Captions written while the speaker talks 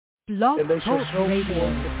Blog and they shall Talk show Radio.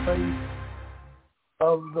 forth the praise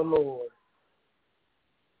of the Lord.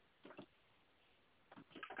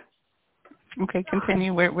 Okay,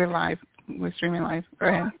 continue. We're live. We're streaming live. Go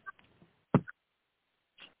ahead.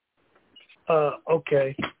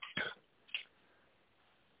 Okay.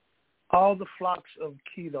 All the flocks of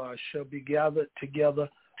Kedar shall be gathered together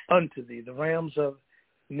unto thee. The rams of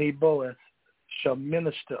Nebaioth shall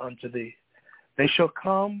minister unto thee. They shall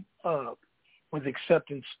come up with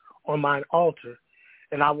acceptance on mine altar,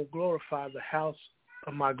 and I will glorify the house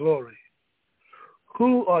of my glory.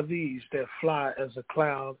 Who are these that fly as a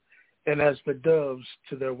cloud and as the doves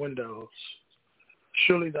to their windows?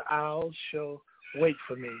 Surely the owls shall wait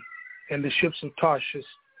for me, and the ships of Tarshish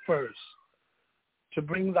first, to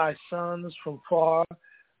bring thy sons from far,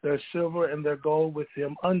 their silver and their gold with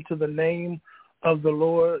them, unto the name of the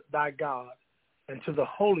Lord thy God, and to the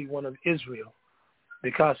Holy One of Israel,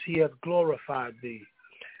 because he hath glorified thee.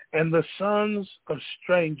 And the sons of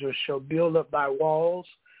strangers shall build up thy walls,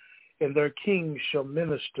 and their kings shall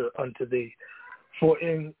minister unto thee. For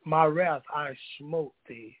in my wrath I smote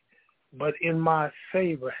thee, but in my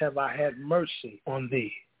favor have I had mercy on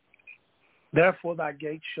thee. Therefore thy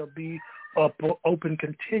gates shall be open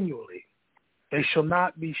continually. They shall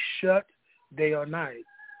not be shut day or night,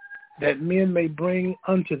 that men may bring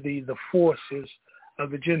unto thee the forces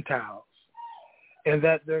of the Gentiles, and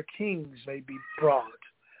that their kings may be brought.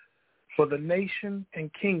 For the nation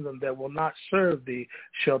and kingdom that will not serve thee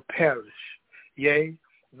shall perish. Yea,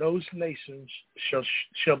 those nations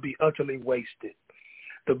shall be utterly wasted.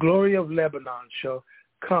 The glory of Lebanon shall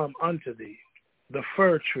come unto thee, the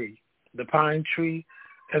fir tree, the pine tree,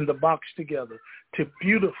 and the box together, to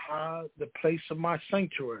beautify the place of my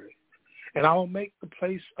sanctuary. And I will make the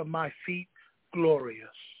place of my feet glorious.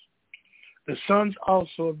 The sons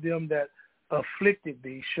also of them that afflicted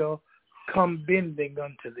thee shall come bending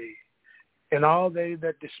unto thee, and all they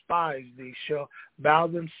that despise thee shall bow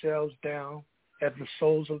themselves down at the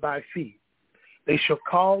soles of thy feet. They shall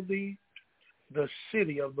call thee the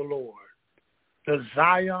city of the Lord, the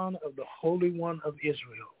Zion of the Holy One of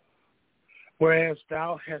Israel. Whereas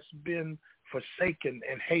thou hast been forsaken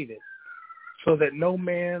and hated, so that no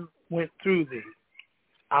man went through thee,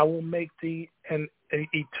 I will make thee an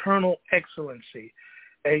eternal excellency,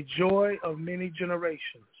 a joy of many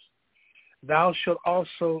generations. Thou shalt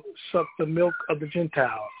also suck the milk of the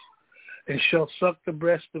Gentiles, and shalt suck the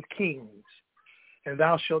breast of kings. And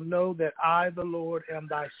thou shalt know that I, the Lord, am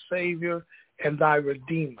thy Savior and thy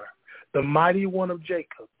Redeemer, the mighty one of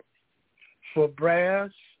Jacob. For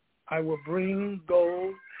brass I will bring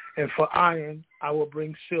gold, and for iron I will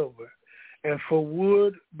bring silver, and for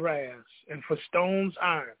wood brass, and for stones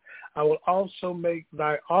iron. I will also make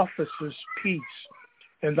thy officers peace,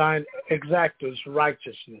 and thine exactors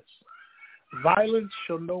righteousness. Violence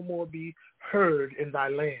shall no more be heard in thy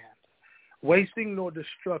land, wasting nor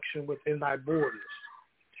destruction within thy borders.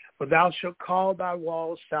 But thou shalt call thy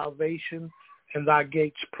walls salvation, and thy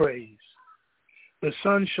gates praise. The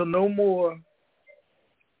sun shall no more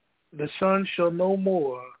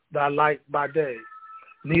thy light by day,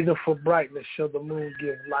 neither for brightness shall the moon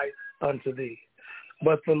give light unto thee.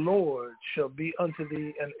 But the Lord shall be unto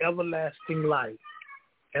thee an everlasting light,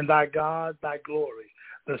 and thy God thy glory.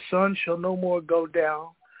 The sun shall no more go down,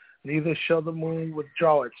 neither shall the moon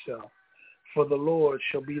withdraw itself. For the Lord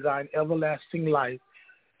shall be thine everlasting light,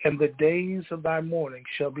 and the days of thy mourning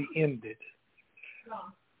shall be ended.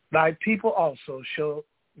 Thy people also shall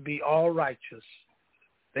be all righteous.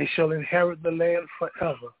 They shall inherit the land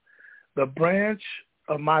forever. The branch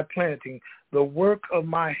of my planting, the work of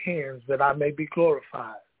my hands, that I may be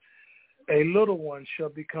glorified. A little one shall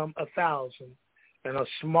become 1,000, and a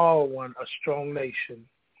small one a strong nation.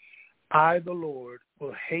 I, the Lord,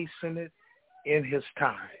 will hasten it in his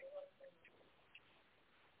time.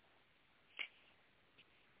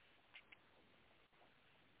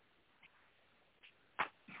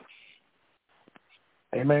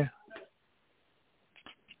 Amen.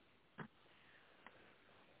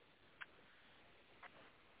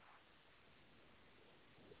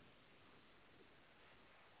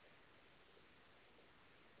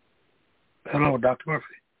 Hello, Dr. Murphy.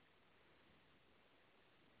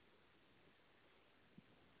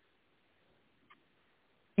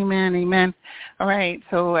 Amen, amen. All right,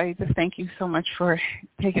 so I just thank you so much for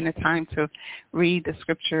taking the time to read the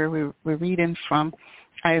scripture. We're reading from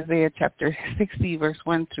Isaiah chapter 60, verse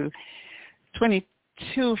 1 through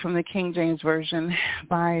 22 from the King James Version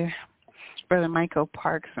by Brother Michael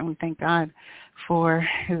Parks, and we thank God for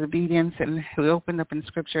his obedience, and we opened up in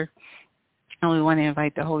scripture, and we want to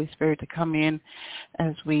invite the Holy Spirit to come in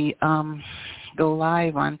as we go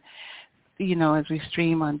live on as we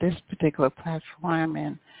stream on this particular platform,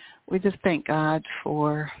 and we just thank God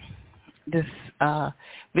for this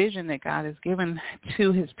vision that God has given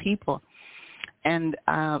to his people. And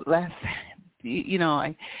I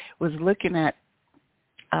was looking at,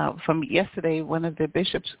 from yesterday, one of the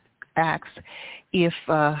bishops asked if,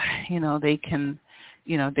 they can,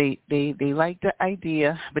 they like the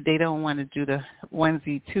idea, but they don't want to do the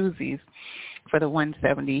onesie-twosies for the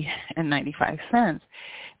 170 and 95 cents.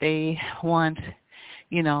 They want,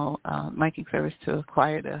 Miking Service to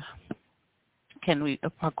acquire the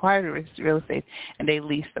real estate, and they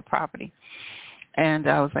lease the property. And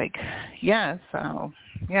I was like, yes,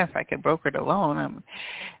 I could broker the loan.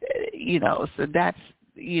 So that's,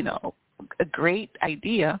 a great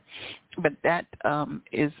idea, but that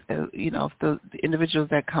is, if the individuals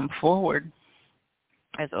that come forward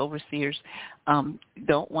as overseers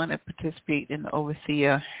don't want to participate in the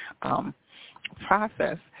overseer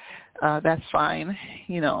process, that's fine.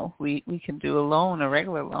 We can do a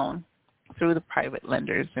regular loan through the private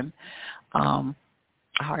lenders and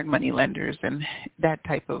hard money lenders and that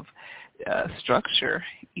type of structure,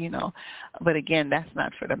 But again, that's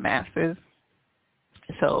not for the masses.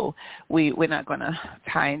 So we're not going to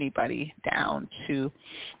tie anybody down to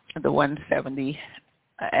the 170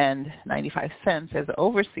 and 95 cents as an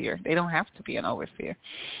overseer. They don't have to be an overseer.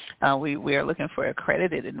 We are looking for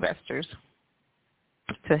accredited investors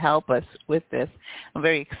to help us with this. I'm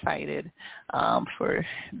very excited for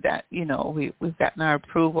that. We've gotten our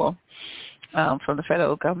approval from the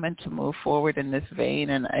federal government to move forward in this vein,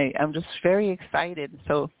 and I'm just very excited.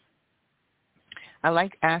 So I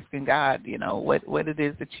like asking God, what it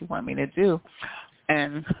is that you want me to do.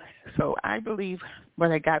 And so I believe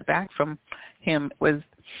what I got back from him was,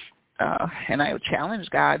 and I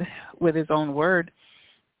challenged God with his own word.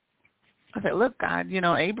 I said, look, God,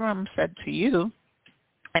 Abram said to you,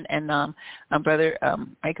 and Brother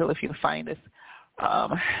Michael, if you find us,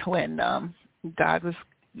 when God was,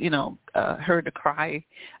 heard the cry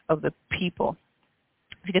of the people.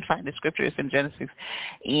 If you can find the scriptures in Genesis,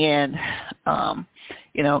 and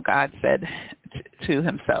God said to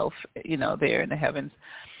himself, there in the heavens,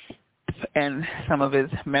 and some of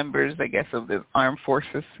his members, I guess, of the armed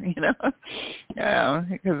forces, because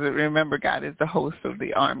remember, God is the host of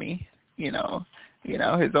the army, his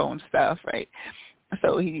own stuff, right?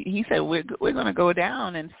 So he said, we're going to go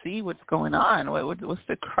down and see what's going on, what's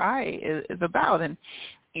the cry is about. And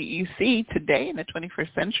you see today in the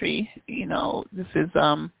 21st century, this is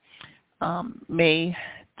May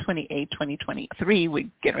 28, 2023. We're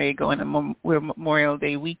getting ready to go into Memorial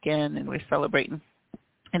Day weekend, and we're celebrating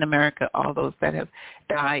in America all those that have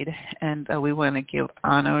died. And we want to give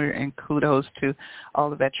honor and kudos to all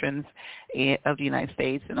the veterans of the United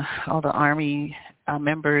States and all the Army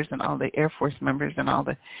members and all the Air Force members and all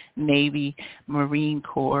the Navy, Marine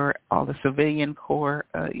Corps, all the Civilian Corps,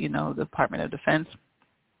 the Department of Defense,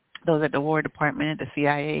 those at the War Department, the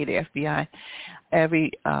CIA, the FBI,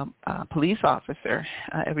 every police officer,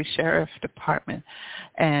 every sheriff department,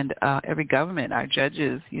 and every government, our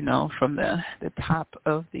judges, from the top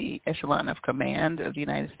of the echelon of command of the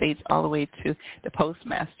United States all the way to the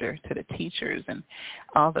postmaster, to the teachers, and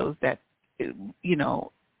all those that,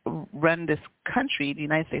 run this country, the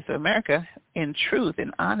United States of America, in truth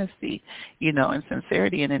and honesty, and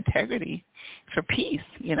sincerity and integrity for peace,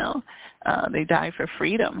 They died for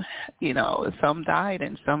freedom, Some died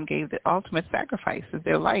and some gave the ultimate sacrifice of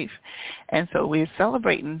their life. And so we're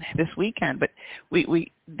celebrating this weekend, but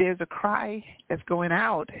we there's a cry that's going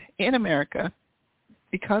out in America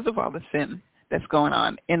because of all the sin that's going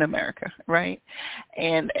on in America, right?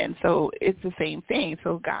 And so it's the same thing.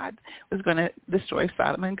 So God was going to destroy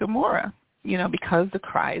Sodom and Gomorrah, because the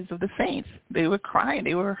cries of the saints. They were crying,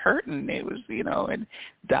 they were hurting, they was, and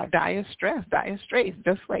dire stress, dire straits,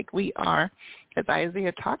 just like we are, as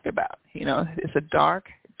Isaiah talked about. It's a dark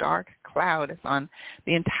cloud that's on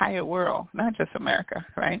the entire world, not just America,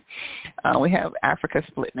 right? We have Africa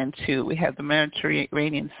splitting in two. We have the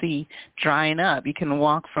Mediterranean Sea drying up. You can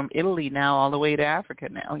walk from Italy now all the way to Africa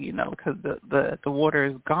now, because the water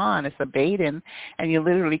is gone. It's abating, and you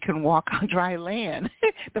literally can walk on dry land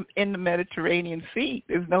in the Mediterranean Sea.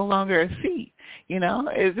 There's no longer a sea.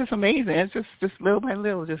 It's just amazing. It's just little by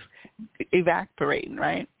little just evaporating,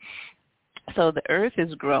 right? So the earth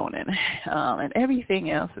is groaning, and everything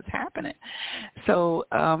else is happening. So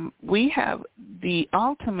we have the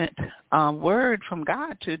ultimate word from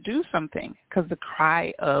God to do something, because the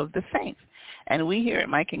cry of the saints. And we here at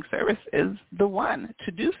My King Service is the one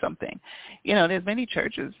to do something. There's many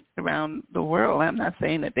churches around the world. I'm not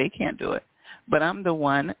saying that they can't do it, but I'm the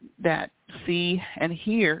one that see and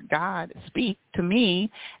hear God speak to me,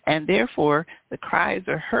 and therefore the cries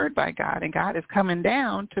are heard by God, and God is coming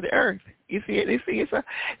down to the earth. You see it? You see it?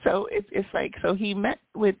 So it's like, so he met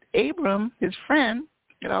with Abram, his friend,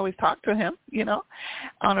 and always talked to him,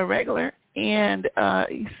 on a regular. And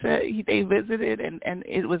he said they visited, and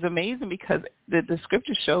it was amazing because the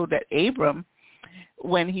scripture showed that Abram,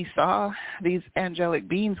 when he saw these angelic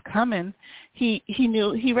beings coming, he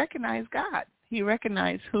knew, he recognized God. He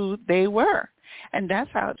recognized who they were. And that's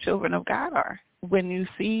how children of God are. When you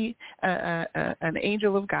see an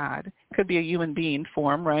angel of God, could be a human being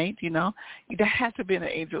form, right? There had to have been an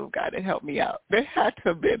angel of God that helped me out. There had to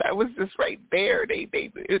have been. I was just right there.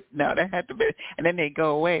 There had to be. And then they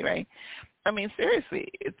go away, right? I mean, seriously,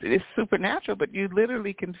 it's supernatural, but you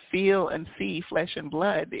literally can feel and see flesh and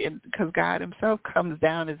blood because God himself comes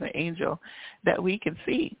down as an angel that we can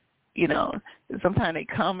see. Sometimes they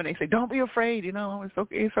come and they say, don't be afraid,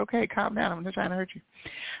 it's okay, calm down, I'm not trying to hurt you,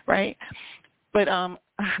 right? But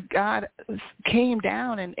God came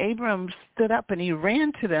down, and Abram stood up and he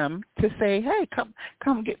ran to them to say, hey, come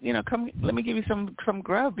get, come, let me give you some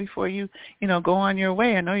grub before you, go on your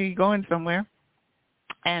way. I know you're going somewhere.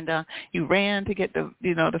 And he ran to get the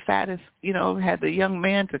fattest, had the young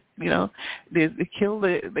man to, to kill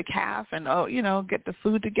the calf and, get the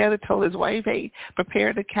food together, told his wife, hey,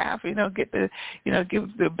 prepare the calf, get the,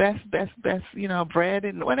 give the best, bread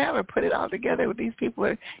and whatever, put it all together with these people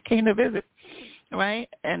that came to visit, right?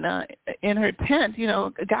 And in her tent,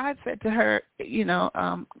 God said to her,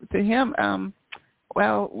 to him,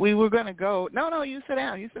 well, we were going to go. No, you sit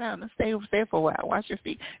down. Let's stay for a while. Wash your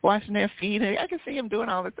feet. Washing their feet. I can see him doing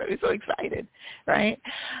all this stuff. He's so excited, right?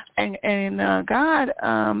 And God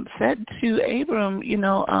said to Abram,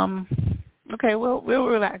 okay, we'll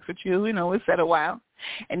relax with you. We'll sit a while.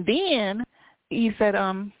 And then he said,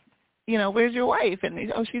 where's your wife? And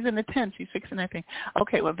she's in the tent. She's fixing that thing.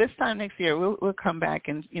 Okay, well, this time next year we'll come back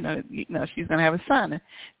and she's going to have a son.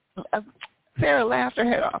 Sarah laughed her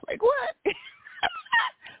head off, like, what?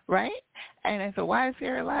 Right? And I said, why is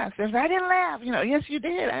Sarah laugh? She says, I didn't laugh. Yes, you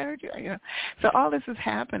did. I heard you. So all this is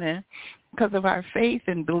happening because of our faith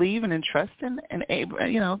and believing and trusting. And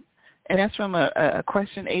Abram, and that's from a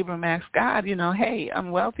question Abram asked God. Hey,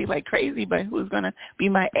 I'm wealthy like crazy, but who's going to be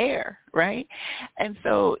my heir, right? And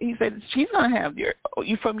so he said, she's going to have your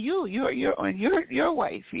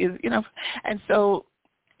wife, And so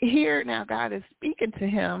here now God is speaking to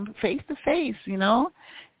him face to face,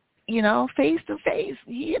 face to face,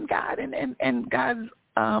 he and God, and God's,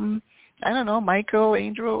 I don't know, Michael,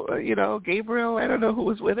 angel, Gabriel, I don't know who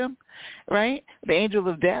was with him, right? The angel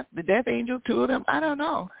of death, the death angel, two of them, I don't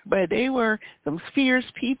know. But they were some fierce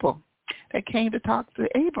people that came to talk to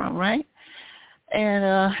Abram, right?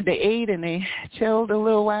 And they ate and they chilled a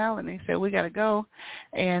little while, and they said, we got to go.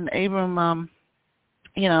 And Abram,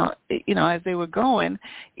 as they were going,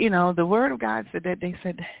 the word of God said that they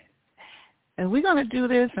said, and we're going to do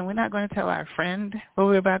this, and we're not going to tell our friend what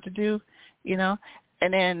we're about to do,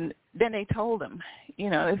 And then they told him,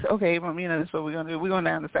 it's okay, Abram, this is what we're going to do. We're going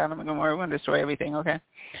down to Sodom and Gomorrah. We're going to destroy everything, okay?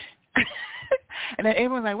 And then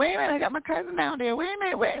Abram was like, wait a minute, I got my cousin down there. Wait a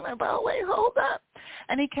minute, bro, hold up.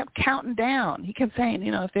 And he kept counting down. He kept saying,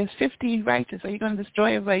 if there's 50 righteous, are you going to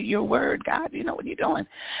destroy it by your word, God? What are you doing?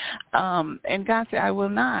 And God said, I will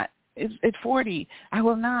not. It's 40. I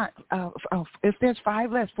will not. If there's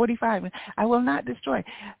 5 less, 45. I will not destroy.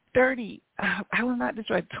 30. I will not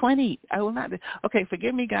destroy. 20. I will not. Okay,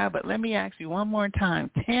 forgive me, God, but let me ask you one more time.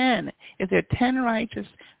 10. Is there 10 righteous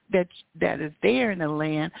that is there in the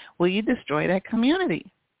land? Will you destroy that community?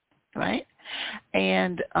 Right?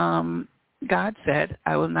 And God said,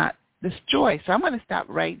 I will not destroy. So I'm going to stop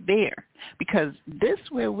right there, because this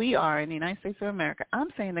where we are in the United States of America, I'm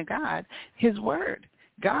saying to God, his word.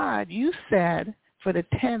 God, you said for the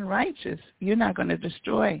 10 righteous, you're not going to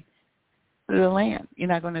destroy the land. You're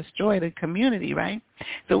not going to destroy the community, right?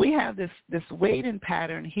 So we have this waiting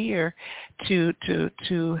pattern here to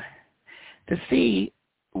see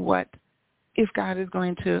what if God is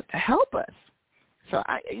going to help us. So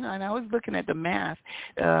and I was looking at the math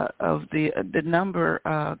of the number.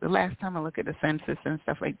 The last time I looked at the census and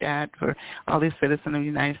stuff like that for all these citizens of the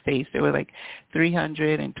United States, there were like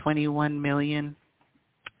 321 million.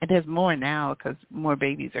 And there's more now because more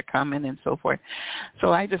babies are coming and so forth.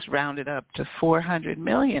 So I just rounded up to 400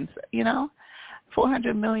 million,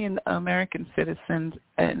 400 million American citizens,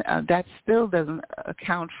 and that still doesn't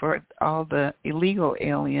account for all the illegal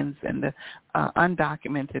aliens and the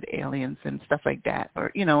undocumented aliens and stuff like that,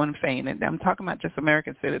 or, you know what I'm saying? And I'm talking about just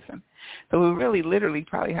American citizens. So we really literally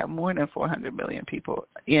probably have more than 400 million people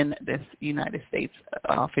in this United States,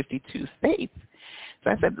 all 52 states. So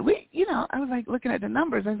I said, I was like looking at the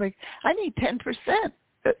numbers. I was like, I need 10%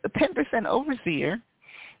 overseer,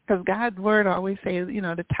 because God's word always says,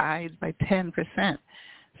 the tithes by 10%.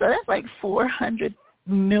 So that's like 400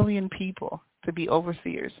 million people to be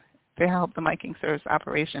overseers, to help the Miking service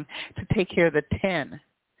operation, to take care of the 10.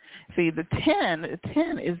 See, the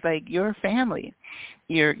 10 is like your family,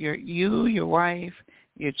 your wife,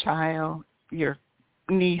 your child, your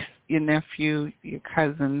niece, your nephew, your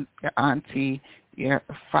cousin, your auntie, your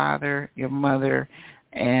father, your mother,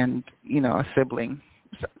 and, a sibling.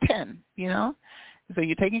 So 10, So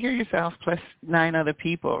you're taking care of yourself plus 9 other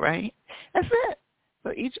people, right? That's it.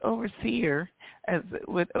 So each overseer,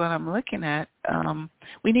 with what I'm looking at,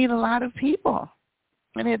 we need a lot of people.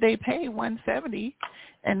 And if they pay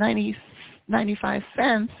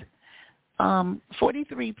 $1.70.95,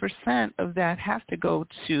 43% of that has to go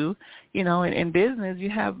to, in business you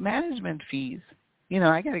have management fees.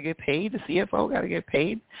 I got to get paid. The CFO got to get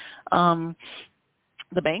paid.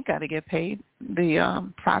 The bank got to get paid,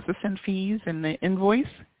 the processing fees and the invoice.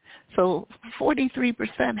 So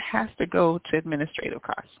 43% has to go to administrative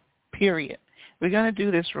costs, period. We're going to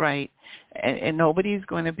do this right, and nobody's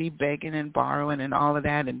going to be begging and borrowing and all of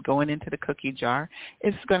that and going into the cookie jar.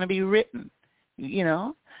 It's going to be written,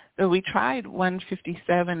 So we tried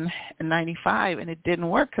 $157.95, and it didn't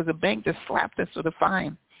work because the bank just slapped us with a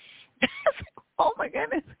fine. Oh, my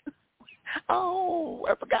goodness. Oh,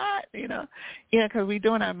 I forgot, because we're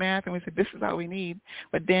doing our math and we said this is all we need.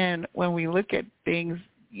 But then when we look at things,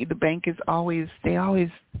 the bank is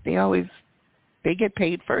they get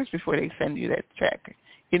paid first before they send you that check.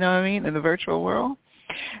 You know what I mean? In the virtual world.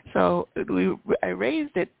 So I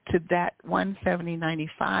raised it to that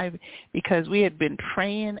 $170.95 because we had been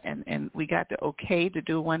praying and we got the okay to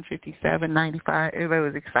do $157.95. Everybody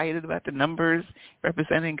was excited about the numbers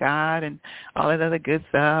representing God and all that other good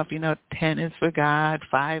stuff. 10 is for God,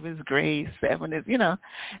 5 is grace, 7 is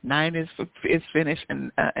 9 is finished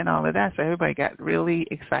and all of that. So everybody got really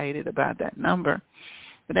excited about that number.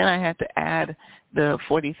 But then I had to add the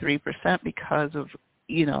 43% because of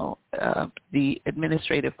the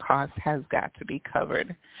administrative cost has got to be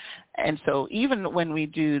covered. And so even when we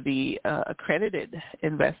do the accredited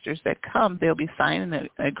investors that come, they'll be signing an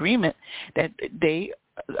agreement that they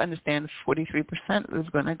understand 43% is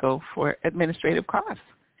going to go for administrative costs.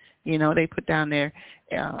 They put down there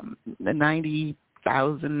the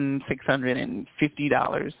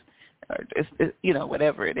 $90,650, or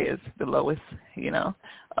whatever it is, the lowest,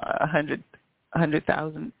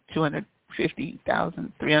 100,000,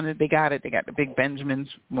 250,000, 300. They got it. They got the big Benjamins,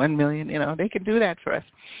 1 million. They can do that for us.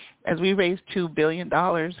 As we raised $2 billion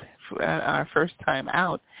for our first time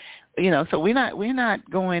out, so we're not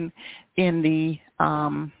going in the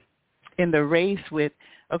race with,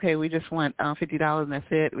 okay, we just want $50 and that's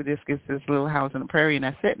it. We just get this little house on the prairie and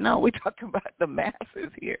that's it. No, we're talking about the masses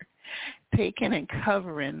here, taking and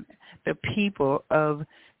covering the people of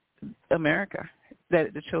America,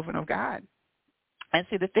 the children of God. And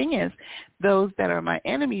see, the thing is, those that are my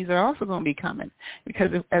enemies are also going to be coming, because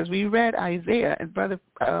as we read Isaiah, and Brother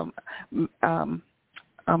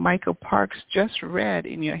Michael Parks just read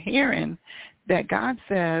in your hearing, that God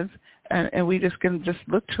says, and we just can just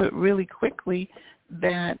look to it really quickly,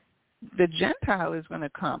 that the Gentile is going to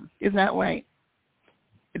come. Isn't that right?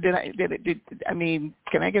 Can I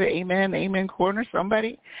get an amen corner,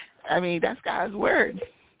 somebody? That's God's word.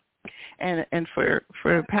 And for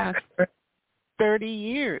the past 30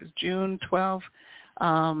 years, June 12,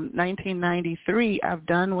 1993, I've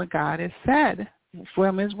done what God has said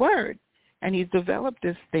from his word, and he's developed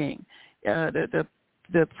this thing. The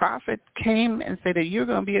prophet came and said that you're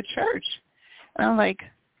going to be a church. And I'm like,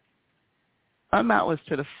 my mouth was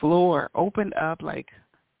to the floor, opened up,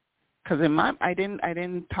 because I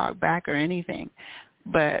didn't talk back or anything,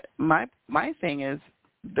 but my thing is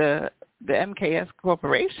the MKS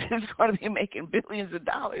Corporation is going to be making billions of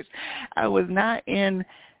dollars. I was not in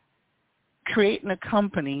creating a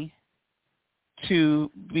company to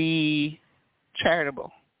be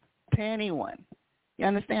charitable to anyone. You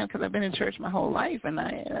understand? Because I've been in church my whole life, and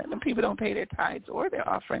people don't pay their tithes or their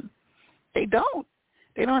offering. They don't.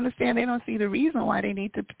 They don't understand. They don't see the reason why they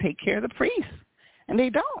need to take care of the priests, and they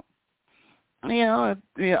don't.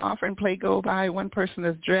 the offering plate go by, one person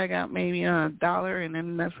has drag out maybe $1, and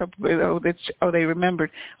then that's up. They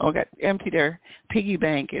remembered. Got empty their piggy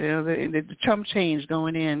bank. The chump change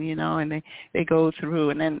going in. And they go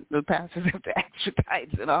through, and then the pastors have to ask for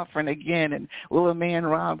tithes and offering again. And will a man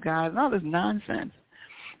rob God? And all this nonsense.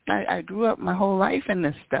 I grew up my whole life in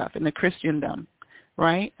this stuff, in the Christendom.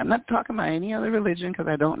 Right? I'm not talking about any other religion because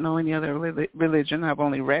I don't know any other religion. I've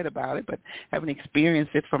only read about it, but haven't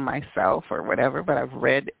experienced it for myself or whatever. But I've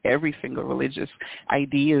read every single religious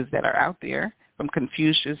ideas that are out there, from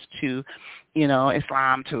Confucius to,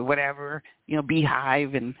 Islam to whatever,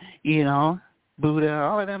 Beehive and, Buddha,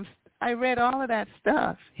 all of them. I read all of that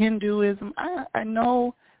stuff. Hinduism. I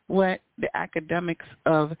know what the academics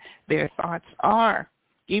of their thoughts are,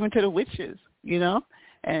 even to the witches,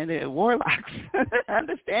 and the warlocks.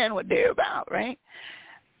 Understand what they're about, right?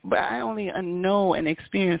 But I only know and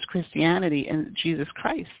experience Christianity and Jesus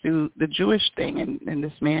Christ through the Jewish thing and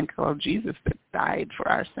this man called Jesus that died for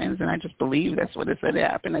our sins, and I just believe that's what it said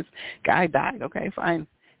happened. This guy died, okay, fine,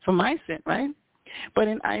 for my sin, right? But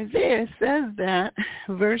in Isaiah it says that,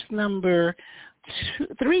 verse number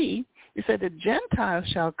 3, it said, the Gentiles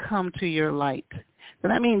shall come to your light.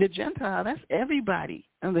 And I mean, the Gentile, that's everybody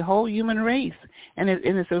and the whole human race. And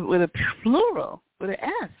it's with a plural, with an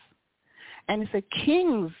S. And it said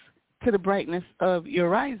kings to the brightness of your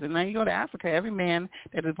rising. Now, you go to Africa, every man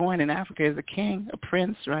that is born in Africa is a king, a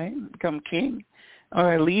prince, right? Become king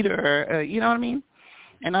or a leader, or, you know what I mean?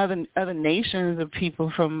 And other nations of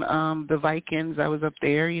people from the Vikings, I was up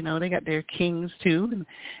there, they got their kings too.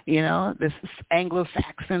 And, this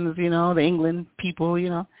Anglo-Saxons, the England people,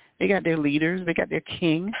 they got their leaders, they got their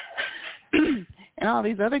king. And all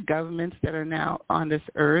these other governments that are now on this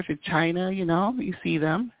earth, in China, you see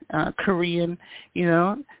them, Korean,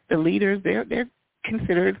 the leaders, they're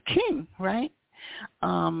considered king, right?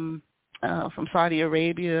 From Saudi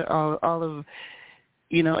Arabia, all of,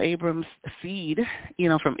 Abram's seed,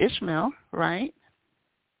 from Ishmael, right?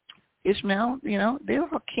 Ishmael, they're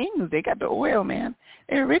all kings. They got the oil, man.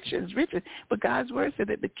 They're riches. But God's word said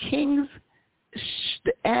that the kings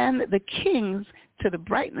to the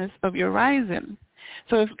brightness of your rising.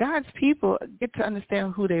 So if God's people get to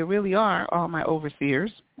understand who they really are, all my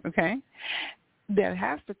overseers, okay, that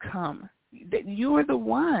has to come. That you are the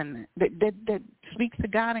one that speaks to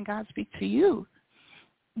God and God speaks to you.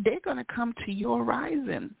 They're going to come to your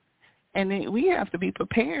rising. And we have to be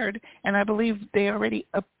prepared. And I believe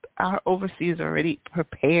our overseers are already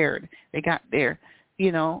prepared. They got their,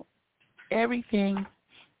 everything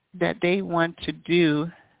that they want to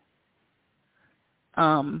do.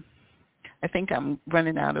 I think I'm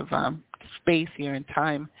running out of space here and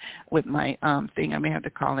time with my thing. I may have to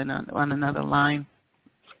call in on another line.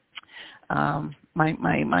 My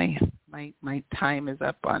time is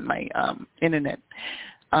up on my internet.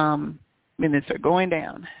 Minutes are going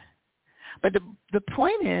down. But the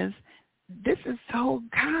point is, this is so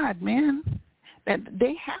God, man, that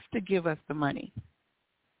they have to give us the money.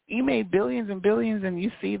 You made billions and billions, and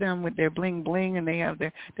you see them with their bling bling, and they have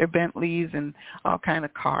their Bentleys and all kind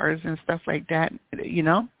of cars and stuff like that.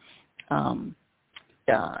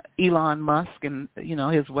 Elon Musk and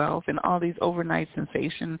his wealth and all these overnight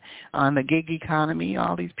sensation on the gig economy.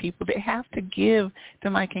 All these people, they have to give to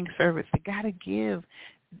my King service. They got to give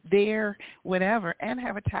their whatever and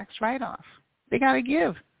have a tax write-off. They got to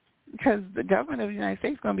give. Because the government of the United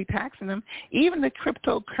States is going to be taxing them. Even the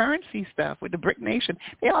cryptocurrency stuff with the BRIC Nation,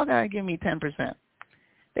 they all got to give me 10%.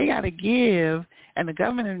 They got to give, and the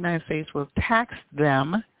government of the United States will tax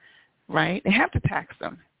them, right? They have to tax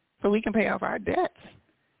them so we can pay off our debts.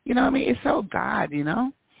 You know what I mean? It's so God,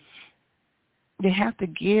 They have to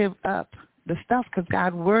give up the stuff because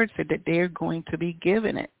God's word said that they're going to be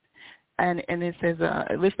given it. And it says,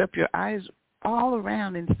 lift up your eyes all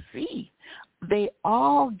around and see. They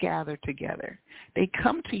all gather together. They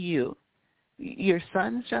come to you. Your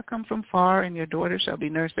sons shall come from far, and your daughters shall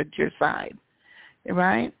be nursed at your side,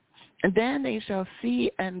 right? And then they shall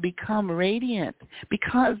see and become radiant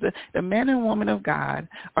because the men and women of God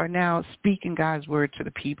are now speaking God's word to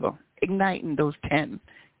the people, igniting those 10,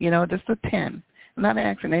 just the 10. I'm not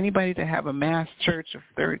asking anybody to have a mass church of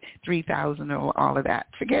 3,000 or all of that.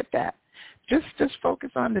 Forget that. Just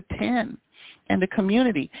focus on the 10. And the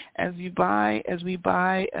community, as we buy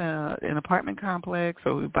an apartment complex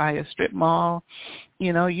or we buy a strip mall,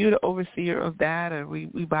 you're the overseer of that, or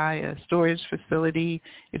we buy a storage facility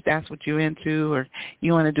if that's what you're into, or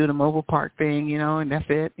you want to do the mobile park thing, and that's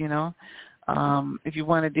it, if you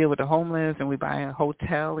want to deal with the homeless and we buy a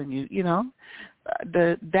hotel and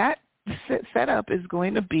that setup is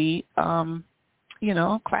going to be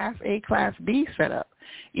Class A, Class B setup.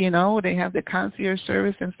 They have the concierge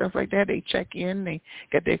service and stuff like that. They check in, they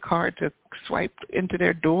get their card to swipe into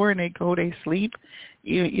their door, and they go, they sleep.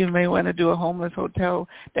 You may want to do a homeless hotel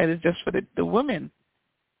that is just for the women,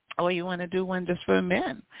 or you want to do one just for the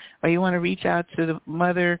men, or you want to reach out to the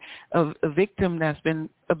mother of a victim that's been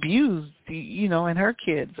abused, and her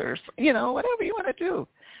kids, or, whatever you want to do.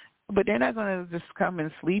 But they're not going to just come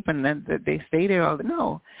and sleep and then they stay there all the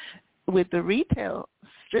no. With the retail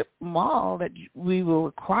strip mall that we will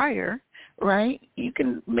acquire, right, you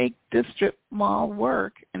can make this strip mall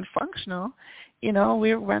work and functional.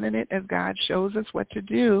 We're running it as God shows us what to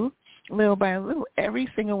do, little by little. Every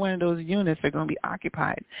single one of those units are going to be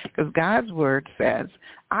occupied because God's word says,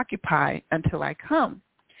 occupy until I come.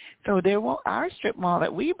 So our strip mall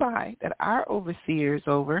that we buy, that our overseers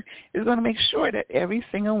over, is going to make sure that every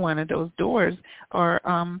single one of those doors are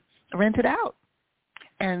rented out.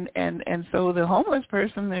 And so the homeless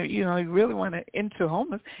person that, you really want to into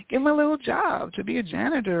homeless, give them a little job to be a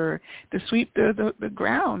janitor, or to sweep the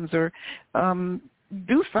grounds, or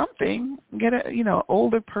do something. Get a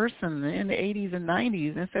older person in the 80s and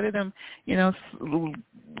 90s instead of them,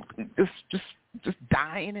 just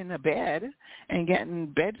dying in a bed and getting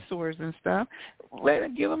bed sores and stuff.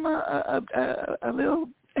 Give them a little,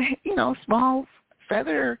 small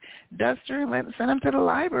feather duster and send them to the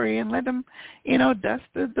library and let them, dust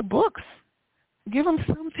the books. Give them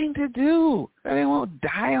something to do so they won't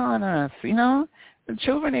die on us, The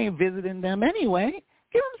children ain't visiting them anyway.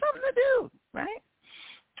 Give them something to do, right?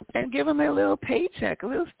 And give them a little paycheck, a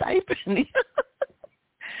little stipend.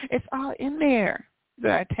 It's all in there.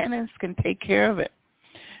 The tenants can take care of it.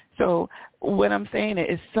 So what I'm saying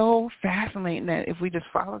is so fascinating that if we just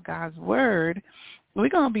follow God's word, we're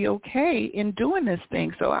going to be okay in doing this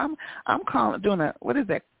thing. So I'm doing what is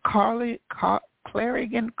that,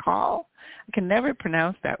 clarion call? I can never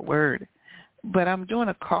pronounce that word. But I'm doing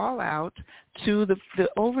a call out to the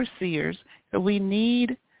overseers that we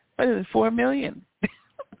need, $4 million,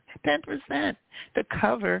 10% to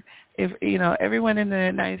cover if, everyone in the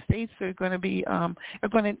United States are going to be,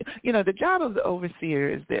 the job of the overseer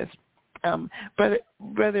is this.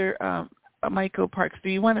 Brother Michael Parks, do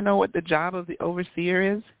you want to know what the job of the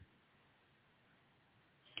overseer is?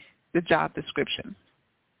 The job description.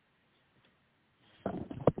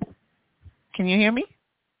 Can you hear me?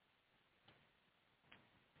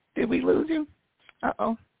 Did we lose you?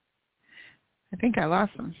 Uh-oh. I think I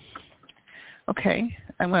lost him. Okay,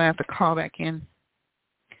 I'm going to have to call back in.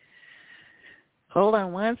 Hold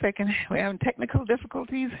on one second. We're having technical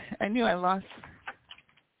difficulties. I knew I lost.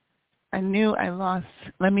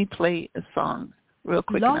 Let me play a song real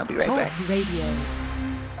quick, and I'll be right back. Radio.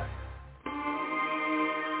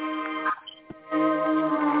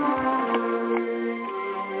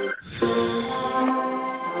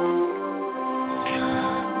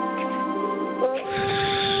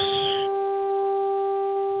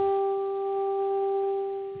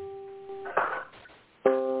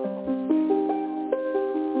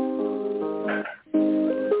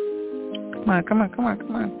 Come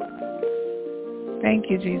on. Thank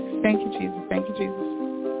you, Jesus. Thank you, Jesus.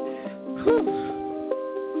 Whew.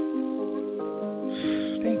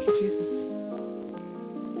 Thank you, Jesus.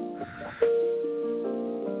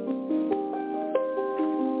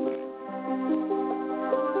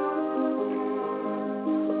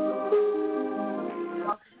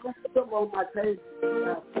 Come on my page.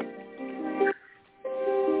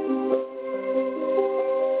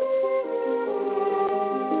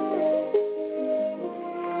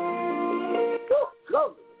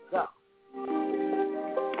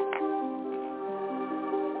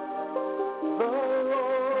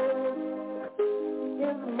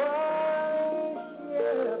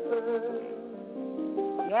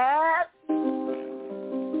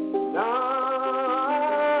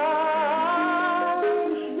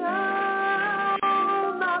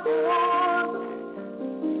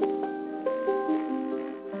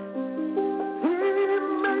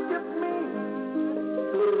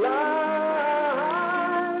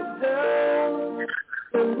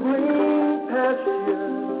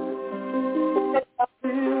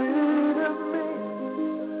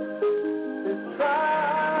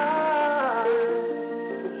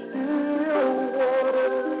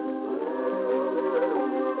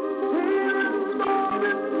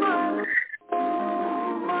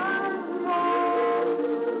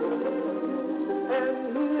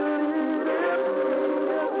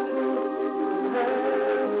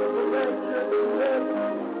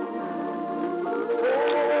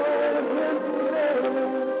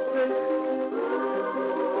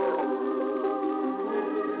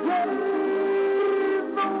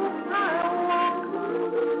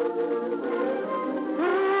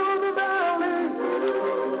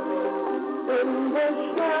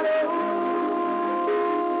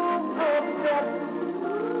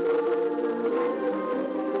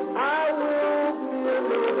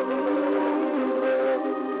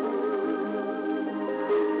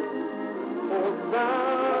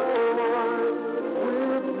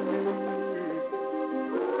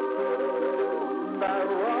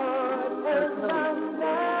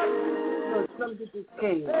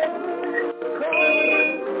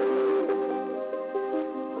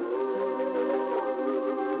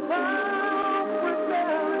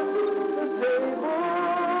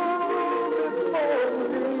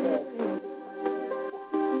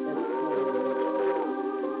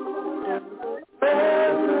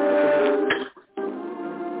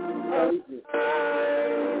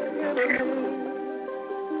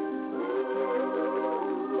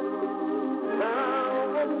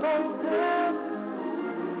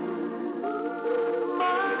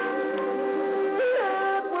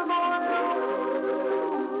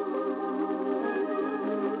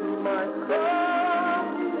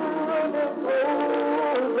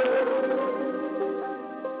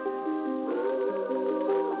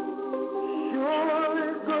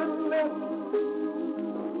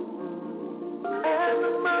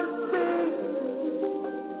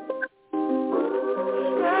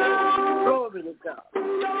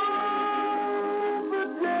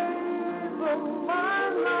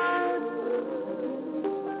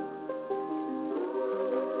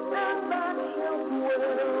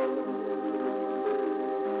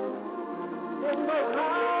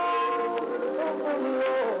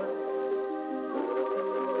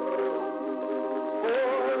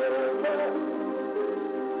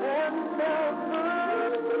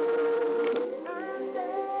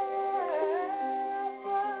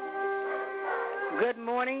 Good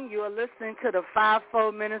morning. You are listening to the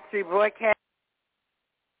Fivefold Ministry broadcast.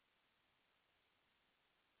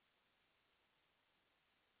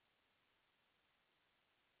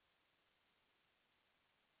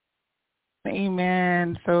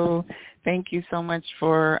 Amen. So thank you so much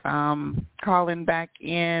for calling back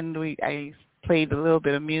in. I played a little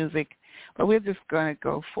bit of music, but we're just going to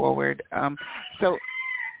go forward. So,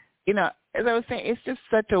 you know, as I was saying, it's just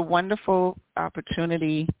such a wonderful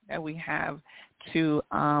opportunity that we have to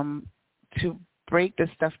break this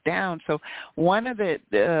stuff down. So one of the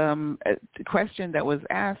question that was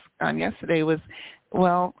asked on yesterday was,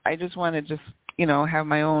 well, I just want to have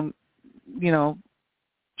my own,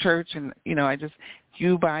 church, and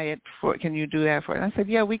you buy it for, can you do that for it? And I said,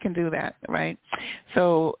 yeah, we can do that, right?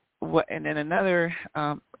 So and then another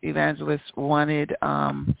evangelist wanted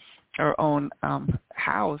her own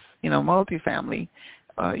house, multifamily,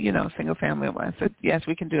 single family. I said, yes,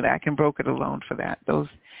 we can do that. I can broker the loan for that. But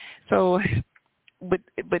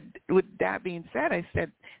with that being said, I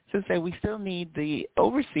said, we still need the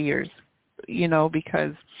overseers,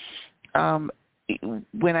 because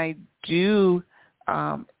when I do,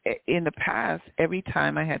 in the past, every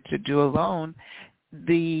time I had to do a loan,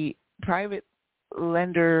 the private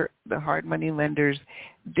lender, the hard money lenders,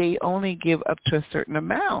 they only give up to a certain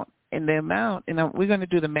amount. And the amount, we're going to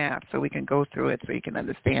do the math so we can go through it so you can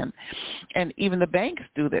understand. And even the banks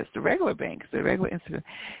do this, the regular banks, the regular institute.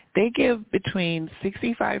 They give between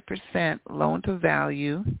 65% loan to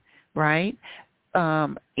value, right,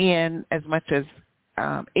 and as much as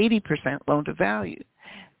 80% loan to value.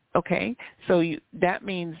 Okay, so that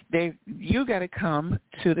means you got to come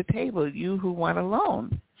to the table, you who want a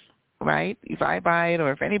loan, right? If I buy it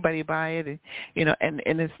or if anybody buy it, and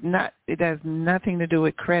it's not, it has nothing to do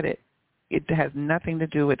with credit. It has nothing to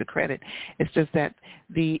do with the credit. It's just that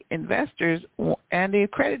the investors and the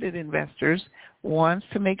accredited investors wants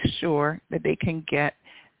to make sure that they can get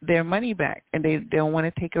their money back, and they don't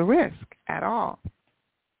want to take a risk at all.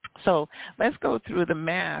 So let's go through the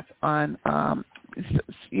math on,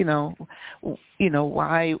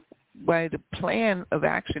 why the plan of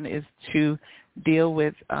action is to deal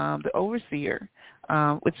with the overseer,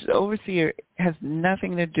 which the overseer has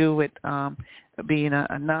nothing to do with being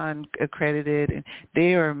a non-accredited.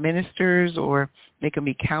 They are ministers, or they can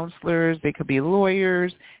be counselors, they could be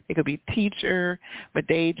lawyers, they could be teacher, but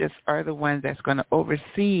they just are the ones that's going to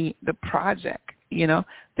oversee the project.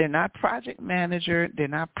 They're not project manager, they're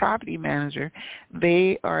not property manager.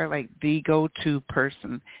 They are like the go-to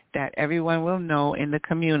person that everyone will know in the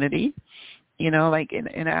community. Like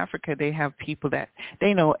in Africa, they have people that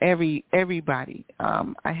they know everybody.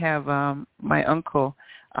 I have my uncle,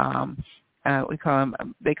 they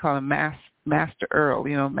call him Master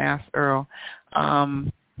Earl, Mass Earl.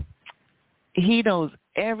 He knows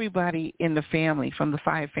everybody in the family, from the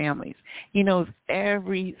 5 families. He knows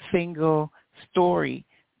every single story.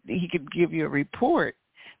 He could give you a report.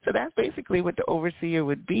 So that's basically what the overseer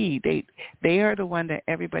would be. They are the one that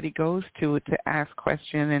everybody goes to ask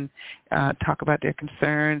questions and talk about their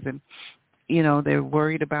concerns, and they're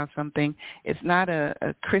worried about something. It's not a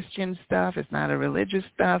Christian stuff. It's not a religious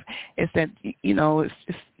stuff. It's that it's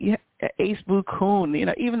just ace boo coon.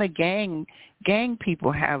 Even the gang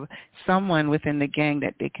people have someone within the gang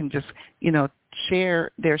that they can just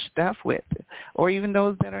share their stuff with, or even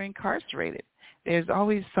those that are incarcerated. There's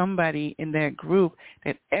always somebody in that group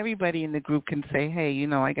that everybody in the group can say, hey,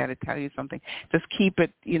 I got to tell you something. Just keep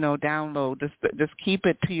it, down low. Just keep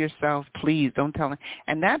it to yourself, please. Don't tell them.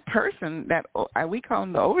 And that person, that we call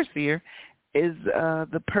him the overseer, is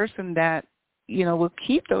the person that, will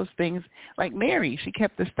keep those things. Like Mary, she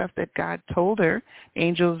kept the stuff that God told her.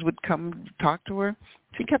 Angels would come talk to her.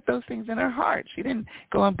 She kept those things in her heart. She didn't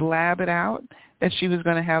go and blab it out that she was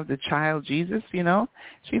going to have the child Jesus, She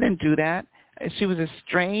didn't do that. She was a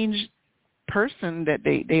strange person that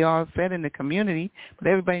they all said in the community, but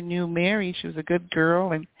everybody knew Mary. She was a good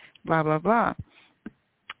girl and blah, blah, blah.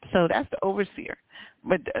 So that's the overseer.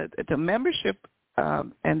 But the membership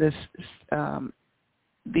and this,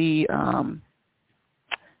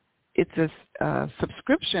 it's a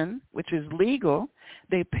subscription, which is legal.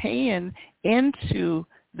 They pay into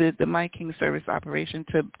the My King service operation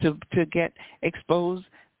to get exposed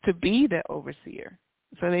to be the overseer.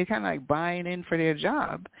 So they kind of like buying in for their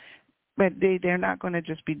job, but they're not going to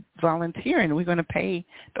just be volunteering. We're going to pay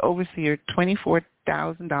the overseer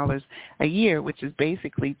 $24,000 a year, which is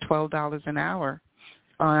basically $12 an hour,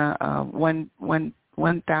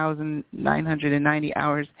 1,990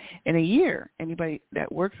 hours in a year. Anybody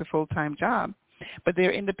that works a full-time job, but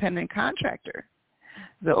they're independent contractor.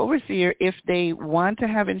 The overseer, if they want to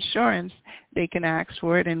have insurance, they can ask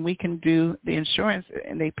for it, and we can do the insurance,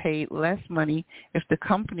 and they pay less money if the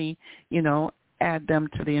company, add them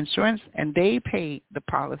to the insurance, and they pay the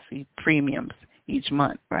policy premiums each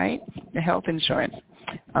month, right? The health insurance.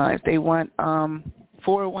 If they want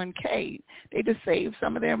 401k, they just save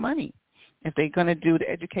some of their money. If they're going to do the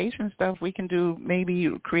education stuff, we can do maybe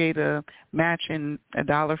create a match in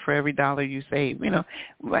 $1 for every $1 you save.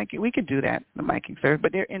 Like we could do that, the My King service,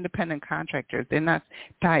 but they're independent contractors. They're not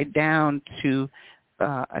tied down to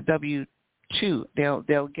a W-2.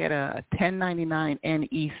 They'll get a 1099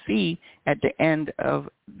 NEC at the end of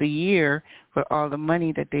the year for all the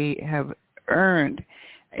money that they have earned.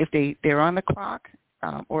 If they're on the clock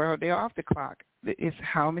or they're off the clock, it's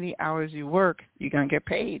how many hours you work, you're going to get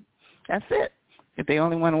paid. That's it. If they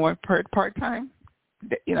only want to work part-time,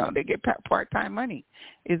 they get part-time money.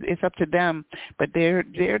 It's up to them, but they're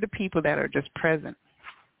the people that are just present.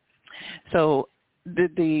 So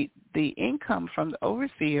the income from the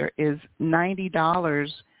overseer is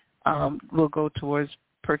 $90 will go towards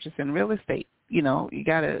purchasing real estate. You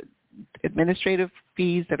got administrative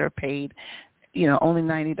fees that are paid. Only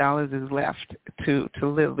 $90 is left to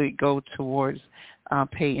literally go towards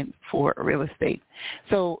paying for real estate.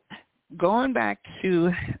 So going back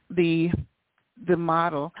to the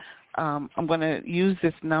model, I'm going to use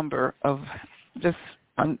this number of just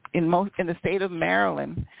in the state of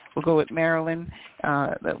Maryland. We'll go with Maryland,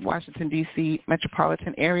 the Washington D.C.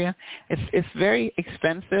 metropolitan area. It's very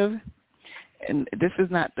expensive, and this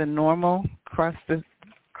is not the normal across the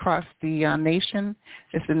nation.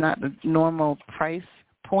 This is not the normal price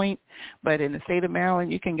point, but in the state of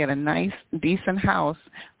Maryland, you can get a nice, decent house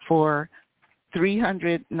for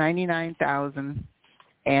 $399,000,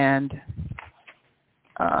 and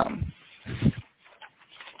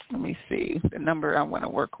let me see the number I want to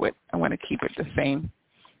work with. I want to keep it the same,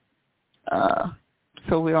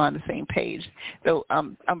 so we're on the same page. So,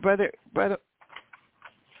 brother, wait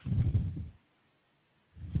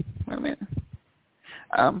a minute.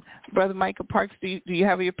 Brother Michael Parks, do you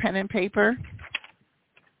have your pen and paper?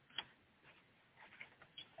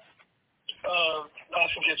 I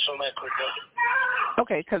can get some that quick.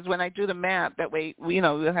 Okay, because when I do the math, that way,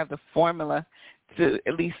 we'll have the formula to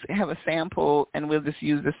at least have a sample, and we'll just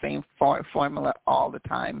use the same formula all the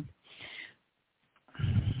time.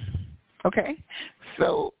 Okay,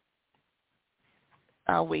 so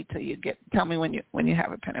I'll wait till you tell me when you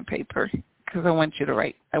have a pen and paper, because I want you to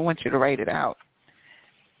write it out.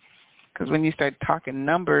 Because when you start talking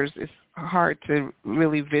numbers, it's hard to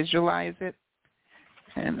really visualize it.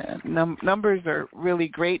 And numbers are really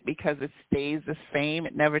great because it stays the same.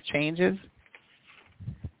 It never changes.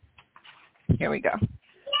 Here we go.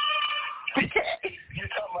 You're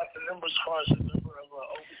talking about the numbers as far as the number of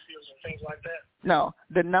overseers and things like that? No,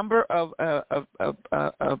 the number of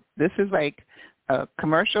this is like a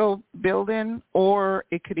commercial building, or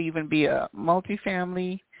it could even be a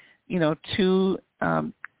multifamily, 2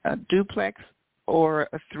 a duplex, or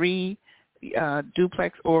a 3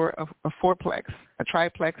 duplex, or a 4-plex, a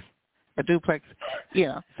triplex, a duplex.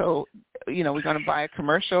 So we're going to buy a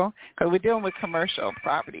commercial, because we're dealing with commercial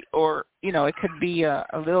property, or it could be a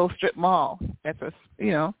little strip mall. That's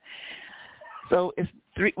so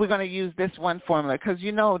we're going to use this one formula because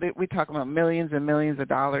you know that we're talking about millions and millions of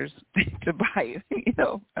dollars to buy,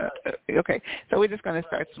 okay, so we're just going to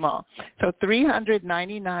start small. So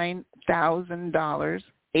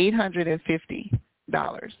 $399,850.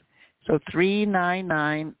 So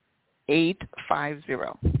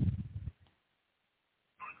 399,850.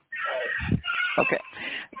 Okay.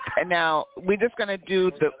 And now we're just going to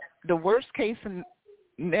do the worst case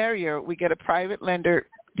scenario. We get a private lender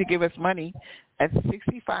to give us money at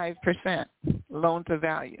 65% loan to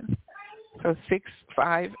value. So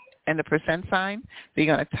 65 and the percent sign. So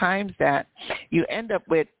you're going to times that. You end up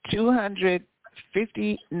with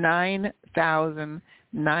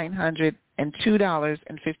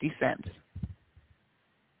 $259,902.50.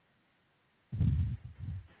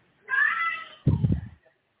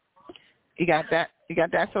 You got that? You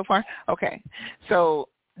got that so far? Okay. So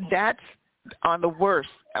that's on the worst.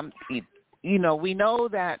 We know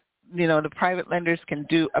that, the private lenders can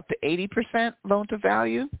do up to 80% loan to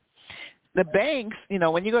value. The banks,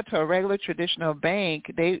 when you go to a regular traditional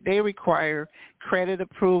bank, they require credit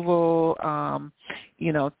approval,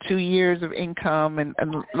 2 years of income and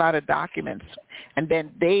a lot of documents. And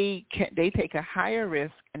then they take a higher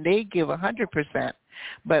risk and they give 100%.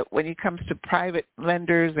 But when it comes to private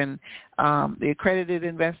lenders and the accredited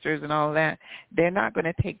investors and all that, they're not going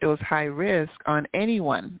to take those high risks on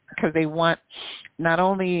anyone because they want not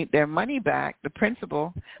only their money back, the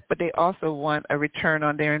principal, but they also want a return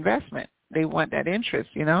on their investment. They want that interest,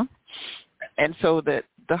 And so the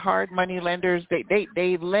hard money lenders,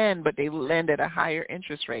 they lend, but they lend at a higher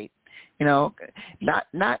interest rate.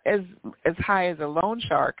 Not as high as a loan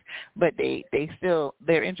shark, but they still,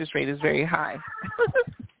 their interest rate is very high.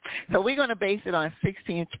 So we're going to base it on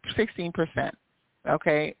 16%,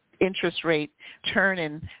 okay, interest rate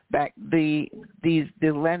turning back the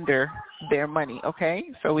lender their money, okay?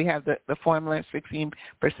 So we have the formula 16%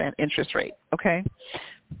 interest rate, okay?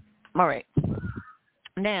 All right.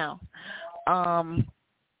 Now,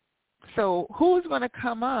 so who's going to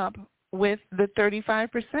come up with the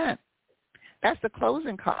 35%? That's the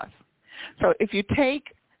closing cost. So if you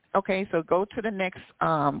take, so go to the next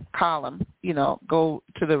column, go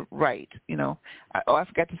to the right, I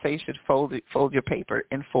forgot to say you should fold your paper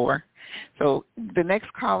in 4. So the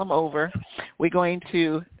next column over, we're going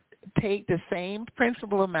to take the same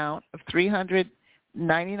principal amount of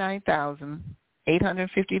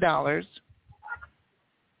 $399,850,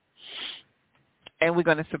 and we're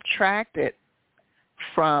going to subtract it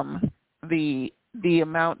from the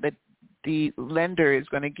amount that the lender is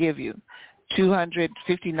going to give you,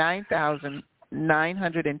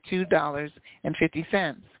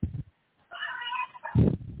 $259,902.50.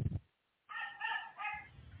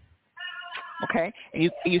 Okay,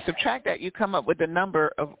 and you subtract that, you come up with the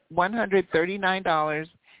number of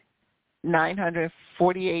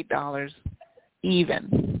 $139,948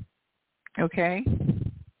 even. Okay.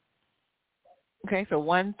 Okay, so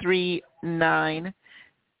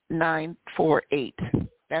 139,948.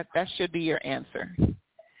 That should be your answer.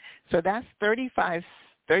 So that's 35%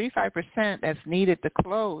 that's needed to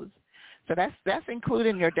close. So that's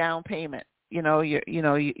including your down payment. You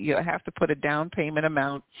have to put a down payment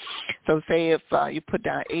amount. So say if you put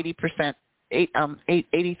down 80%,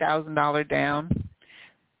 $80,000 down,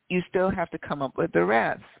 you still have to come up with the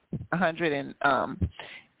rest. 100 and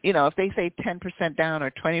if they say 10% down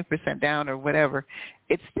or 20% down or whatever,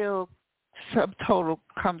 it still subtotal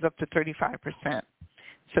comes up to 35%.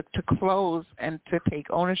 So to close and to take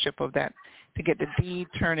ownership of that, to get the deed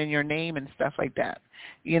turned in your name and stuff like that,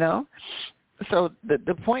 So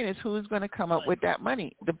the point is, who's going to come up with that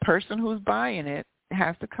money? The person who's buying it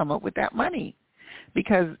has to come up with that money,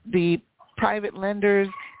 because the private lenders,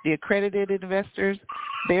 the accredited investors,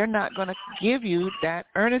 they're not going to give you that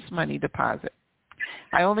earnest money deposit.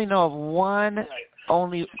 I only know of one. Right. Go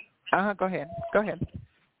ahead.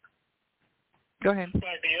 Right. The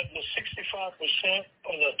 65%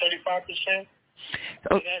 or the 35%, it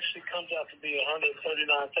actually comes out to be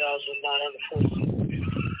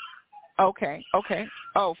 $139,940. Okay.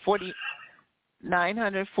 Oh,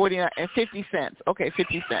 949 and 50 cents. Okay,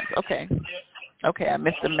 50 cents. Okay. Yep. Okay, I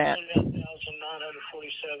missed the math.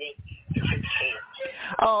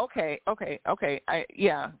 Oh, okay.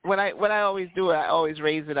 What I always do, I always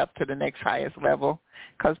raise it up to the next highest level,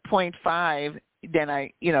 because 0.5, then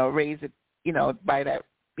I raise it by that,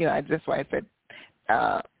 that's why I said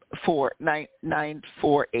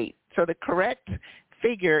 948. So the correct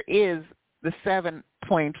figure is the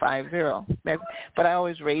 7.50. But I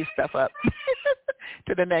always raise stuff up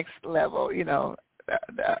to the next level, the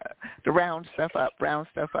round stuff up.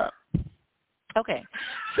 Okay.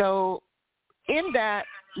 So in that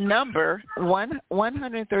number,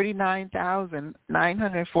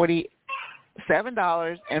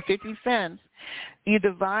 $139,947.50, you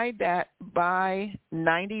divide that by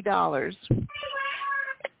 $90,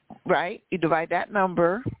 right? You divide that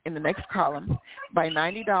number in the next column by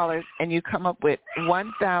 $90, and you come up with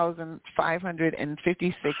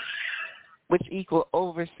 1,556, which equal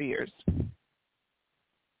overseers.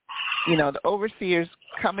 You know, the overseers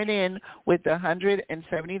coming in with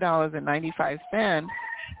 $170.95,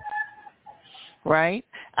 right?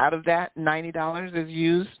 Out of that, $90 is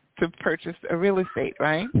used to purchase a real estate,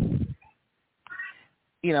 right?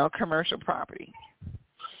 You know, commercial property.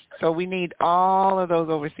 So we need all of those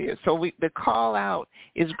overseers. So the call out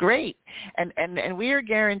is great. And we are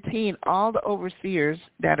guaranteeing all the overseers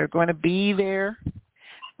that are going to be there,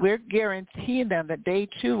 we're guaranteeing them that they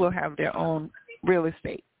too will have their own real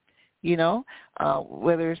estate. You know,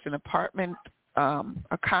 whether it's an apartment, a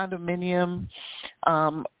condominium,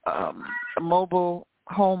 a mobile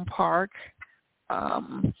home park, a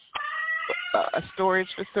storage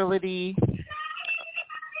facility,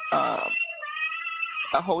 a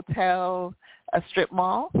hotel, a strip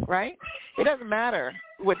mall, right? It doesn't matter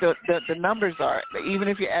what the numbers are. Even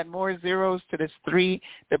if you add more zeros to this the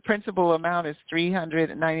principal amount is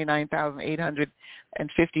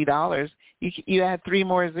 $399,850. You add three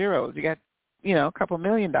more zeros. You got, you know, a couple $1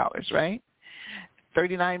 million, right?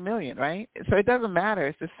 39 million, right? So it doesn't matter.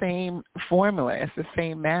 It's the same formula. It's the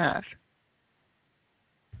same math.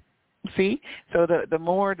 See? So the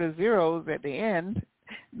more the zeros at the end,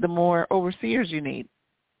 the more overseers you need,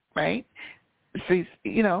 right? See,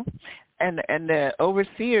 you know, and the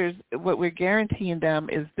overseers, what we're guaranteeing them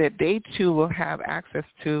is that they too will have access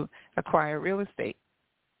to acquire real estate.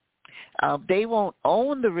 They won't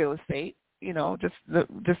own the real estate. You know, just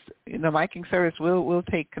my King Service will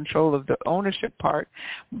take control of the ownership part,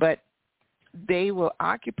 but they will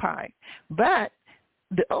occupy. But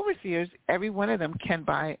the overseers, every one of them can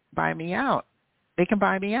buy me out. They can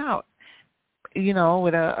buy me out. You know,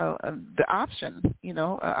 with the option, you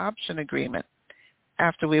know, an option agreement.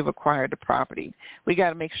 After we've acquired the property, we got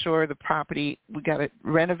to make sure we got to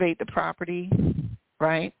renovate the property,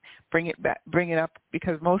 right? Bring it up,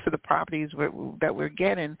 because most of the properties that we're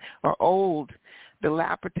getting are old,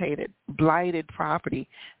 dilapidated, blighted property,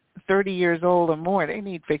 30 years old or more. They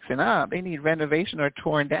need fixing up. They need renovation or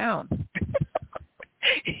torn down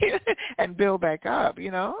and build back up, you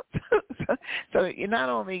know? So you're not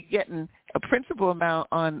only getting a principal amount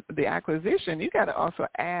on the acquisition, you got to also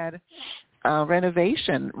add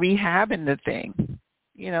renovation, rehabbing the thing,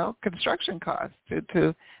 you know, construction costs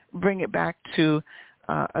to bring it back to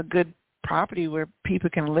a good property where people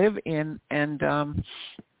can live in, and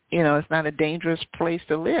you know, it's not a dangerous place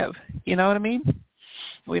to live. You know what I mean?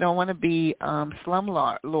 We don't want to be slum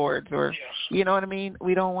lords, or you know what I mean?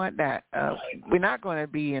 We don't want that. We're not going to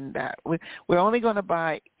be in that. We're only going to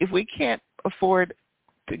buy, if we can't afford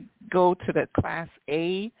to go to the Class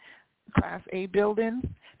A building.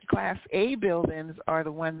 Class A buildings are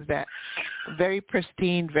the ones that very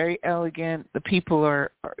pristine, very elegant. The people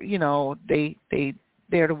are you know, they're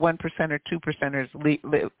the 1% or 2%ers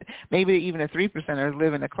live, maybe even the 3%ers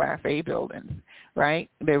live in the Class A buildings, right?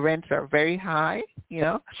 Their rents are very high, you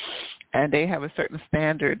know, and they have a certain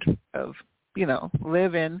standard of, you know,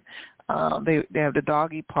 living. They have the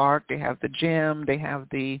doggy park, they have the gym, they have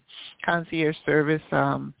the concierge service,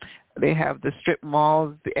 they have the strip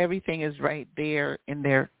malls. Everything is right there in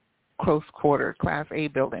their close quarter Class A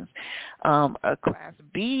buildings. A Class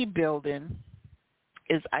B building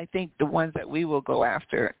is, I think, the ones that we will go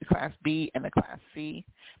after, Class B and the Class C,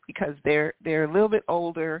 because they're a little bit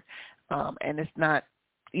older, and it's not,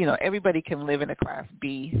 you know, everybody can live in a Class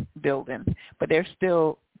B building, but they're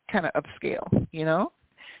still kind of upscale, you know?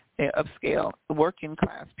 They're upscale, working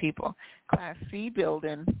class people. Class C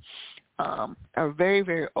building are very,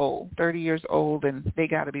 very old, 30 years old, and they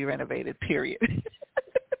got to be renovated, period.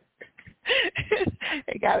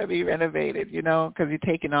 They got to be renovated, you know, because you're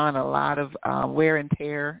taking on a lot of wear and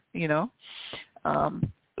tear, you know.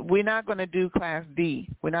 We're not going to do Class D.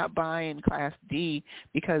 We're not buying Class D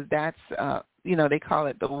because that's, you know, they call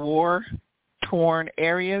it the war-torn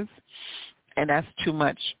areas, and that's too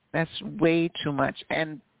much. That's way too much.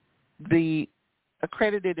 And the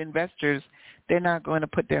accredited investors, they're not going to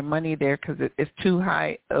put their money there because it's too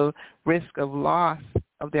high a risk of loss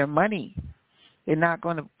of their money. They're not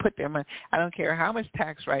going to put their money. I don't care how much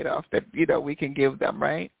tax write-off that, you know, we can give them,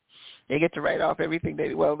 right? They get to write off everything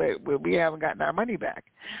we haven't gotten our money back,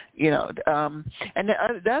 you know. And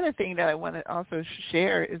the other thing that I want to also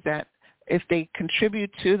share is that if they contribute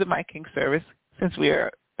to the My King Service, since we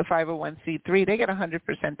are the 501c3, they get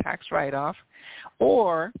 100% tax write-off.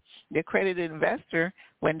 Or the accredited investor,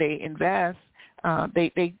 when they invest,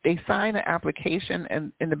 they sign an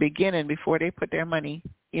application in the beginning before they put their money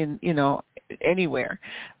in, anywhere.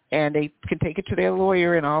 And they can take it to their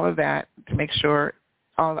lawyer and all of that to make sure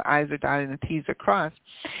all the I's are dotted and the T's are crossed.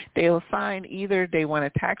 They'll sign either they want a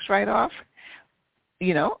tax write-off,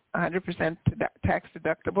 100% tax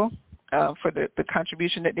deductible for the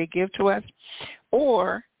contribution that they give to us,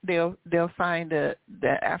 or they'll sign the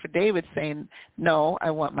affidavit saying, no,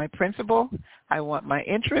 I want my principal, I want my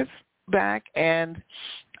interest back, and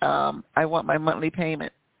I want my monthly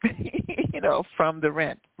payment, from the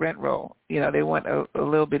rent roll. They want a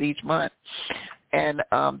little bit each month. And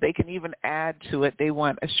they can even add to it, they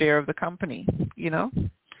want a share of the company,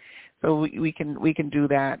 So we can do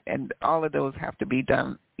that, and all of those have to be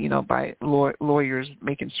done, by lawyers,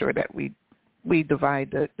 making sure that we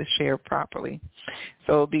divide the share properly.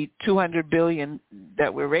 So it'll be $200 billion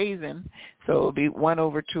that we're raising, so it'll be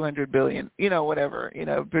 1/200 billion, whatever,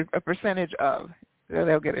 a percentage of,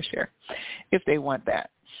 they'll get a share if they want that.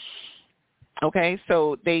 Okay,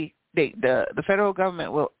 so the federal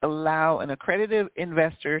government will allow an accredited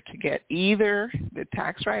investor to get either the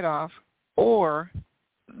tax write-off or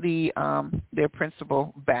their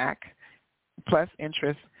principal back, plus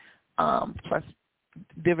interest, plus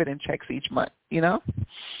dividend checks each month,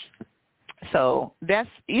 So that's,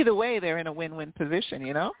 either way, they're in a win-win position,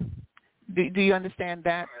 Do you understand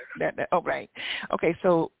that? Oh, right. Okay,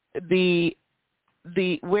 so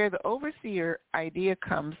where the overseer idea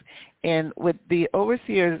comes in, with the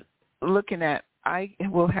overseers looking at, I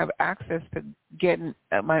will have access to getting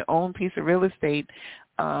my own piece of real estate,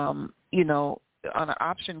 on an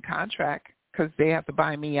option contract, because they have to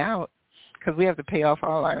buy me out, because we have to pay off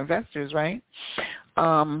all our investors, right?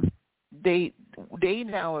 They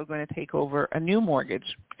now are going to take over a new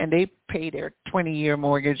mortgage, and they pay their 20-year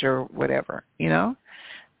mortgage or whatever,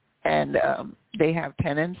 and they have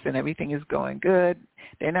tenants and everything is going good.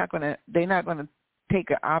 They're not going to take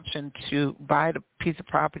an option to buy the piece of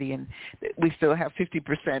property and we still have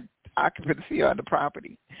 50% occupancy on the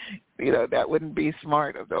property. That wouldn't be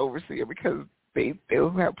smart of the overseer, because they'll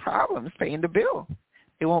have problems paying the bill.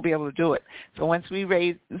 They won't be able to do it. So once we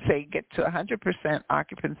get to 100%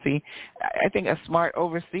 occupancy, I think a smart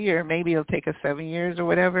overseer, maybe it'll take us 7 years or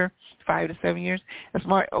whatever, 5 to 7 years. A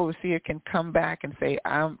smart overseer can come back and say,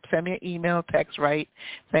 send me an email, text, write,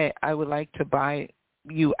 say, I would like to buy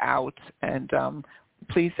you out, and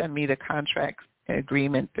please send me the contract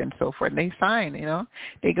agreement and so forth. And they sign,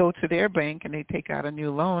 They go to their bank and they take out a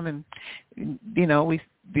new loan, and,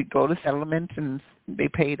 we go to settlement and they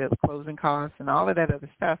pay the closing costs and all of that other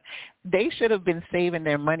stuff. They should have been saving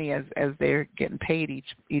their money as they're getting paid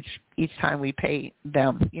each time we pay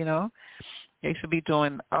them, They should be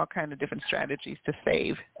doing all kinds of different strategies to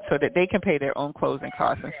save so that they can pay their own closing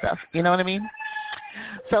costs and stuff. You know what I mean?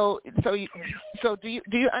 So do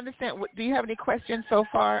you understand? Do you have any questions so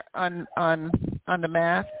far on the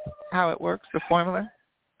math, how it works, the formula?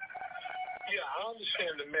 Yeah, I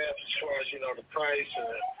understand the math as far as the price and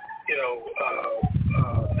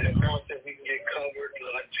the amount that we can get covered,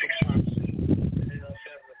 like 6 months, and then us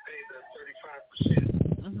having to pay the 35%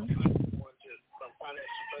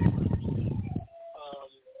 financial payment.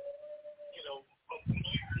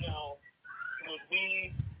 Now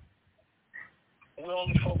we're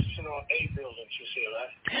only focusing on A buildings, you see,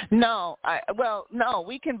 right? No,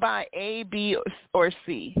 we can buy A, B, or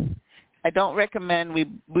C. I don't recommend we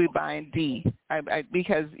buying D,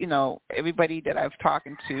 because everybody that I've talked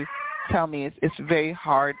to tell me it's very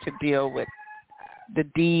hard to deal with the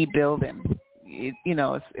D building.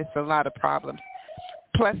 It's a lot of problems.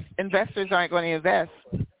 Plus, investors aren't going to invest,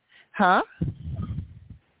 huh?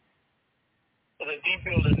 The D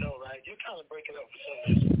building, no, right? You're kind of breaking up for some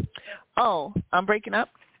reason. Oh, I'm breaking up?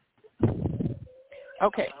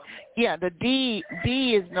 Okay. Yeah, the D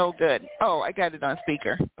is no good. Oh, I got it on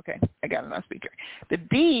speaker. Okay, I got it on speaker. The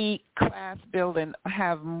D class building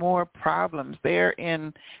have more problems. They're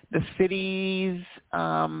in the cities.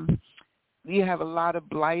 You have a lot of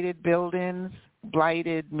blighted buildings.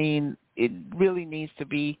 Blighted mean it really needs to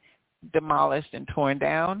be demolished and torn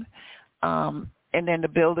down. And then the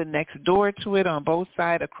building next door to it, on both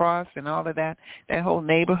sides, across, and all of that whole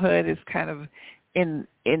neighborhood is kind of in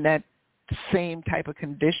that same type of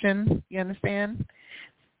condition. You understand?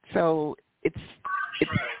 So it's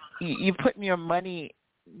you're putting your money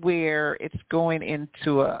where it's going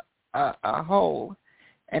into a hole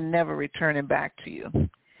and never returning back to you.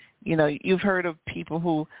 You've heard of people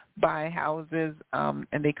who buy houses and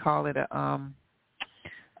they call it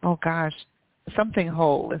something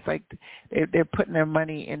whole. It's like they're putting their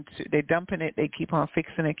money into, they're dumping it, they keep on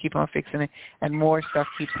fixing it, and more stuff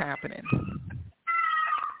keeps happening.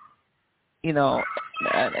 And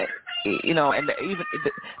even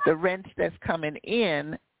the rent that's coming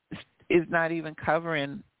in is not even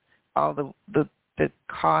covering all the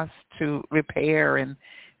cost to repair, and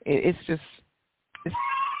it's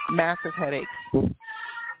massive headaches.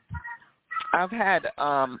 I've had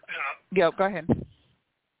go ahead.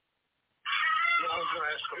 I was going to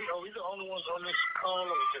ask, are we the only ones on this call, or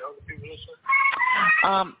is there other people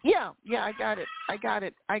listening? Yeah, I got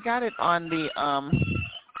it on the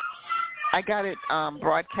I got it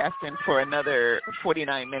broadcasting for another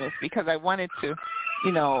 49 minutes because I wanted to,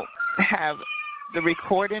 have the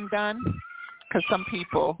recording done, because some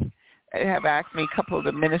people have asked me, a couple of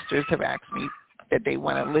the ministers have asked me that they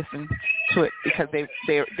want to listen to it because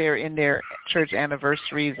they're in their church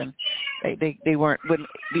anniversaries and they wouldn't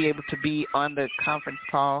be able to be on the conference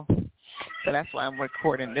call, so that's why I'm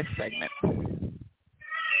recording this segment. Okay.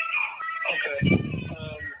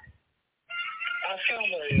 I found I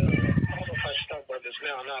don't know if I should talk about this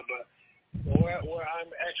now or not, but where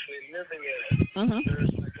I'm actually living at,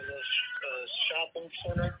 there's like a little shopping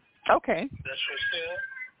center. Okay. That's for sale.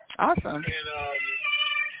 Awesome. And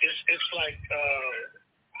it's like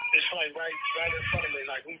right in front of me.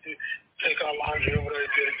 Like we do take our laundry over there to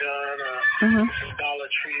get it done. There's a Dollar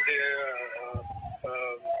Tree there. A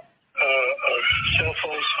cell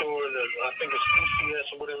phone store. I think it's PCS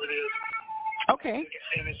or whatever it is. Okay.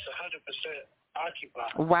 And it's 100%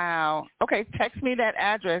 occupied. Wow. Okay. Text me that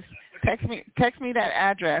address. Text me that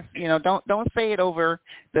address. Don't say it over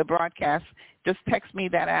the broadcast. Just text me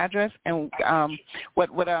that address, and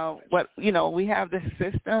we have this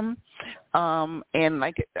system, and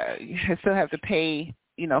like I still have to pay,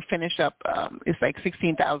 finish up. It's like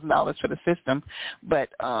 $16,000 for the system, but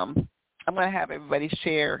I'm gonna have everybody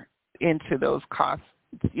share into those costs.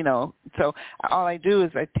 So all I do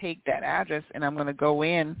is I take that address and I'm gonna go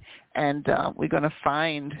in and we're gonna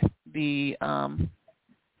find the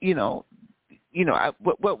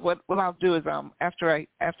what I'll do is after I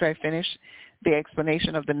finish the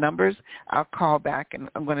explanation of the numbers, I'll call back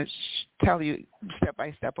and I'm going to tell you step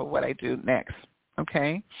by step of what I do next,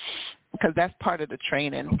 okay? Because that's part of the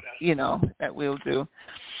training, that we'll do.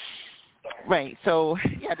 Right. So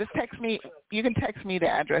yeah, just text me. You can text me the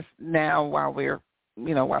address now while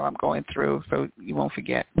while I'm going through, so you won't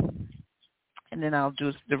forget. And then I'll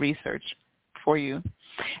do the research for you.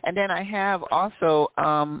 And then I have also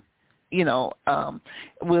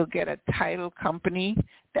we'll get a title company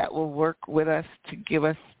that will work with us to give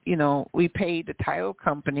us, we pay the title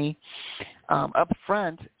company up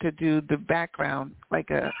front to do the background, like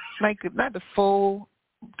not the full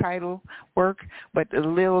title work, but a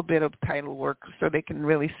little bit of title work so they can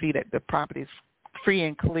really see that the property is free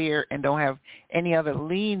and clear and don't have any other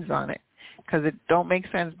liens on it, because it don't make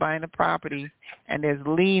sense buying a property and there's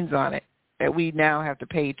liens on it that we now have to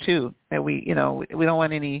pay too. That we don't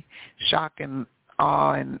want any shock and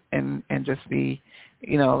awe and just be,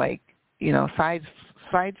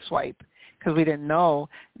 side swipe, because we didn't know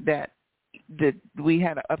that we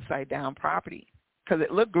had an upside down property, because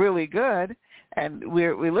it looked really good and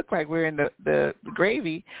we look like we're in the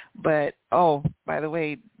gravy, but by the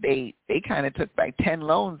way, they kind of took like 10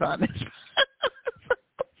 loans on this.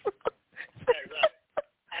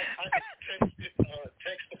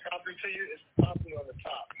 Text the property to you. It's the property on the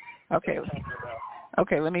top. Okay.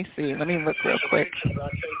 Okay, let me see. Let me look real quick.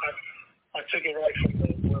 I took it right from where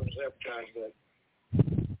it was advertised.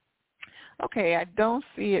 Okay, I don't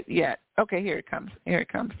see it yet. Okay, here it comes.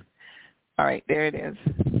 All right, there it is.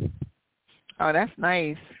 Oh, that's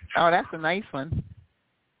nice. Oh, that's a nice one.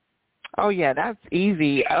 Oh, yeah, that's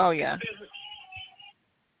easy. Oh, yeah.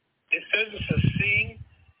 It says it's a C,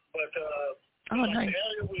 but nice. the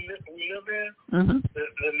area we live in,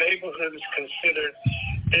 the neighborhood is considered,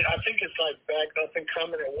 I think it's like back up and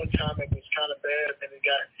coming. At one time it was kind of bad, and it's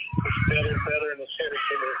better and better, and it's headed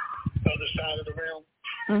to the other side of the realm.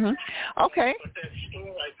 Okay. But that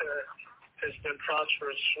store right there has been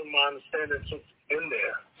prosperous, from my understanding, since it's been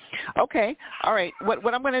there. Okay. All right.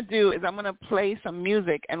 What I'm going to do is I'm going to play some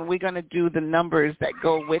music, and we're going to do the numbers that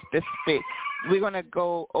go with this fit. We're going to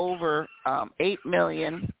go over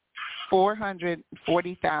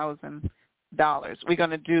 $8,440,000. We're going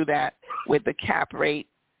to do that with the cap rate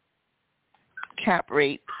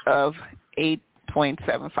of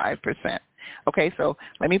 8.75%. Okay, so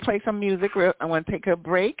let me play some music. I want to take a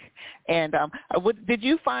break. And did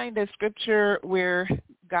you find a scripture where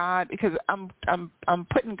God, because I'm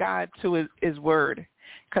putting God to his word.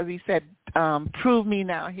 because he said, prove me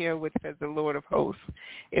now herewith, says the Lord of hosts,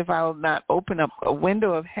 if I will not open up a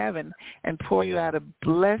window of heaven and pour you out a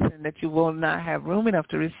blessing that you will not have room enough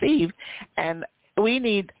to receive. And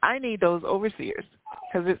I need those overseers,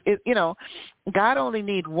 because God only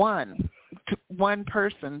need one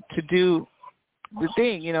person to do the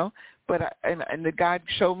thing, but and the God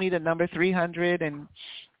showed me the number 300, and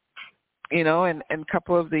and a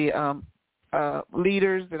couple of the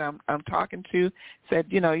leaders that I'm talking to said,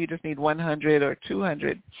 you just need 100 or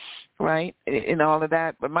 200, right, and all of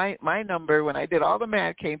that. But my number, when I did all the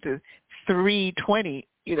math, came to 320,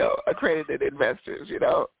 accredited investors,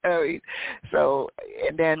 So,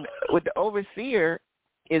 and then with the overseer,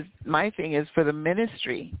 my thing is for the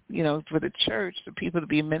ministry, for the church, for people to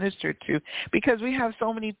be ministered to, because we have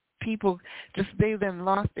so many people they've then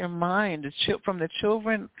lost their mind from the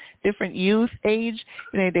children, different youth age.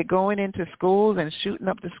 They're going into schools and shooting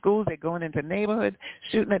up the schools. They're going into neighborhoods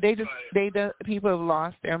shooting up. People have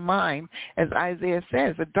lost their mind, as Isaiah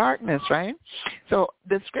says, the darkness, right? So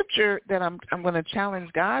the scripture that I'm going to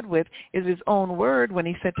challenge God with is His own word when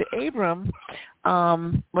He said to Abram,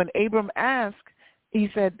 when Abram asked,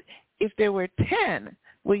 He said, if there were 10,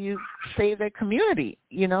 will you save that community?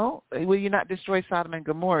 Will you not destroy Sodom and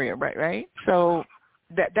Gomorrah? Right? So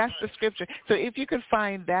that's the scripture. So if you could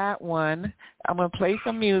find that one, I'm going to play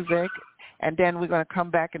some music, and then we're going to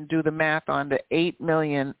come back and do the math on the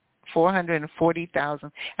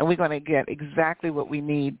 8,440,000, and we're going to get exactly what we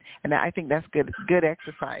need. And I think that's good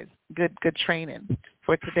exercise, good training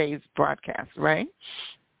for today's broadcast, right?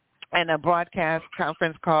 And a broadcast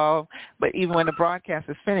conference call, but even when the broadcast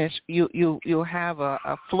is finished, you'll have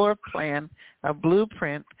a floor plan, a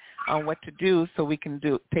blueprint on what to do, so we can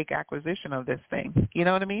take acquisition of this thing. You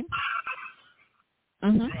know what I mean?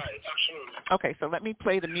 Mm-hmm. Right, absolutely. Okay, so let me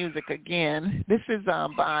play the music again. This is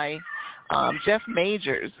by Jeff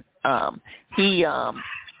Majors. He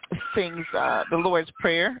sings the Lord's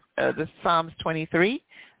Prayer, the Psalms 23,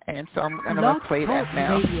 and so I'm going to play that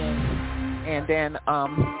now. Radio. And then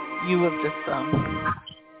you will just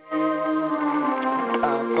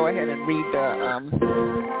go ahead and read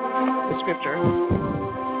the scripture.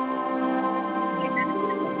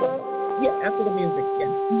 Yeah, after the music, yeah.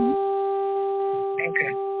 Mm-hmm.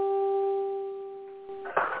 Okay.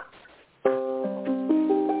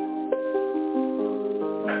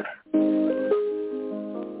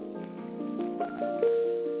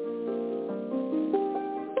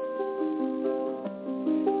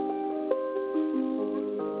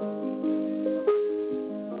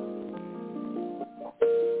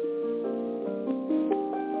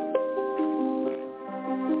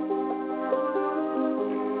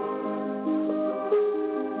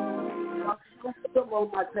 On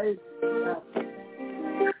my page.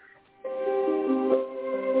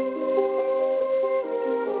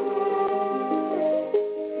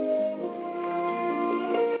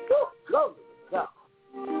 Glory to God.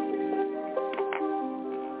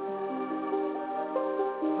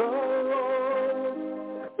 The Lord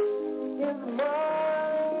is my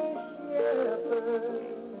shepherd.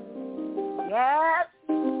 Yes.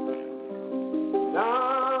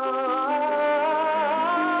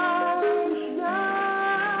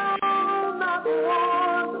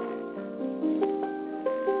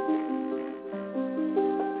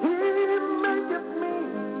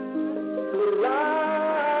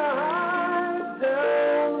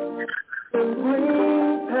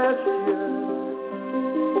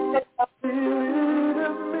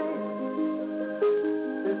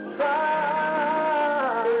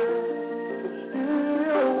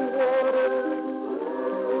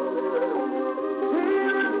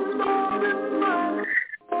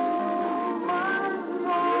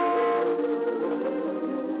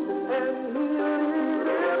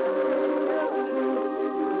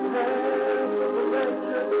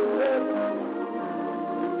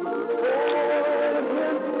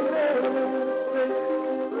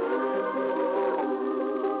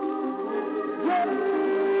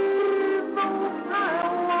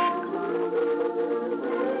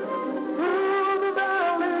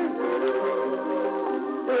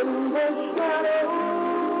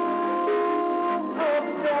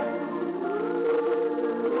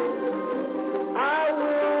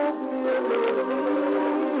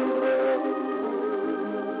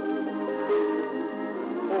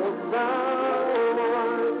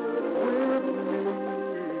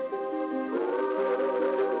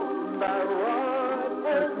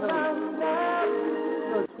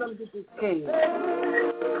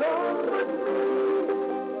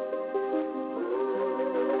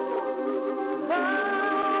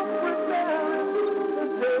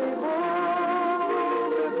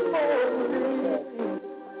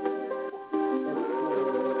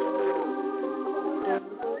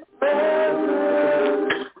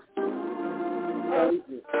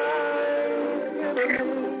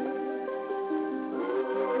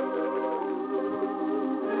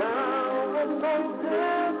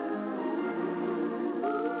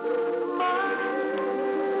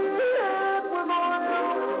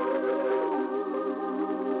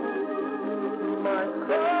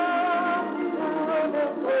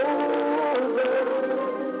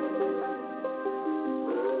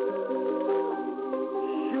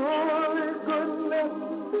 Surely goodness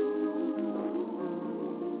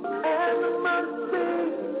and mercy.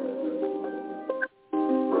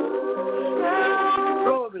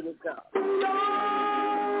 Glory to God.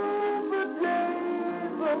 All the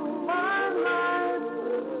days of my life,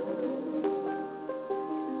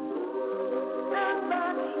 and I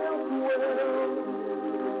shall dwell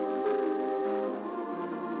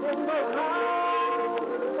in the house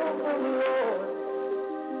of the Lord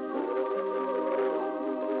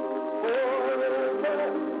forever and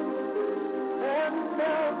ever.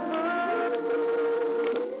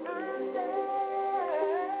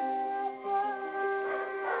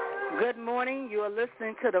 Good morning. You are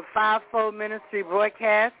listening to the Fivefold Ministry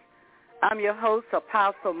broadcast. I'm your host,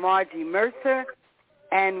 Apostle Margie Mercer,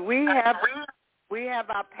 and we have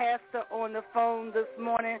our pastor on the phone this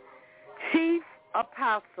morning, Chief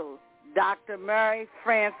Apostle Dr. Mary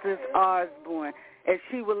Frances Osborne, and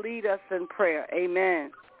she will lead us in prayer.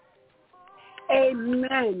 Amen.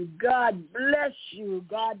 Amen. God bless you.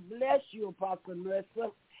 God bless you, Apostle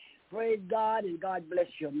Mercer. Praise God, and God bless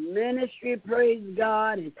your ministry. Praise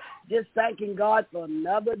God, and just thanking God for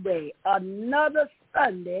another day, another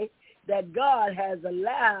Sunday that God has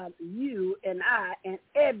allowed you and I and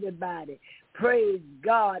everybody, praise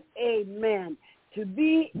God, amen, to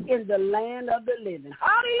be in the land of the living.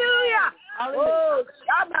 Hallelujah. Oh,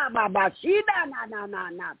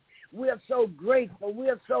 we're so grateful.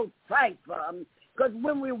 We're so thankful. Because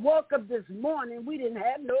when we woke up this morning, we didn't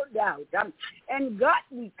have no doubt. And God,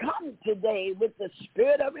 we come today with the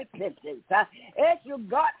spirit of repentance. Ask you,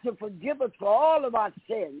 God, to forgive us for all of our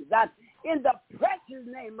sins. In the precious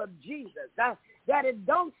name of Jesus, that it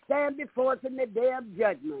don't stand before us in the day of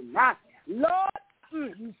judgment. Lord,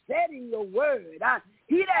 you said in your word,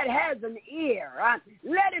 he that has an ear,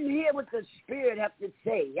 let him hear what the Spirit has to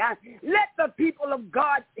say. Let the people of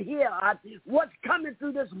God hear what's coming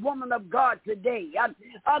through this woman of God today.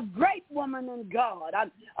 A great woman in God,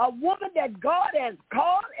 a woman that God has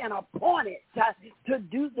called and appointed to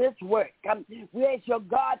do this work. We ask your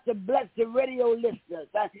God to bless the radio listeners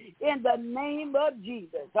in the name of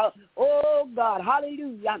Jesus. Oh, God,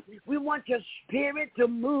 hallelujah. We want your Spirit to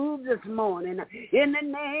move this morning in the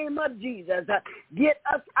name of Jesus. Get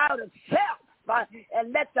us out of self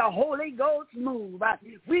and let the Holy Ghost move.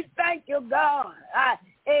 We thank you, God.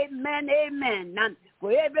 Amen, amen.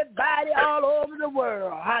 For everybody all over the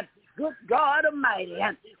world. Good God Almighty.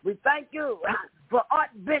 We thank you for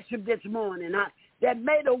Archbishop this morning that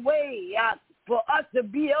made a way for us to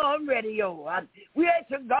be on radio. We ask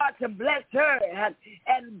you, God, to bless her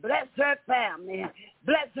and bless her family.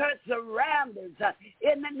 Bless her surroundings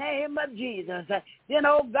in the name of Jesus. Then,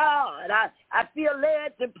 oh God, I feel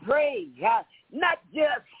led to pray, not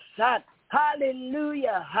just,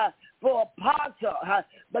 hallelujah, for Apostle,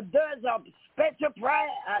 but there's a special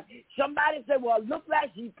prayer. Somebody said, well, look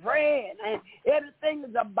like she's praying, and everything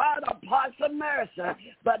is about Apostle Mercer.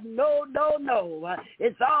 But no.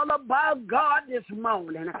 It's all about God this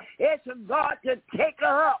morning. It's for God to take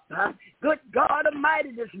her up, good God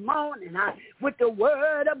Almighty, this morning with the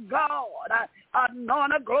word of God.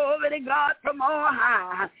 Anoint her, glory to God from on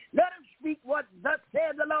high. Let her speak what thus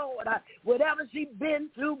says the Lord. Whatever she's been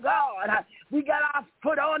through, God, we got our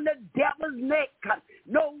foot on the devil's neck.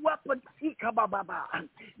 No weapon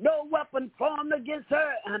formed against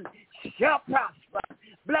her shall prosper.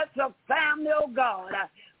 Bless her family, oh God.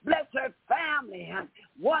 Bless her family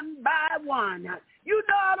one by one. You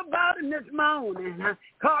know all about it this morning.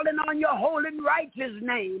 Calling on your holy and righteous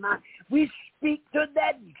name. We speak to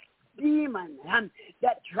that demon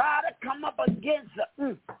that try to come up against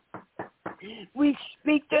her. We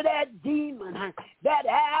speak to that demon, that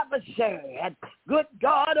adversary, good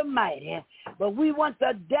God Almighty. But we want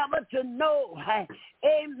the devil to know,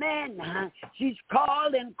 amen, she's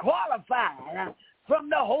called and qualified from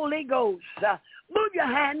the Holy Ghost. Move your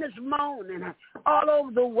hand this morning all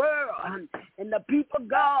over the world and the people of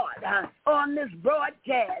God on this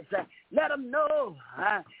broadcast. Let them know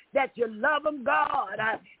that you love them, God,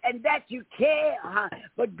 and that you care.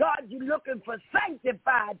 But, God, you're looking for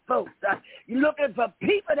sanctified folks. You're looking for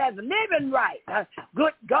people that's living right.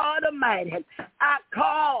 Good God Almighty. I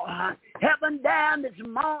call heaven down this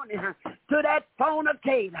morning to that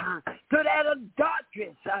fornicator, to that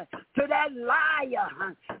adulteress, to that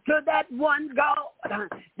liar, to that one God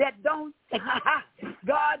that don't,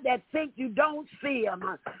 God, that think you don't see him.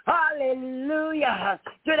 Hallelujah.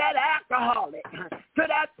 To that alcoholic, to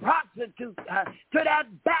that prostitute, to that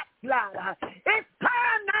backslider. It's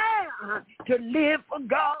time now to live for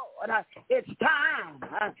God. It's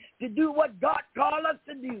time to do what God called us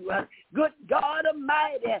to do. Good God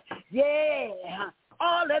Almighty. Yeah.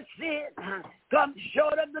 All that sin comes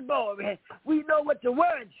short of the glory. We know what the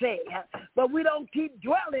word says, but we don't keep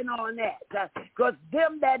dwelling on that, because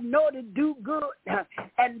them that know to do good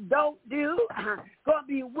and don't do, going to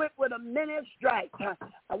be whipped with a many stripes.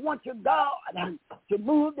 I want you, God, to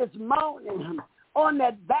move this morning on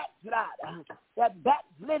that backslider, that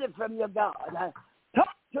backslidden from your God.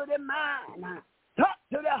 Talk to their mind. Talk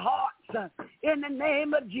to their hearts in the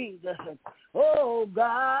name of Jesus. Oh,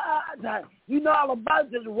 God, you know all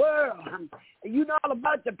about this world. You know all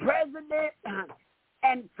about the president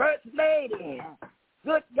and first lady.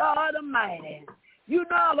 Good God Almighty. You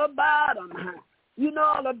know all about them. You know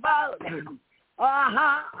all about them.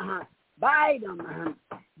 Biden,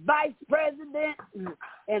 vice president,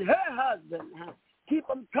 and her husband. Keep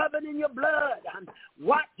them covered in your blood.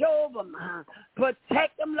 Watch over them.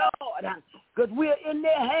 Protect them, Lord, because we're in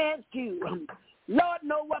their hands too. Lord,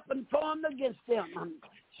 no weapon formed against them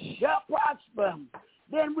shall prosper.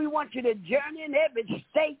 Then we want you to journey in every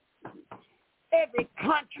state, every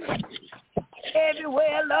country,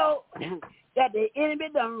 everywhere, Lord, that the enemy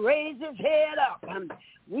done raise his head up.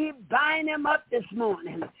 We bind him up this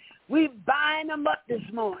morning. We bind him up this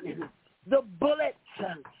morning. The bullets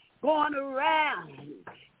going around,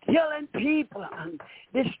 killing people,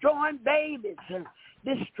 destroying babies,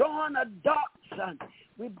 destroying adults.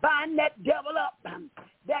 We bind that devil up,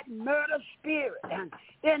 that murder spirit,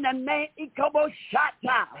 in the name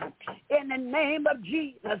in the name of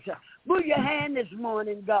Jesus. Move your hand this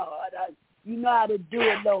morning, God. You know how to do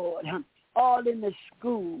it, Lord. All in the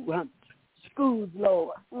schools,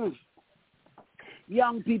 Lord.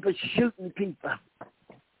 Young people shooting people.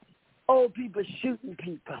 Old people shooting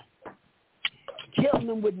people. Killing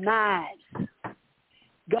them with knives.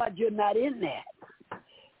 God, you're not in that.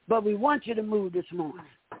 But we want you to move this morning.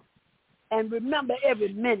 And remember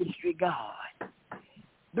every ministry, God.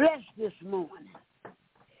 Bless this morning.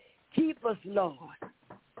 Keep us, Lord.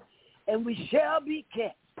 And we shall be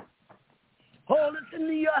kept. Hold us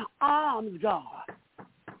into your arms, God.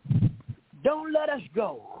 Don't let us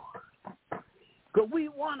go. Because we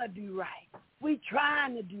want to do right. We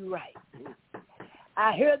trying to do right.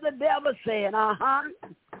 I hear the devil saying,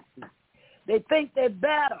 they think they're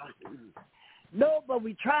better. No, but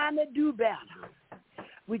we trying to do better.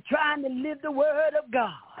 We trying to live the word of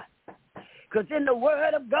God. Because in the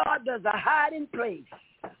word of God, there's a hiding place.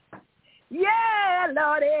 Yeah,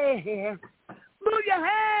 Lordy. Move your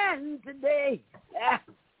hands today.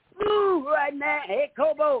 Move right now. Hey,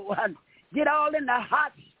 Kobo. Get all in the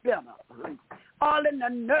hospital. All in the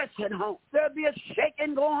nursing home. There'll be a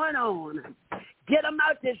shaking going on. Get them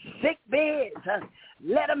out their sick beds.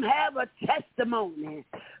 Let them have a testimony.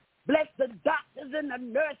 Bless the doctors and the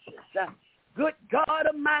nurses. Good God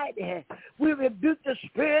Almighty. We rebuke the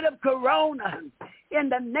spirit of corona in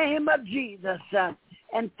the name of Jesus.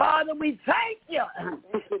 And Father, we thank you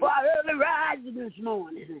for our early rising this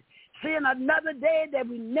morning. Seeing another day that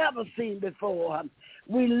we never seen before.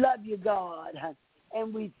 We love you, God.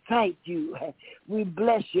 And we thank you. We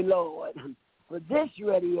bless you, Lord, for this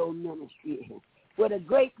radio ministry with a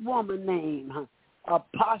great woman named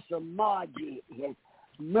Apostle Margie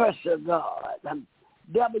Mercer, God.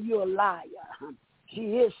 Devil, you're a liar. She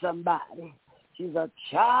is somebody. She's a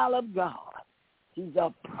child of God. She's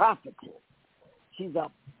a prophetess. She's an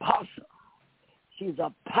apostle. She's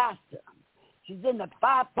a pastor. She's in the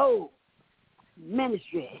fivefold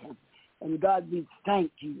ministry. And God, we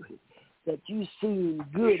thank you that you seen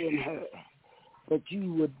good in her, that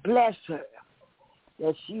you would bless her,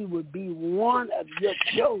 that she would be one of your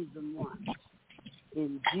chosen ones.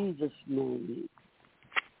 In Jesus' name.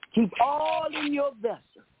 Keep all in your vessel.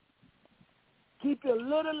 Keep your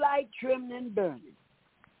little light trimmed and burning.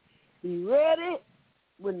 Be ready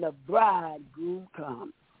when the bridegroom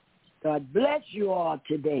comes. God bless you all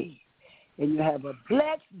today, and you have a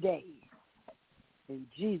blessed day. In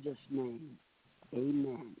Jesus' name,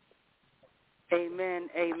 amen. Amen,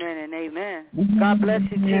 amen, and amen. God bless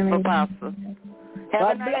you, Chief Apostle. Have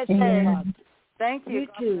a nice day. Thank you. You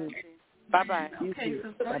too. Bye-bye. Okay,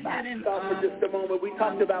 so go ahead and... Stop for just a moment. We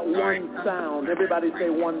talked about one sound. Everybody say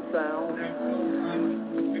one sound.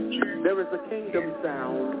 There is a kingdom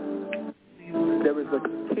sound. There is a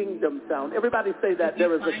kingdom sound. Everybody say that.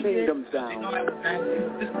 There is a kingdom sound.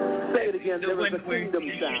 Say it again. There is a kingdom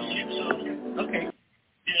sound. Okay.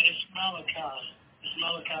 Yeah, it's Malachi. It's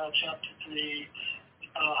Malachi chapter 3.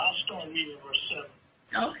 I'll start reading verse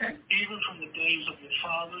 7. Okay. Even from the days of your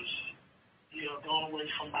fathers, you have gone away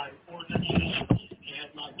from my ordinances and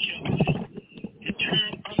have not kept them.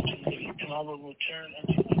 Return unto me, and I will return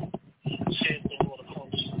unto you, saith the Lord of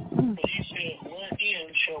hosts. But he said, wherein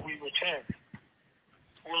shall we return?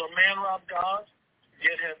 Will a man rob God?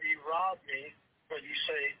 Yet have ye robbed me. But you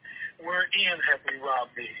say, wherein have we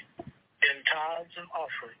robbed thee? In tithes and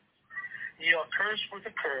offerings. Ye are cursed with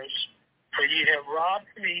a curse, for ye have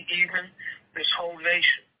robbed me, even this whole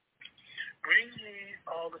nation. Bring ye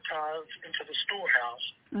all the tithes into the storehouse,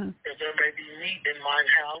 that there may be meat in mine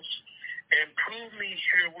house, and prove me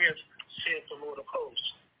herewith, saith the Lord of hosts.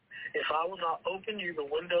 If I will not open you the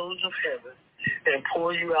windows of heaven, and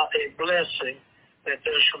pour you out a blessing, that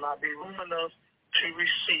there shall not be room enough to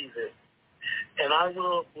receive it. And I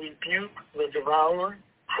will rebuke the devourer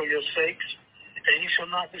for your sakes, and ye shall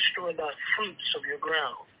not destroy the fruits of your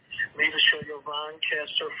ground. Neither shall your vine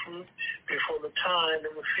cast her fruit before the time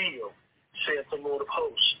in the field, saith the Lord of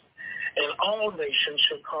hosts. And all nations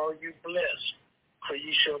shall call you blessed, for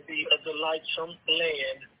ye shall be a delightsome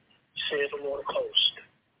land, saith the Lord of hosts.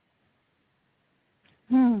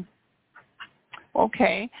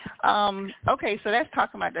 Okay. Okay, so that's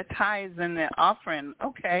talking about the tithes and the offering.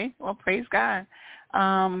 Okay. Well, praise God.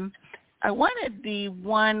 I wanted the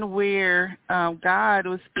one where God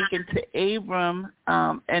was speaking to Abram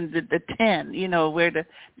and the 10, you know, where that's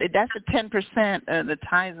the 10% of the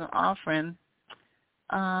tithes and offering.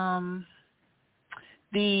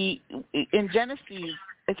 In Genesis,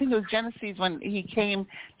 I think it was Genesis when he came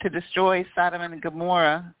to destroy Sodom and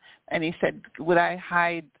Gomorrah, and he said, would I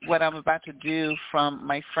hide what I'm about to do from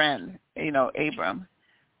my friend, you know, Abram?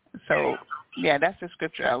 So, yeah, that's the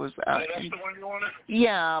scripture I was... that's the one you wanted?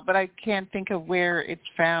 Yeah, but I can't think of where it's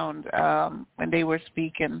found when they were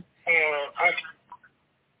speaking. I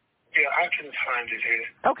can find it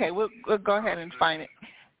here. Okay, we'll go ahead and find it.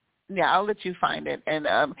 Yeah, I'll let you find it. And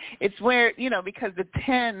it's where, you know, because the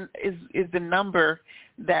 10 is the number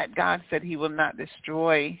that God said he will not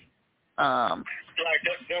destroy. Right,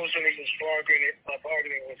 that was when he was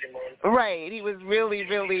bargaining with him on. Right, he was really,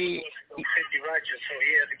 really... He wasn't 50 righteous, so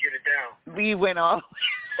he had to get it down. We went all...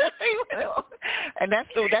 And that's...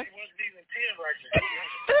 He wasn't even 10 righteous.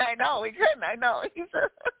 I know, we couldn't. I know.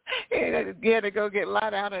 He had to go get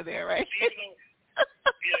Lot out of there, right?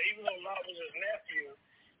 Even though Lot was his nephew,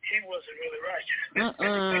 he wasn't really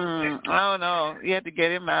righteous. Oh no, you had to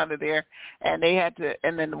get him out of there, and they had to,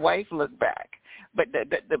 and then the wife looked back. But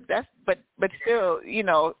but still, you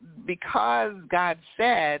know, because God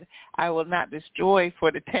said, I will not destroy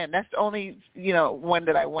for the 10. That's the only, you know, one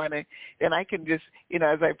that I want to, and I can just, you know,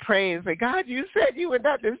 as I pray and say, God, you said you would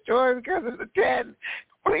not destroy because of the 10.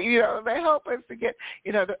 You know, they help us to get,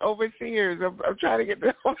 you know, the overseers. I'm trying to get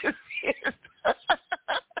the overseers.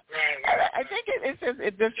 I think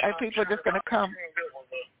people are just going to come.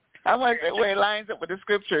 I want to say where it lines up with the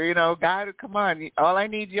scripture, you know, God, come on. All I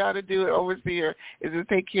need y'all to do, overseer, is to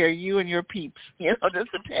take care of you and your peeps, you know,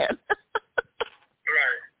 just the 10. Right.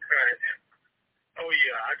 Oh,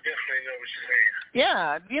 yeah, I definitely know what you're saying.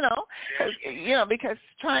 Yeah, you know, because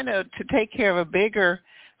trying to take care of a bigger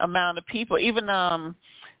amount of people, even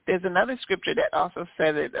there's another scripture that also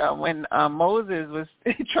said that when Moses was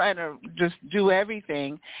trying to just do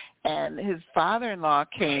everything, and his father-in-law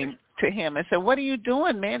came to him and said, what are you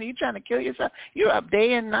doing, man? Are you trying to kill yourself? You're up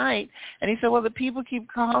day and night. And he said, well, the people keep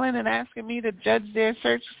calling and asking me to judge their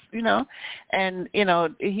search, you know. And, you know,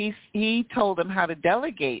 he told them how to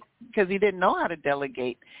delegate because he didn't know how to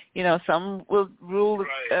delegate. You know, some will rule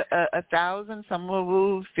 1,000, some will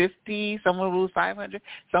rule 50, some will rule 500,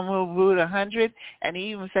 some will rule 100. And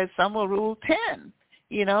he even said some will rule 10.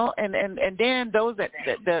 You know, and then those that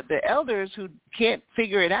the elders who can't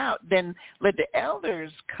figure it out, then let the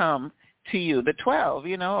elders come to you, the 12,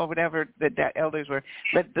 you know, or whatever that elders were.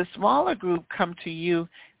 Let the smaller group come to you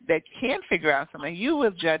that can't figure out something. You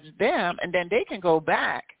will judge them, and then they can go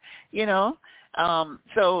back, you know.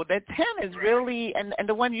 So the 10 is really, and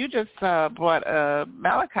the one you just brought,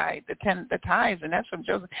 Malachi, the tithes, and that's from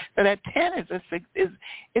Joseph. So that 10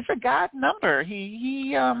 is a God number.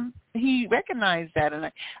 He recognized that,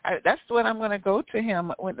 and that's what I'm going to go to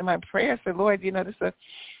him with my prayer. Say, Lord, you know, this is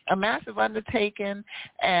a massive undertaking,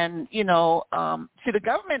 and you know, see, the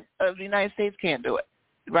government of the United States can't do it.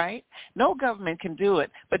 Right? No government can do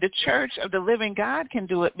it, but the Church of the Living God can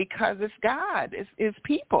do it because it's God, it's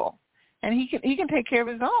people. And he can take care of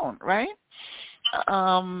his own, right?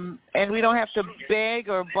 And we don't have to beg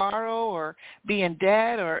or borrow or be in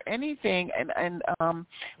debt or anything, and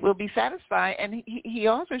we'll be satisfied. And he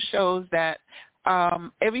also shows that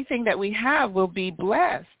everything that we have will be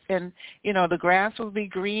blessed, and you know, the grass will be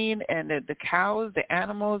green, and the cows, the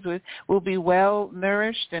animals will be well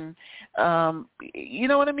nourished, and you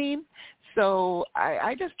know what I mean. So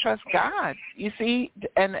I just trust God, you see,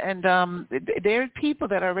 and there are people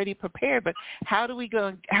that are already prepared, but how are we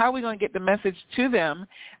going to get the message to them?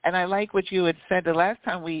 And I like what you had said the last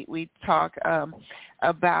time we talked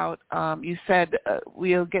about, you said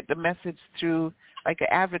we'll get the message through like an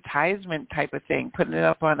advertisement type of thing, putting it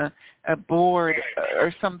up on a board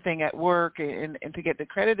or something at work and to get the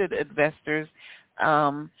accredited investors.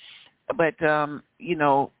 But, you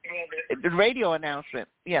know, the radio announcement,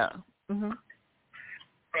 yeah. Mm-hmm.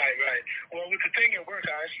 Right. Well, with the thing at work,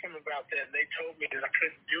 I asked them about that, and they told me that I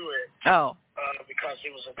couldn't do it because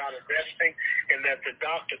it was about investing, and that the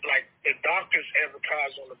doctors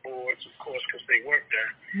advertise on the boards, of course, because they work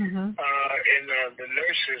there, and the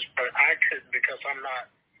nurses, but I couldn't because I'm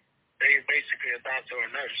not. They basically a doctor or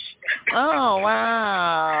a nurse. Oh,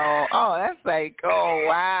 wow. Oh, that's like, oh,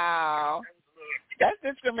 wow. That's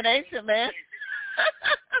discrimination, man.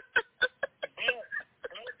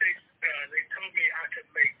 They told me I could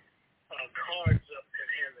make cards up and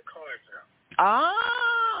hand the cards out.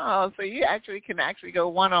 Oh, so you can go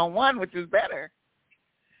one-on-one, which is better.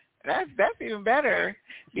 That's even better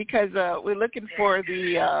because we're looking for I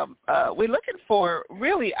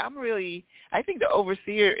think the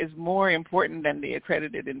overseer is more important than the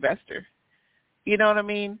accredited investor. You know what I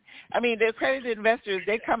mean? The accredited investors,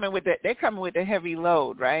 they come in with a heavy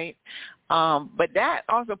load, right? But that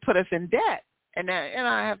also put us in debt. And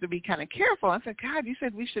I have to be kind of careful. I said, God, you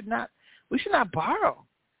said we should not borrow.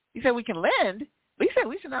 You said we can lend, but you said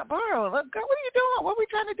we should not borrow. Look, God, what are you doing? What are we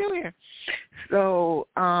trying to do here? So,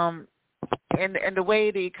 and the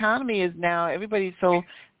way the economy is now, everybody's so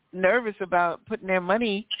nervous about putting their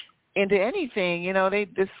money into anything. You know,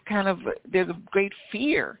 there's a great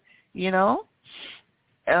fear. You know.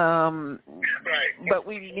 Right. But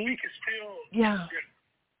we need. We can still. Yeah. Be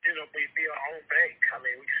our own bank.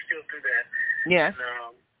 We can still do that. Yes.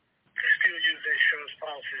 And, still use insurance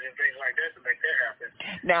policies and things like that to make that happen.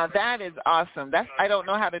 Now that is awesome. I don't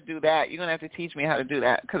know how to do that. You're gonna have to teach me how to do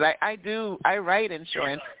that because I write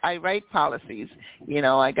insurance. I write policies.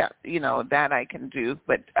 I got that I can do,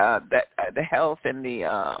 but the health and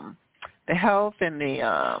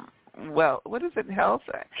what is it? Health.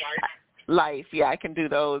 Life. Yeah, I can do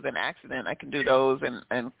those, and accident. I can do those,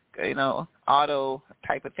 and auto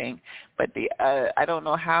type of thing. But I don't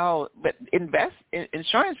know how. But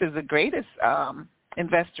insurance is the greatest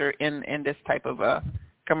investor in this type of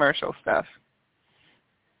commercial stuff.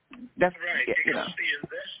 That's right. Because the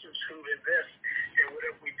investors who invest in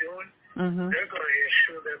whatever we're doing, they're going to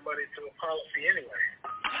insure their money through a policy anyway.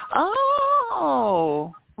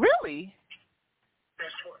 Oh, really?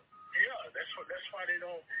 That's why they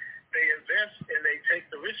don't. They invest and they take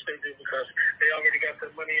the risk they do because they already got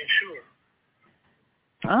their money insured.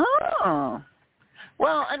 Oh.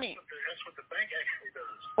 Well, that's what the bank actually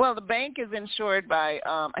does. Well, the bank is insured by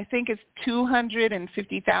I think it's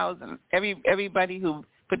 $250,000. Everybody who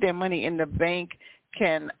put their money in the bank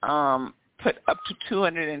can put up to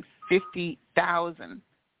 $250,000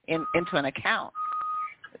 into an account,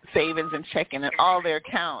 savings and checking and all their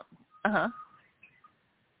accounts.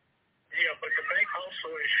 Yeah, but the bank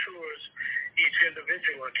also insures each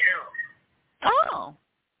individual account. Oh.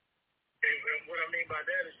 And what I mean by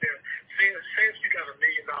that is that, say if you got $1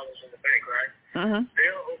 million in the bank, right?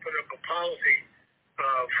 They'll open up a policy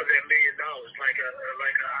for that $1 million, like a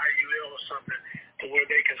IUL or something, to where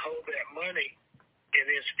they can hold that money and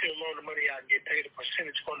then still loan the money out and get paid a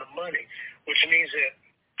percentage on the money, which means that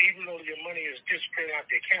even though your money is disappearing out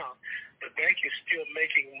the account, the bank is still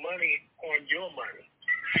making money on your money.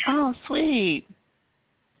 Oh, sweet.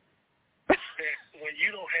 That when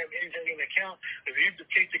you don't have anything in the account, if you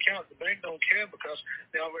deplete the account, the bank don't care because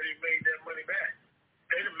they already made that money back.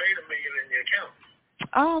 They done made $1 million in the account.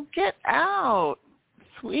 Oh, get out.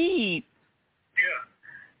 Sweet. Yeah.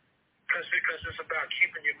 Because it's about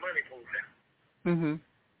keeping your money moving. And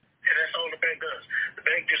that's all the bank does. The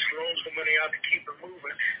bank just loans the money out to keep it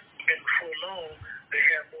moving. And before long, they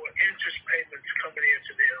have more interest payments coming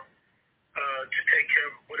into them to take care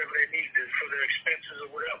of whatever they need for their expenses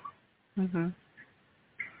or whatever.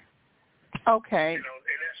 Okay. And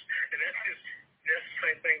that's the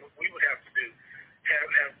same thing we would have to do.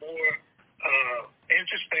 Have more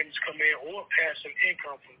interest payments come in or passive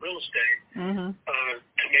income from real estate to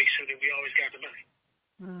make sure that we always got the money.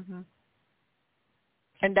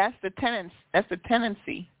 And that's the tenancy. Right,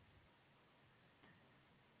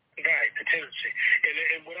 the tenancy.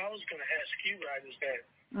 And what I was going to ask you, right, is that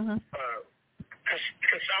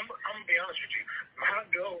because I'm going to be honest with you, my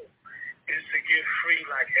goal is to get free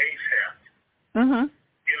like ASAP. So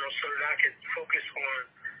that I can focus on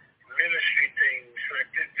ministry things, like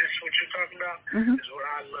this is what you're talking about, is what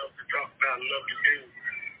I love to talk about, love to do.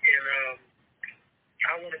 And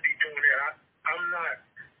I want to be doing that. I'm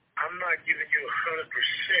not giving you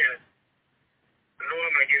 100%. No,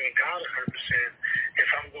 I'm not giving God 100%. If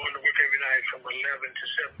I'm going to work every night from 11 to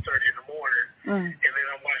 7:30 in the morning, and then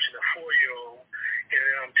I'm watching a 4-year-old, and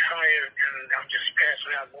then I'm tired, and I'm just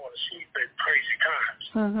passing out going to sleep at crazy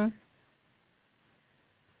times.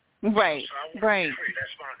 Right, so right.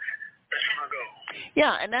 That's my goal.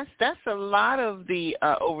 Yeah, and that's a lot of the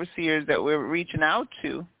overseers that we're reaching out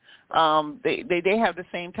to. They have the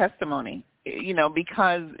same testimony. You know,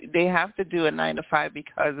 because they have to do a 9 to 5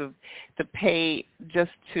 because of the pay just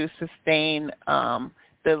to sustain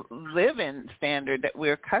the living standard that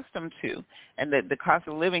we're accustomed to, and that the cost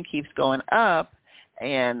of living keeps going up,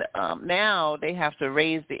 and now they have to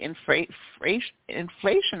raise the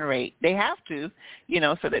inflation rate. They have to, you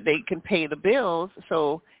know, so that they can pay the bills.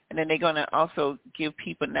 So, and then they're going to also give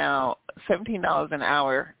people now $17 an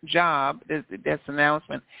hour job. That's an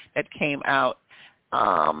announcement that came out.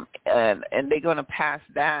 And they're going to pass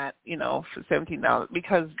that, you know, for $17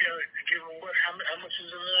 because how much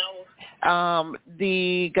is it an hour?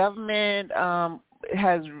 The government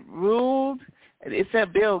has ruled. It's a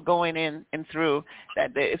bill going in and through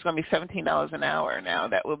that it's going to be $17 an hour now.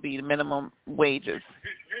 That will be the minimum wages.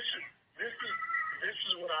 This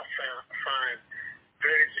is what I find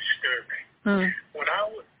very disturbing. When I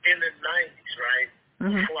was in the 90s, right,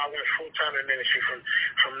 before I went full time in ministry,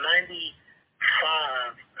 from 95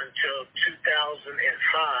 until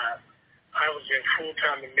 2005, I was in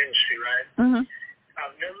full-time in ministry, right?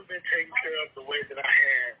 I've never been taken care of the way that I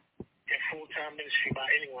had in full-time ministry by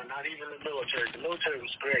anyone, not even the military. The military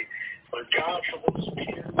was great, but God, for those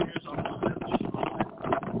 10 years of my life,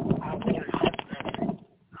 I wanted nothing.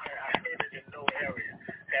 I heard it in no area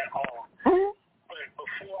at all. But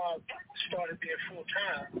before I started being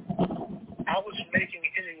full-time, I was making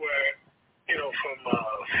anywhere, you know, from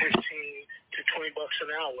 15 to $20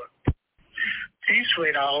 an hour. Piece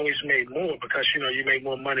rate, I always made more because, you know, you make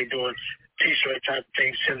more money doing piece rate type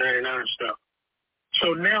things, 1099 stuff.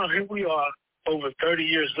 So now here we are over 30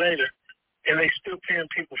 years later, and they still paying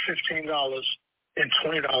people $15 and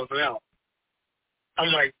 $20 an hour.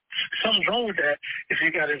 I'm like, something's wrong with that if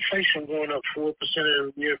you got inflation going up 4%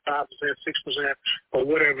 every year, 5%, 6%, or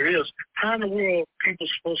whatever it is. How in the world are people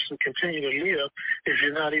supposed to continue to live if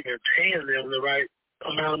you're not even paying them the right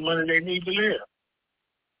amount of money they need to live?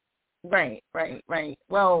 Right.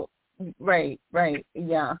 Well, right,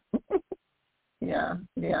 yeah. yeah.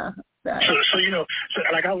 So, you know,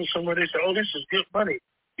 like I was somewhere, they said, oh, this is good money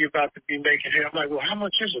you're about to be making here. I'm like, well, how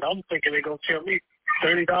much is it? I'm thinking they're going to tell me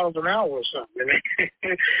 $30 an hour or something.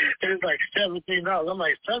 And it's like $17. I'm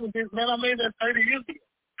like, $17? Man, I made that 30 years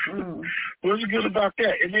ago. What's good about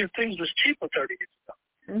that? And then things was cheaper 30 years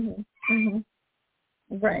ago.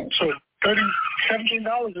 Right. So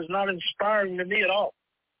 $17 is not inspiring to me at all.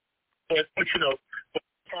 But you know, what's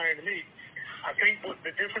inspiring to me, I think what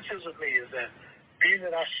the difference is with me is that being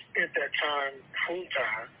that I spent that time full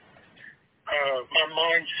time, my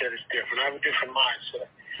mindset is different. I have a different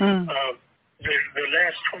mindset. The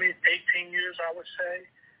last 18 years, I would say,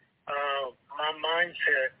 my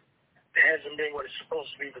mindset hasn't been what it's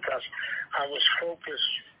supposed to be because I was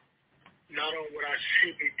focused not on what I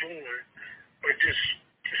should be doing, but just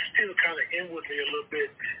still kind of inwardly a little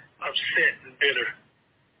bit upset and bitter.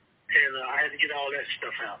 And I had to get all that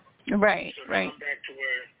stuff out. Right, so right. I'm back to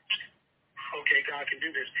where, okay, God can do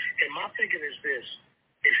this. And my thinking is this.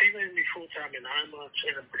 If he made me full-time in 9 months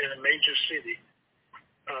in a major city,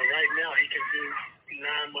 right now he can do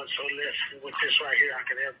 9 months or less with this right here. I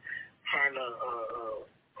can find a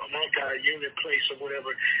multi-unit place or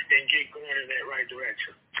whatever and get going in that right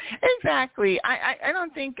direction. Exactly. I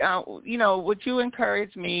don't think, you know, what you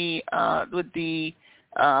encouraged me with the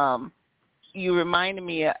you reminded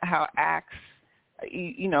me of how Acts,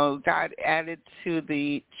 you know, God added to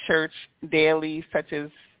the church daily, such as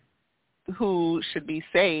who should be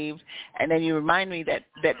saved, and then you remind me that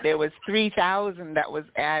there was 3,000 that was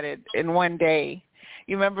added in one day.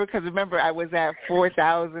 You remember? Because remember, I was at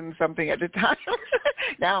 4,000 something at the time.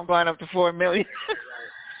 Now I'm going up to 4 million.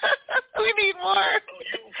 We need more.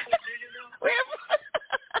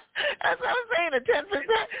 That's what I'm saying, a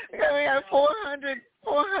 10%. We have 400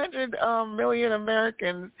 million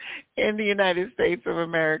Americans in the United States of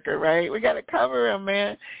America, right? We got to cover them,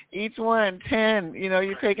 man. Each one, 10. You know,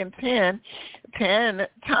 you're taking 10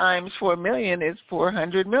 times 4 million is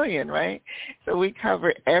 400 million, right? So we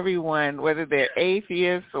cover everyone, whether they're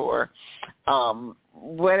atheists or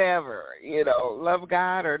whatever, love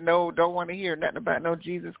God or don't want to hear nothing about no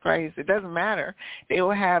Jesus Christ. It doesn't matter. They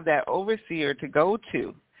will have that overseer to go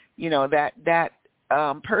to, that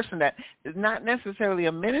person that is not necessarily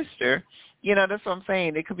a minister. That's what I'm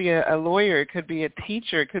saying. It could be a lawyer. It could be a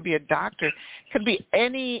teacher. It could be a doctor. It could be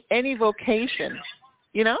any vocation,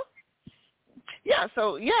 Yeah,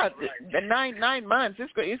 so the 9 months,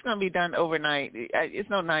 it's going to be done overnight. It's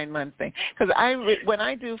no 9 month thing. Because when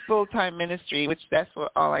I do full-time ministry, which that's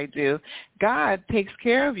what all I do, God takes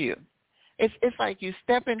care of you. It's like you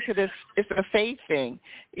step into this. It's a faith thing.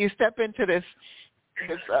 You step into this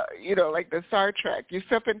like the Star Trek. You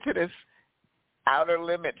step into this outer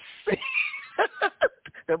limits.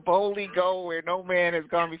 The boldly go where no man has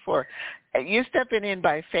gone before. And you're stepping in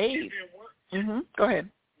by faith. Go ahead.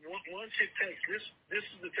 Once it takes this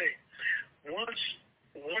is the thing.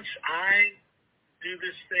 Once I do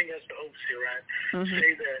this thing as the overseer, right?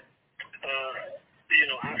 Say that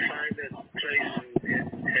I find that place in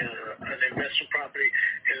an investment property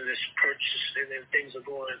and it's purchased and then things are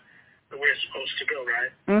going the way it's supposed to go,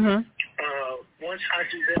 right? Once I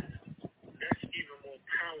do that, that's even more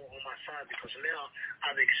power on my side because now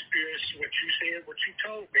I've experienced what you said, what you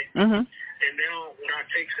told me. And now when I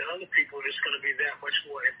take to other people, it's going to be that much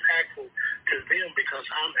more impactful to them because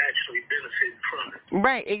I'm actually benefiting from it.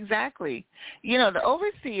 Right, exactly. The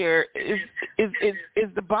overseer is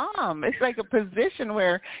the bomb. It's like a position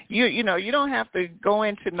where you don't have to go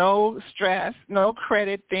into no stress, no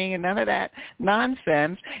credit thing, and none of that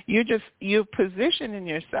nonsense. You're positioning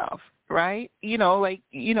yourself. Right? You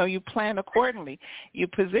plan accordingly. You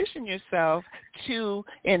position yourself to,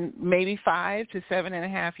 in maybe 5 to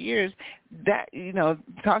 7.5 years, that,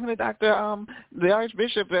 talking to the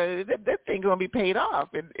Archbishop, that thing going to be paid off.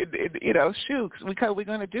 Shooks, because we're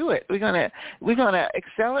going to do it. We're going to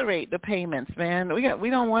accelerate the payments, man. We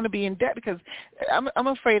don't want to be in debt because I'm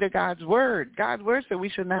afraid of God's word. God's word said we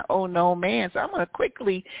should not owe no man. So I'm going to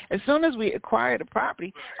quickly, as soon as we acquire the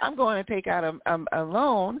property, I'm going to take out a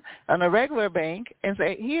loan on a regular bank and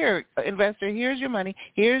say, here, investor, here's your money.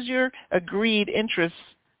 Here's your agreed interest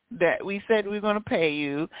that we said we were going to pay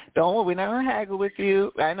you. We're not going to haggle with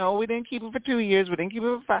you. I know we didn't keep it for 2 years. We didn't keep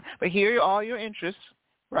it for 5. But here are all your interests,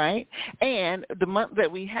 right? And the month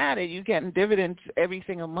that we had it, you're getting dividends every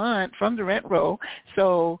single month from the rent roll.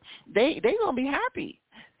 So they going to be happy.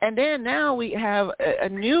 And then now we have a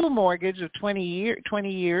new mortgage of 20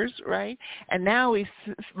 years, right? And now we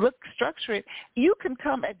structure it. You can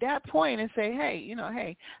come at that point and say,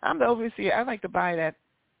 hey, I'm the overseer. I'd like to buy that.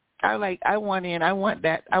 I want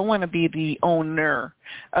that. I want to be the owner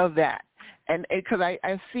of that. And because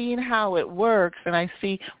I've seen how it works, and I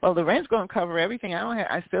see, well, the rent's going to cover everything.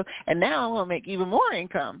 And now I'm going to make even more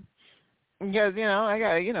income because, I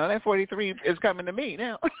got, that 43 is coming to me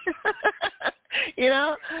now.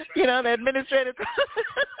 The administrative.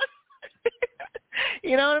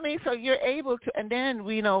 You know what I mean? So you're able to, and then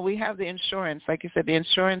we have the insurance, like you said, the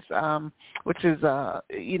insurance, which is, as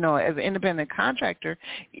an independent contractor,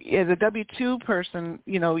 as a W-2 person,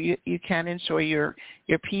 you can insure your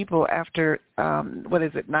people after,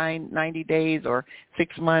 90 days or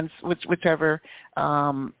 6 months, whichever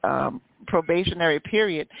probationary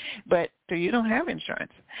period, but you don't have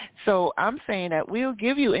insurance. So I'm saying that we'll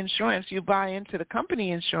give you insurance. You buy into the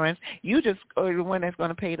company insurance. You just are the one that's going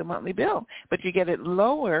to pay the monthly bill, but you get it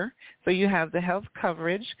lower, so you have the health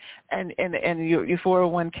coverage and your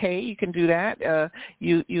 401k. You can do that.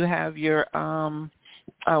 You have your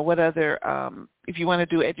what other if you want to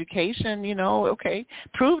do education, okay,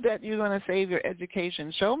 prove that you're going to save your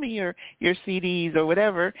education. Show me your CDs or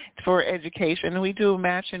whatever for education. We do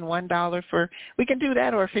matching $1 we can do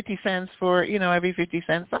that, or 50 cents for, every 50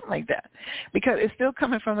 cents, something like that, because it's still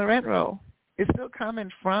coming from the rent roll. It's still coming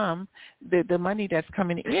from the money that's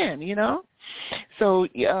coming in, So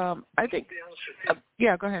I think,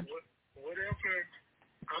 yeah, go ahead. Whatever,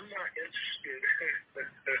 I'm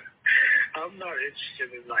not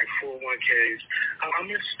interested in like 401ks. I'm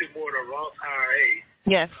interested more in a Roth IRA.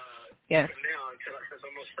 Yes. Yes. For now, because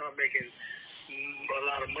I'm gonna start making a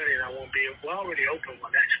lot of money, and I won't be. Well, I already opened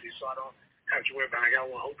one actually, so I don't have to worry about it. I got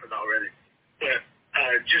one open already. But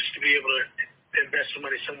just to be able to invest the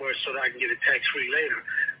money somewhere so that I can get it tax free later.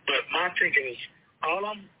 But my thinking is,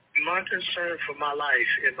 my concern for my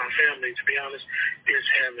life and my family, to be honest, is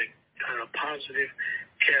having positive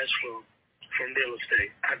cash flow from real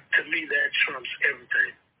estate. To me, that trumps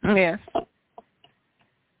everything. Yes.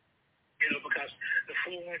 Because the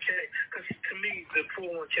 401k, because to me, the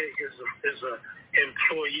 401k is a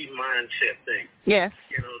employee mindset thing. Yes.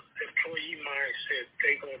 Employee mindset,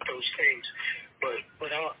 they go with those things. But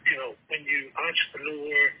when you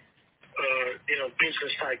entrepreneur,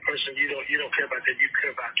 business type person. You don't care about that. You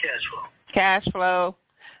care about cash flow. Cash flow,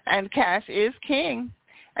 and cash is king.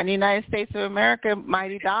 And the United States of America,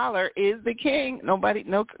 mighty dollar, is the king. Nobody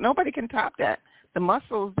can top that. The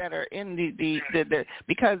muscles that are in the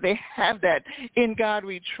because they have that in God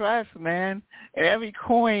we trust, man. And every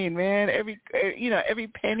coin, man, every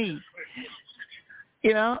penny,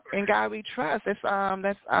 in God we trust. That's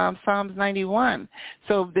Psalms 91.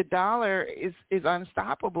 So the dollar is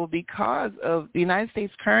unstoppable because of the United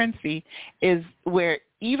States currency is where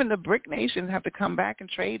even the BRIC nations have to come back and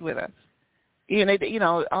trade with us.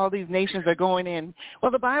 All these nations are going in. Well,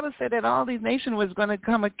 the Bible said that all these nations was going to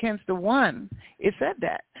come against the one. It said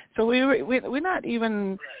that. So we're not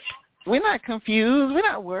confused. We're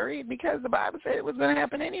not worried because the Bible said it was going to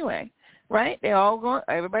happen anyway, right?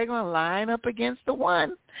 Everybody going to line up against the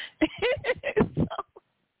one. So,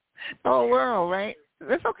 the whole world, right?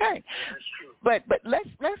 That's okay. But let's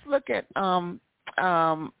look at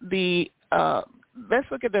let's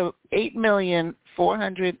look at the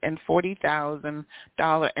 $8,440,000,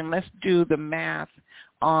 and let's do the math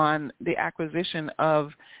on the acquisition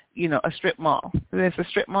of, a strip mall. It's a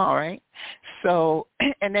strip mall, right? So,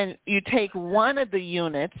 and then you take one of the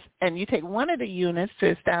units, to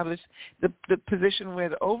establish the position where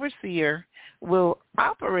the overseer will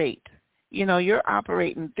operate. Your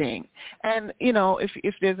operating thing. And,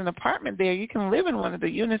 if there's an apartment there, you can live in one of the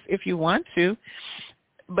units if you want to.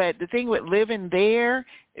 But the thing with living there,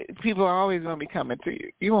 people are always going to be coming to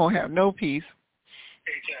you. You won't have no peace.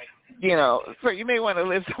 Exactly. So you may want to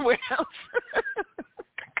live somewhere else.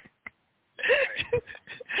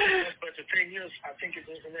 But the thing is, I think in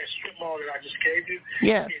that strip mall that I just gave you,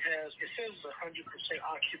 yeah. it says 100%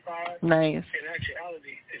 occupied. Nice. In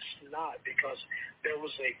actuality, it's not, because there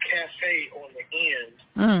was a cafe on the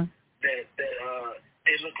end that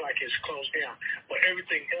it looked like it's closed down. But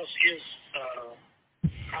everything else is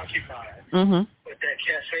occupied. Mm-hmm. But that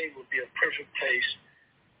cafe would be a perfect place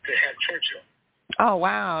to have church in. Oh,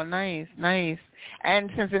 wow. Nice.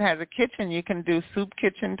 And since it has a kitchen, you can do soup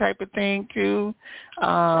kitchen type of thing too,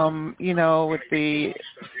 with the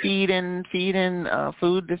feeding,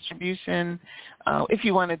 food distribution. If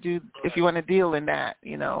you want to deal in that,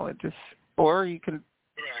 or you can,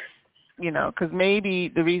 because maybe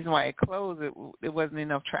the reason why it closed, it wasn't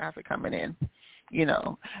enough traffic coming in,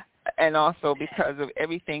 and also because of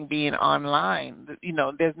everything being online,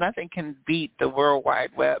 there's nothing can beat the World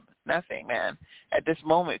Wide Web. Nothing, man, at this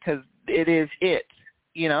moment, because it is it,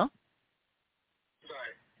 Right.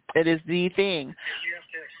 It is the thing. You have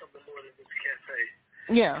to have something more than this cafe.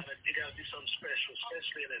 Yeah. You got to do something special,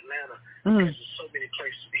 especially in Atlanta, because there's so many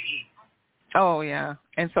places to eat. Oh, yeah,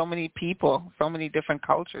 and so many people, so many different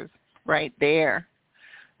cultures right there.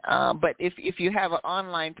 But if you have an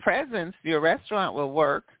online presence, your restaurant will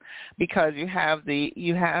work because you have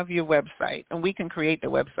your website, and we can create the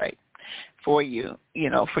website for you,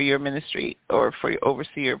 for your ministry or for your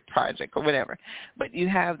overseer project or whatever. But you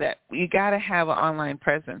have that. You got to have an online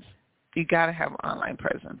presence. You got to have an online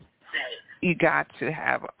presence. You got to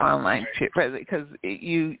have an online presence because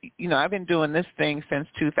I've been doing this thing since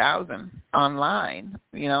 2000 online,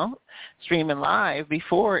 streaming live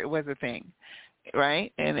before it was a thing.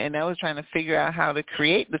 Right? And I was trying to figure out how to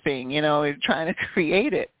create the thing, trying to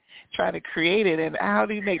create it, and how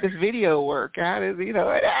do you make this video work? How does, hey,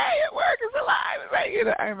 it works, it's alive. Right?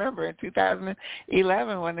 I remember in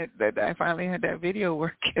 2011 when I finally had that video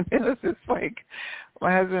working. It was just like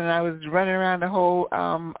my husband and I was running around the whole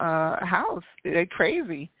house. They're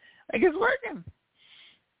crazy. Like, it's working.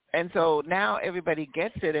 And so now everybody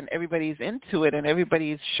gets it, and everybody's into it, and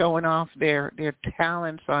everybody's showing off their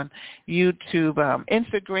talents on YouTube,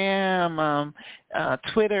 Instagram,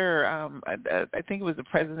 Twitter. I think it was the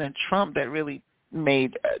President Trump that really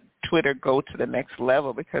made Twitter go to the next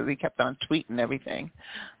level because he kept on tweeting everything.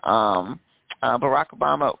 Barack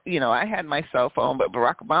Obama, I had my cell phone, but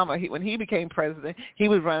Barack Obama, when he became president, he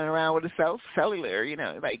was running around with a cellular,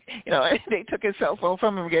 they took his cell phone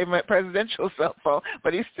from him, gave him a presidential cell phone,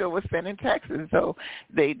 but he still was sending texts. So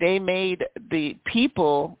they made the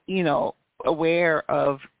people, aware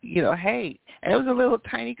of, hey, and it was a little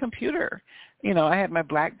tiny computer. I had my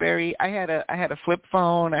BlackBerry. I had a flip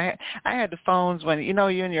phone. I had the phones when,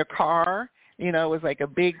 you're in your car. It was like a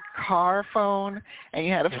big car phone, and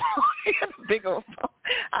you had a phone, you had a big old phone.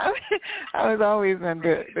 I was always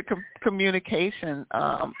under the communication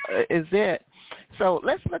is it. So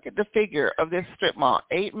let's look at the figure of this strip mall,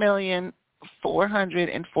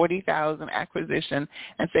 $8,440,000 acquisition,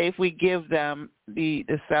 and say if we give them the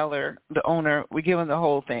seller, the owner, we give them the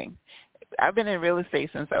whole thing. I've been in real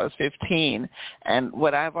estate since I was 15, and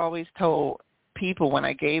what I've always told people when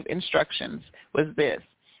I gave instructions was this.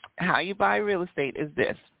 How you buy real estate is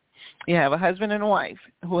this. You have a husband and a wife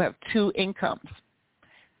who have two incomes.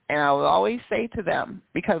 And I will always say to them,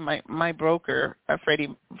 because my broker,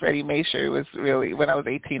 Freddie Masher, was really, when I was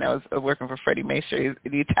 18, I was working for Freddie Masher,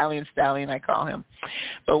 the Italian stallion, I call him.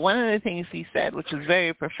 But one of the things he said, which was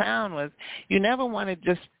very profound, was you never want to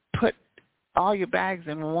just put all your bags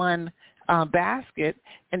in one basket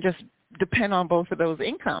and just depend on both of those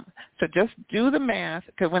incomes. So just do the math.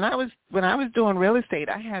 Because when I was doing real estate,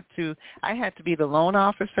 I had to be the loan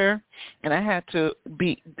officer, and I had to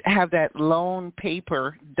have that loan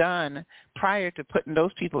paper done prior to putting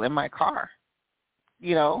those people in my car.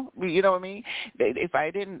 You know what I mean? If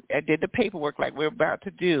I did the paperwork like we're about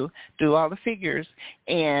to do all the figures,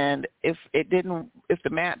 and if the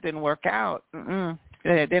math didn't work out,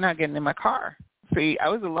 they're not getting in my car. See, I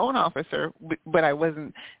was a loan officer, but I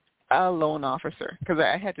wasn't a loan officer because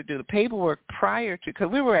I had to do the paperwork prior to, because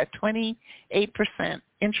we were at 28%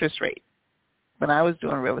 interest rate when I was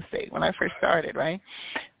doing real estate when I first started, right?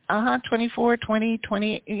 24, 20,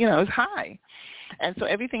 it was high. And so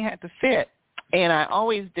everything had to fit. And I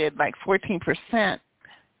always did like 14%.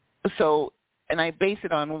 So, and I base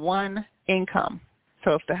it on one income.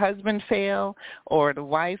 So if the husband failed or the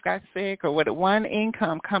wife got sick or with one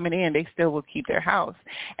income coming in, they still will keep their house.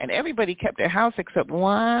 And everybody kept their house except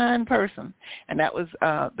one person, and that was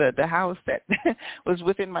the house that was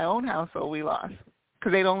within my own household we lost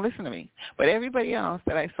because they don't listen to me. But everybody else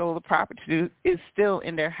that I sold the property to is still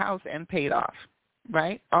in their house and paid off,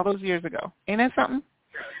 right, all those years ago. Ain't that something?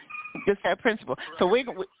 Just that principle. So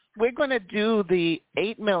we're going to do the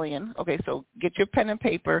 $8 million. Okay, so get your pen and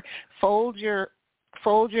paper, fold your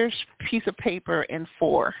piece of paper in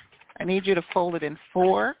 4. I need you to fold it in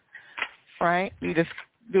 4, right? You just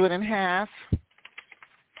do it in half.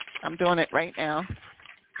 I'm doing it right now.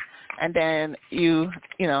 And then you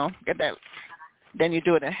get that. Then you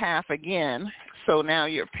do it in half again. So now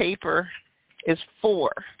your paper is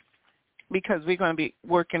 4 because we're going to be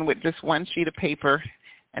working with just one sheet of paper,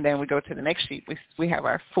 and then we go to the next sheet. We have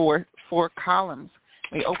our four columns.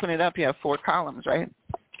 We open it up, you have 4 columns, right?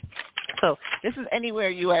 So this is Anywhere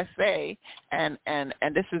USA, and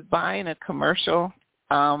this is buying a commercial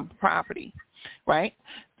property, right?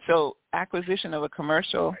 So acquisition of a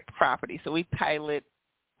commercial property. So we title it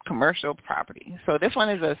commercial property. So this one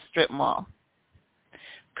is a strip mall,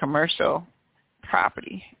 commercial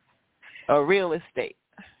property, a real estate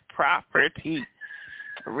property,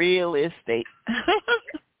 real estate.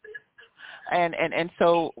 And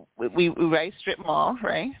so we write strip mall,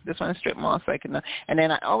 right? This one is strip mall, so I can know. And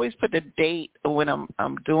then I always put the date when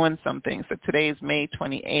I'm doing something. So today is May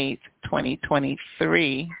 28th,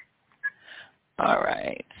 2023. All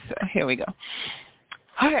right, so here we go.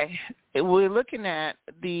 Okay, we're looking at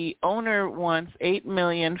the owner wants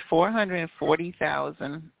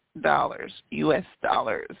 $8,440,000 U.S.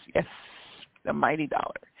 dollars. Yes, the mighty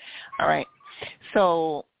dollar. All right,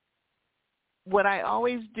 so what I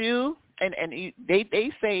always do, and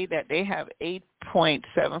they say that they have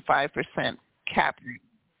 8.75% cap rate.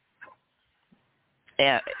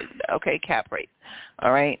 Cap rate.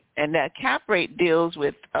 All right, and that cap rate deals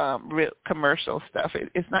with real commercial stuff.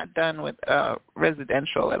 It's not done with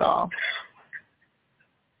residential at all.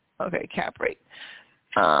 Okay, cap rate.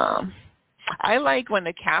 I like when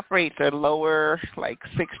the cap rates are lower, like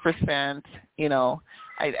 6%.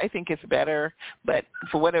 I think it's better, but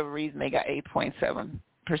for whatever reason, they got 8.7%.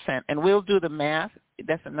 And we'll do the math.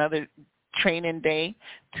 That's another training day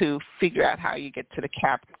to figure out how you get to the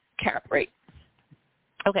cap rate.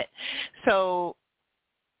 Okay, so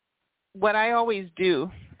what I always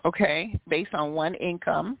do, based on one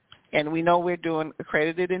income, and we know we're doing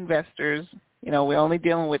accredited investors. We're only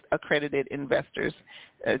dealing with accredited investors.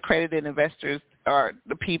 Accredited investors are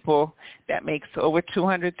the people that makes over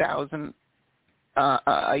 $200,000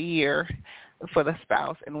 a year for the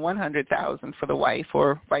spouse and $100,000 for the wife,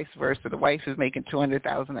 or vice versa. The wife is making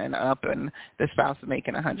 $200,000 and up, and the spouse is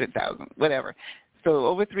making $100,000, whatever. So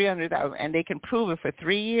over $300,000, and they can prove it for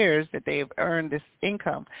 3 years that they've earned this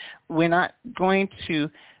income. We're not going to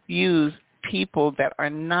use people that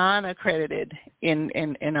are non-accredited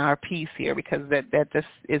in our piece here, because that just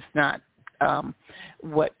is not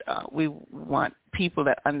what we want. People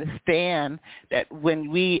that understand that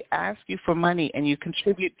when we ask you for money and you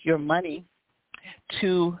contribute your money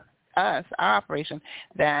to us, our operation,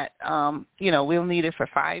 that we'll need it for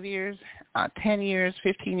 5 years, 10 years,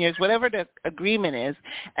 15 years, whatever the agreement is,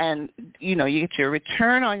 and you get your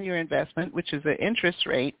return on your investment, which is the interest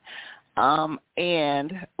rate,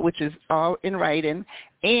 and which is all in writing,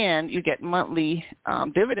 and you get monthly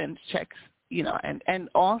dividend checks and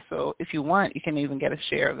also if you want, you can even get a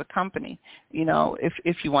share of the company,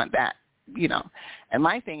 if you want that, And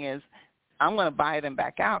my thing is, I'm going to buy them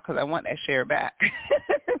back out because I want that share back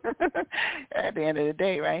at the end of the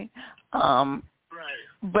day, right? Right.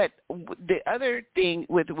 But the other thing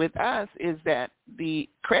with us is that the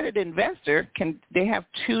accredited investor they have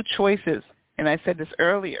two choices, and I said this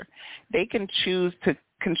earlier. They can choose to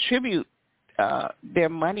contribute their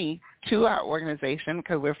money to our organization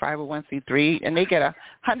because we're 501c3, and they get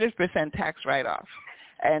 100% tax write-off.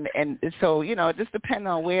 And so, it just depends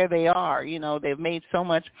on where they are. They've made so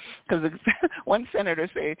much, because one senator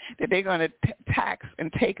said that they're going to tax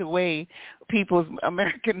and take away people's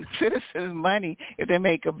American citizens' money if they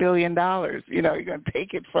make $1 billion. You're going to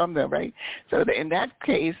take it from them, right? So in that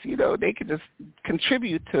case, they could just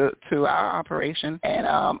contribute to our operation and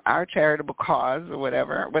our charitable cause or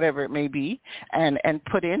whatever it may be, and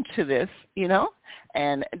put into this,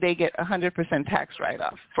 and they get 100% tax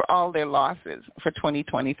write-off for all their losses for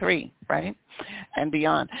 2023, right, and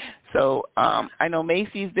beyond. So I know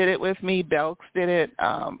Macy's did it with me, Belk's did it,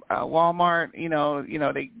 Walmart.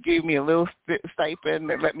 They gave me a little stipend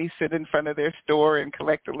and let me sit in front of their store and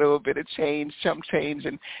collect a little bit of change, chump change,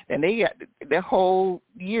 and they got the whole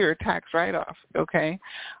year tax write-off, okay,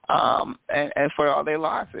 and for all their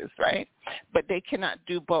losses, right? But they cannot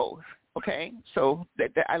do both. Okay, so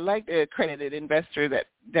I like the accredited investor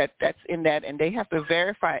that's in that, and they have to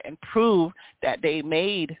verify and prove that they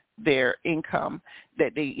made their income,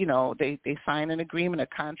 that they sign an agreement, a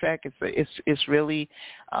contract. It's really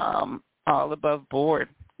all above board.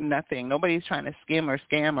 Nothing. Nobody's trying to skim or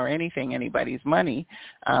scam or anybody's money.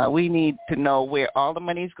 We need to know where all the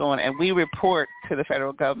money is going, and we report to the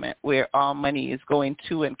federal government where all money is going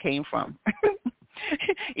to and came from.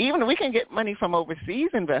 Even we can get money from overseas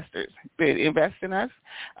investors that invest in us,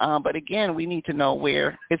 but again, we need to know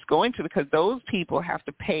where it's going to, because those people have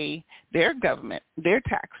to pay their government their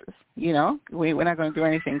taxes. We're not going to do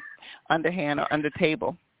anything underhand or under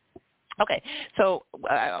table. Okay, so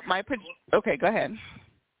okay, go ahead.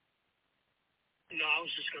 No, I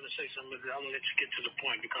was just going to say something. I'm going to let you get to the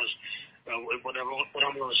point, because what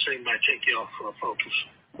I'm going to say might take you off focus.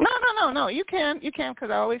 No. You can,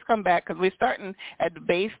 because I always come back, because we're starting at the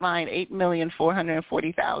baseline,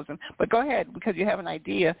 8,440,000. But go ahead, because you have an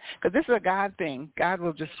idea, because this is a God thing. God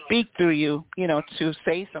will just speak through you, to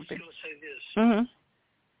say something. I was going to say this. Mm-hmm.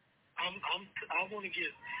 I want to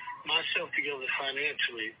get myself together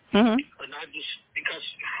financially, but not just because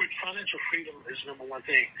financial freedom is number one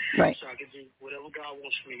thing. Right. So I can do whatever God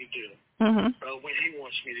wants me to do, when He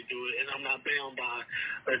wants me to do it, and I'm not bound by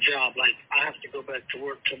a job. Like, I have to go back to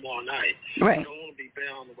work tomorrow night. Right. I don't want to be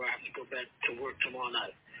bound where I have to go back to work tomorrow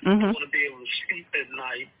night. I want to be able to sleep at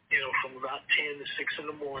night, from about 10 to 6 in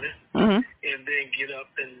the morning, and then get up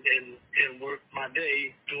and work my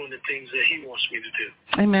day doing the things that He wants me to do.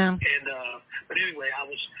 Amen. And but anyway, I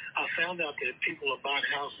found out that people are buying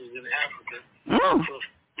houses in Africa. For,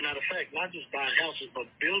 matter of fact, not just buying houses, but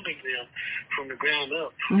building them from the ground up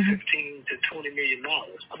for $15 to $20 million.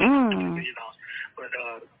 $20 million, but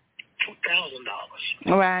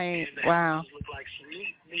 $2,000. Right. And the houses look like some $1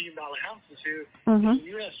 million houses here in the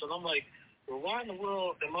U.S. And I'm like, well, why in the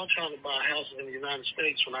world am I trying to buy houses in the United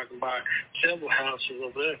States when I can buy several houses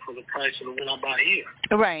over there for the price of the one I buy here?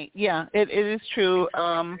 Right. Yeah, it is true.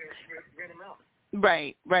 Rent them out.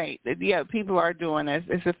 Right. Yeah, people are doing this.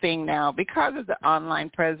 It's a thing now because of the online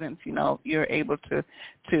presence. You're able to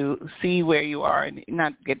see where you are and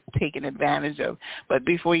not get taken advantage of. But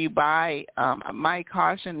before you buy, my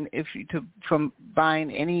caution, from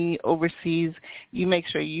buying any overseas, you make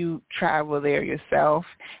sure you travel there yourself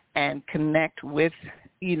and connect with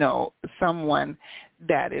someone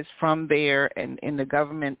that is from there and in the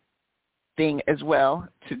government thing as well,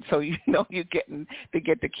 so you get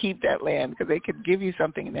to keep that land, because they could give you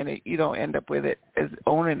something and then you don't end up with it as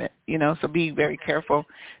owning it, so be very careful,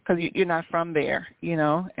 because you're not from there,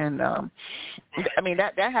 and I mean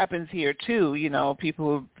that happens here too,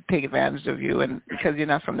 people take advantage of you and because you're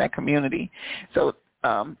not from that community. So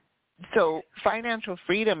financial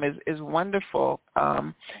freedom is wonderful,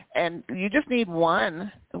 and you just need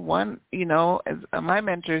one. As my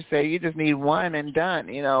mentors say, you just need one and done.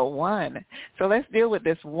 One. So let's deal with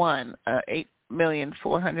this one,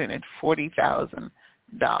 $8,440,000,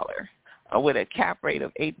 with a cap rate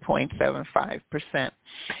of 8.75%.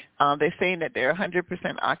 They're saying that they're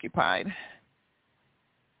 100% occupied.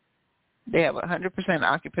 They have 100%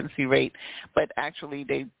 occupancy rate, but actually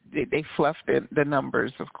they fluff the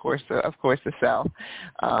numbers, of course, to sell,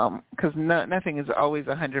 because nothing is always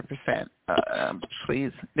 100%.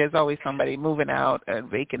 Please, there's always somebody moving out. A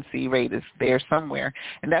vacancy rate is there somewhere,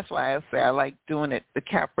 and that's why I say I like doing it the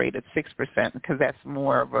cap rate at 6%, because that's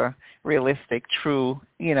more of a realistic, true,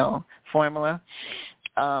 formula.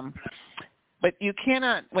 But you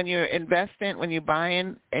cannot, when you're investing, when you're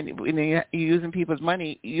buying, and when you're using people's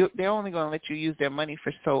money, they're only going to let you use their money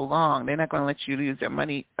for so long. They're not going to let you use their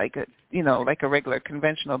money like a regular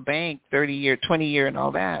conventional bank, 30-year, 20-year, and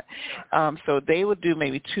all that. So they would do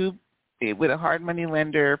maybe two, with a hard money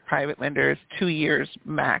lender, private lenders, 2 years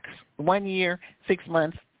max. 1 year, 6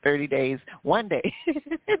 months, 30 days, 1 day.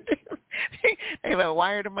 They will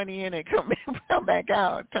wire the money in and come back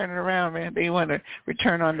out, turn it around, man. They want to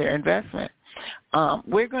return on their investment.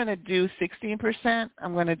 We're going to do 16%.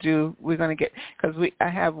 We're going to get, because I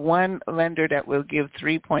have one lender that will give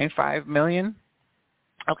 $3.5 million.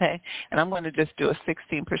 Okay, and I'm going to just do a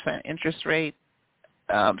 16% interest rate,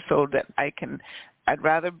 so that I'd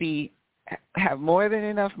rather have more than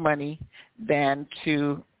enough money than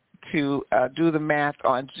to do the math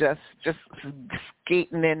on just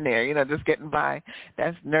skating in there, just getting by.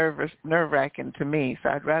 That's nerve-wracking to me. So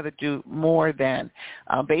I'd rather do more than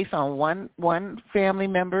based on one family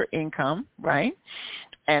member income, right?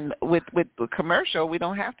 And with commercial, we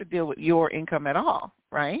don't have to deal with your income at all,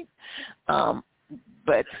 right?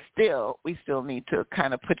 But we still need to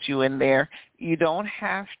kind of put you in there. You don't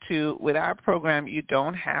have to, with our program, you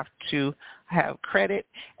don't have to have credit,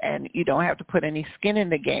 and you don't have to put any skin in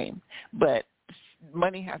the game. But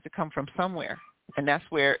money has to come from somewhere, and that's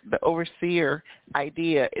where the overseer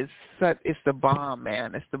idea is. It's the bomb,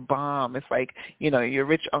 man. It's the bomb. It's like, your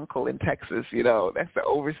rich uncle in Texas. That's the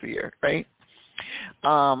overseer, right?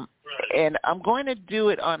 And I'm going to do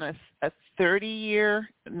it on a 30-year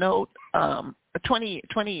note. A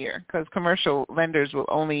 20-year, because commercial lenders will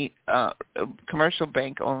only, commercial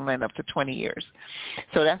bank only lend up to 20 years.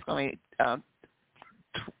 So that's going to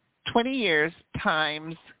be 20 years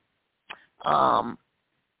times 12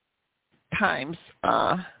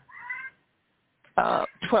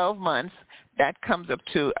 months. That comes up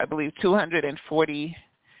to, I believe, 240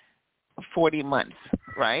 months,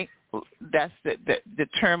 right? That's the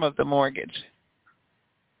term of the mortgage.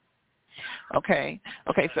 Okay.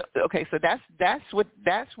 So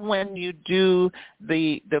that's when you do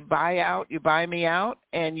the buyout. You buy me out,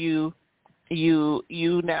 and you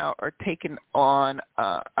now are taking on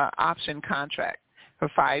a option contract for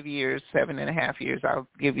 5 years, 7.5 years. I'll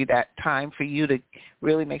give you that time for you to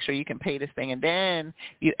really make sure you can pay this thing, and then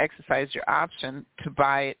you exercise your option to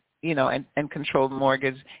buy it. And control the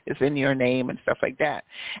mortgage is in your name and stuff like that.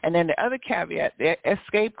 And then the other caveat, the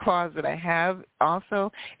escape clause that I have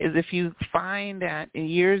also is if you find that in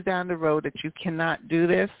years down the road that you cannot do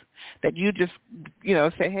this, that you just,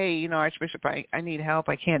 say, hey, Archbishop, I need help.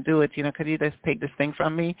 I can't do it. Could you just take this thing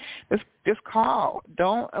from me? Just call.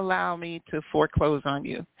 Don't allow me to foreclose on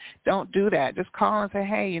you. Don't do that. Just call and say,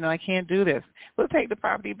 hey, I can't do this. We'll take the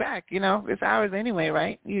property back. It's ours anyway,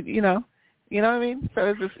 right? You know what I mean? So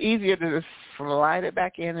it's just easier to just slide it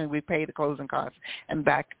back in, and we pay the closing costs and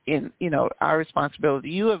back in, our responsibility.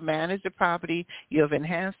 You have managed the property. You have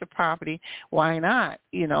enhanced the property. Why not?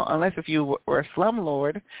 Unless if you were a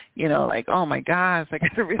slumlord, like, oh, my gosh, I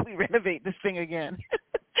got to really renovate this thing again.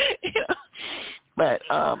 But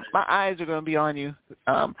my eyes are going to be on you.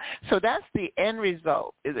 So that's the end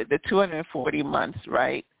result, is it the 240 months,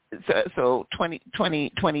 right? So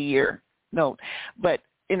 20-year note. But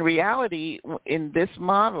in reality, in this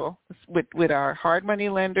model, with our hard money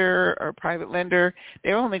lender or private lender,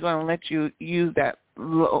 they're only going to let you use that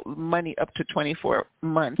money up to 24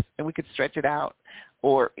 months, and we could stretch it out,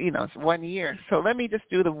 or it's 1 year. So let me just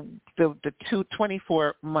do the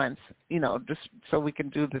 24 months, just so we can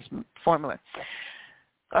do this formula.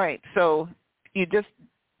 All right, so you just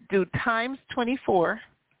do times 24.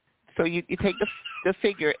 So you take the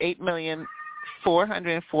figure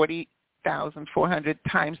 8,440,400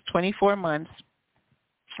 times 24 months,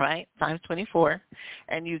 right? Times 24,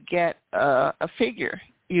 and you get a figure.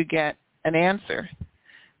 You get an answer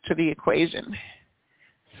to the equation.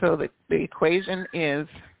 So the equation is,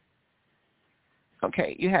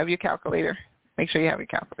 okay, you have your calculator. Make sure you have your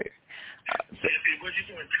calculator. What you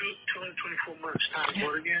doing? 224 months times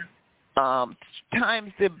what again?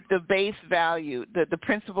 Times the base value, the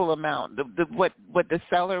principal amount, what the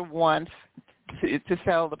seller wants to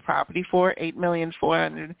sell the property for,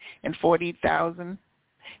 $8,440,000.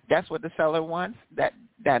 That's what the seller wants.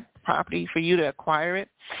 that property for you to acquire it.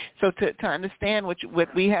 So to understand what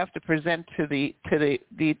we have to present to the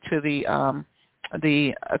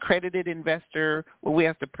accredited investor, what we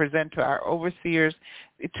have to present to our overseers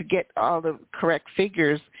to get all the correct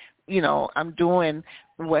figures, I'm doing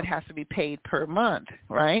what has to be paid per month,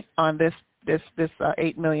 right? On this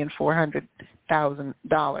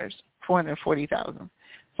 $8,400,000, $440,000.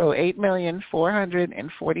 So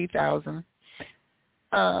 $8,440,000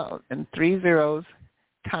 and 3 zeros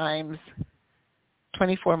times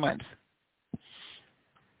 24 months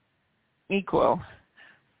equal.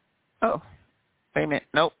 Oh, wait a minute.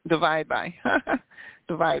 Nope. Divide by.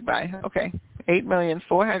 Divide by. Okay.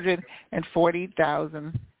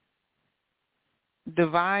 8,440,000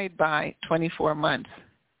 divide by 24 months.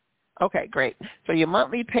 Okay, great. So your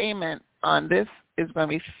monthly payment on this is going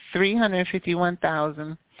to be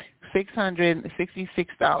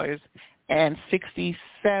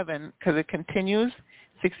 $351,666.67, because it continues,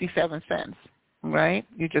 67 cents, right?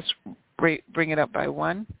 You just bring it up by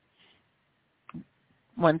one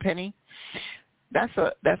penny. That's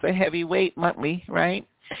a heavy weight monthly, right?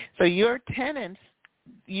 So your tenants,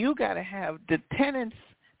 you got to have the tenants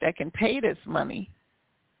that can pay this money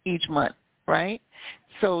each month, right?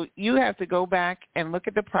 So you have to go back and look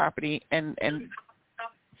at the property and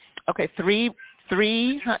okay,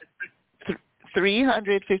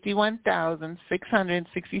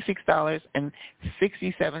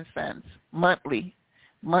 $351,666.67 monthly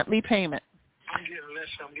payment. I'm getting less.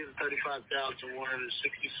 I'm getting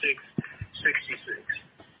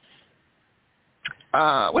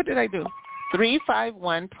 $35,166.66. What did I do?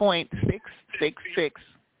 351.666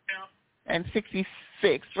 and 66.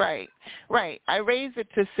 Right. I raised it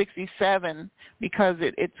to 67 because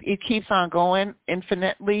it keeps on going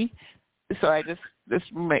infinitely. So I just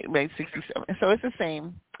made 67. So it's the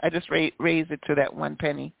same. I just raised it to that 1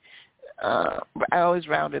 penny. I always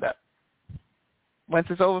round it up. Once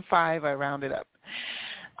it's over 5, I round it up.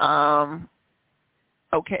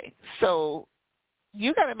 Okay, so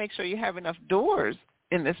you got to make sure you have enough doors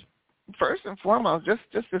in this. First and foremost, just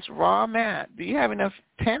this raw math. Do you have enough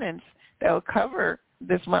tenants that will cover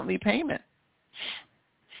this monthly payment?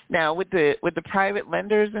 Now, with the private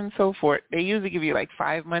lenders and so forth, they usually give you like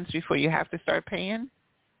 5 months before you have to start paying.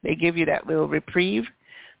 They give you that little reprieve,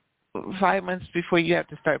 5 months before you have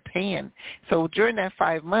to start paying. So during that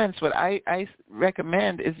 5 months, what I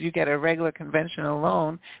recommend is you get a regular conventional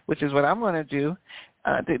loan, which is what I'm going to do.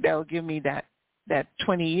 That will give me that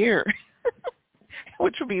 20-year,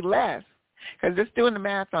 which will be less. Because just doing the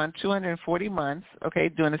math on 240 months, okay,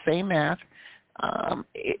 doing the same math,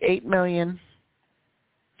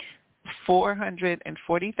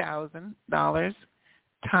 $8,440,000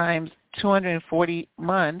 times 240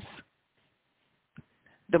 months,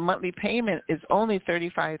 the monthly payment is only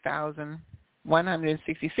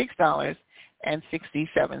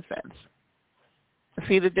 $35,166.67.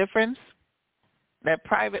 See the difference? That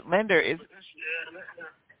private lender is...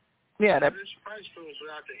 Yeah, that this price goes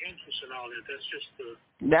without the interest and all that. That's just the.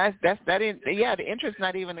 The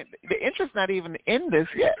interest not even in this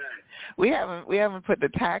yet. We haven't put the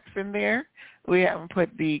tax in there. We haven't put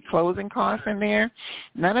the closing costs in there.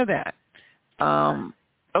 None of that.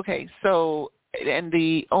 Okay, so and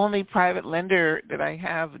the only private lender that I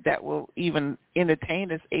have that will even entertain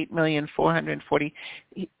is $8,440,000.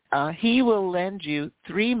 He will lend you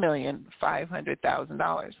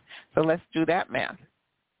 $3,500,000. So let's do that math.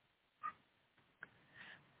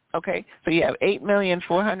 Okay, so you have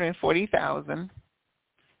 $8,440,000.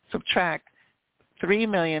 Subtract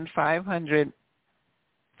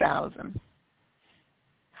 $3,500,000.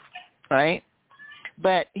 Right?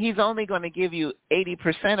 But he's only going to give you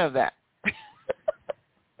 80% of that.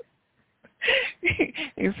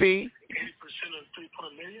 You see? 80% of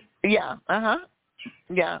 $3 million? Yeah.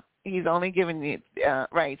 Yeah. He's only giving you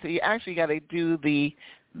right. So you actually got to do the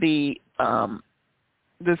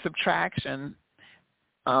subtraction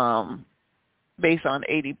based on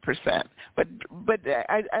 80%. But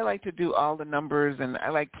I like to do all the numbers, and I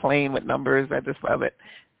like playing with numbers. I just love it.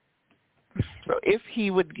 So if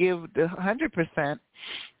he would give the 100%,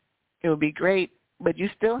 it would be great. But you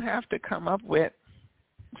still have to come up with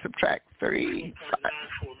subtract 3.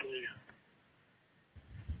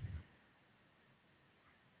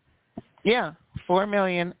 Yeah,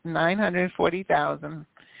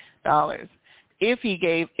 $4,940,000. If he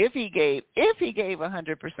gave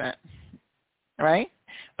 100%, right?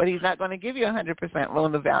 But he's not going to give you 100%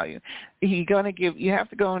 loan to value. He's going to give. You have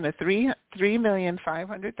to go into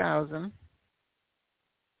 $3,500,000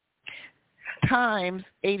 times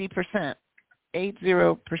 80%,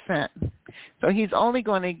 80%. So he's only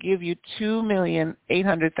going to give you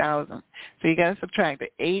 $2,800,000. So you got to subtract the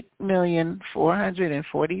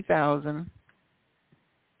 $8,440,000.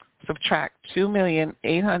 Subtract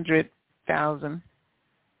 $2,800,000,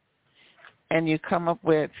 and you come up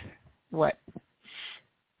with what?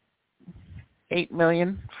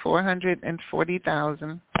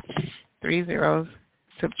 $8,440,000. 3 zeros.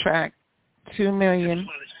 Subtract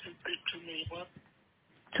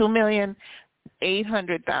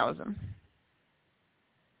 $2,800,000.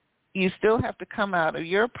 You still have to come out of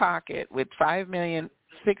your pocket with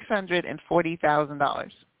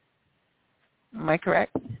 $5,640,000. Am I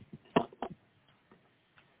correct?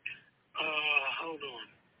 Hold on.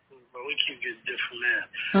 We keep getting different math.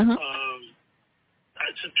 Mm-hmm.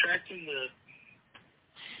 I'm subtracting the.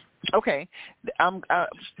 Okay.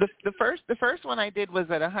 The first one I did was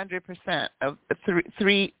at 100% of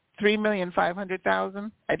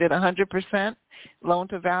 $3,500,000. I did 100% loan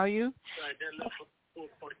to value. Right. That left $4.94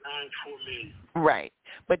 million. Right.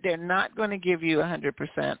 But they're not going to give you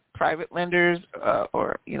 100%. Private lenders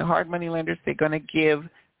or hard money lenders, they're going to give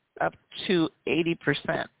up to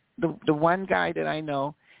 80%. The one guy that I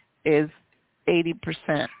know is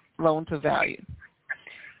 80% loan to value.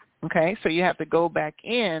 Okay, so you have to go back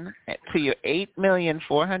in to your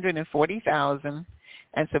 $8,440,000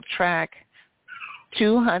 and subtract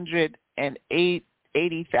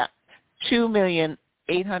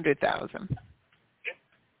 $2,800,000,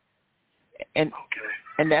 and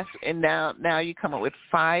now you come up with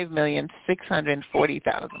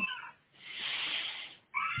 $5,640,000.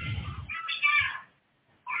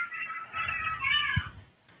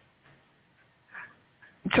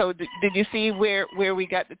 So did you see where we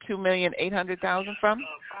got the $2,800,000 from? $5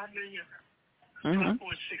 million. Mm-hmm.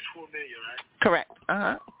 $5.64 million, right? Correct.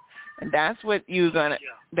 And that's what you're gonna.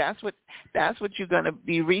 Yeah. That's what you're gonna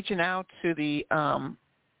be reaching out to the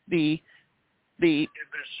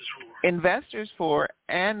investors for,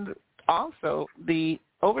 and also the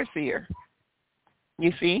overseer.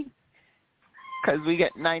 You see, because we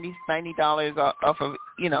get $90 off of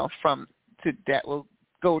that will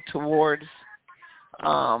go towards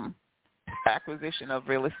acquisition of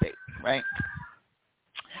real estate, right?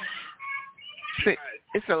 So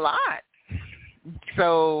it's a lot.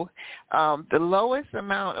 So the lowest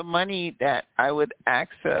amount of money that I would ask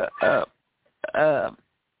an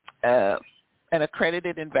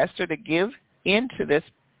accredited investor to give into this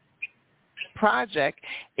project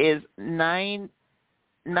is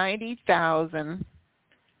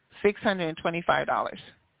 $90,625.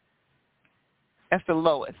 That's the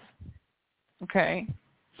lowest. Okay.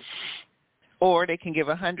 Or they can give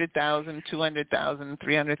 $100,000, $200,000,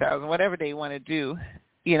 $300,000, whatever they want to do,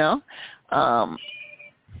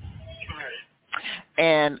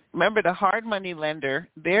 And remember, the hard money lender,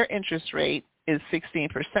 their interest rate is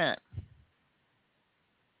 16%.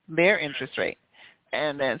 Their interest rate.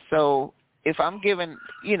 And then so if I'm given,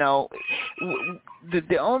 the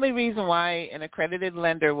only reason why an accredited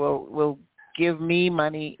lender will give me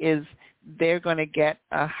money is they're going to get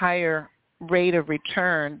a higher rate of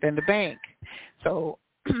return than the bank. So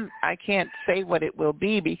I can't say what it will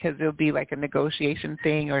be because it'll be like a negotiation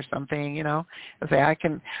thing or something, I'll say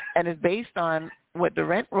and it's based on what the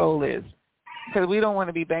rent roll is, because we don't want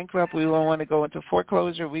to be bankrupt. We don't want to go into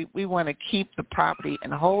foreclosure. We want to keep the property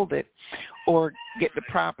and hold it, or get the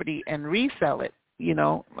property and resell it,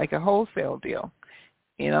 like a wholesale deal,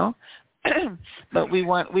 But we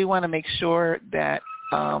want to make sure that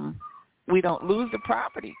we don't lose the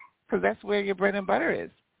property, because that's where your bread and butter is.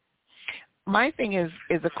 My thing is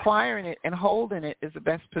acquiring it and holding it is the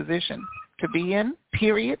best position to be in,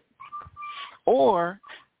 period, or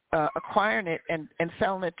acquiring it and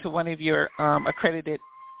selling it to one of your accredited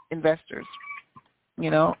investors,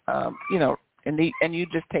 and you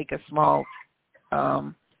just take a small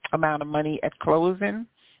amount of money at closing.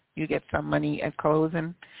 You get some money at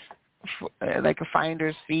closing, like a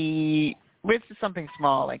finder's fee, which is something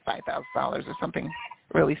small, like $5,000 or something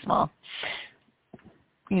really small,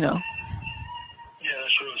 Yeah,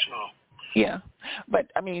 that's really small. Yeah,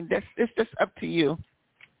 but I mean, it's just up to you.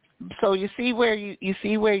 So you see where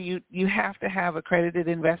you have to have accredited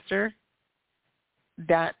investor.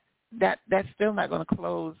 That's still not going to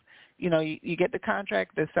close. You get the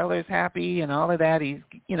contract, the seller's happy and all of that. He's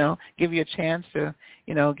give you a chance to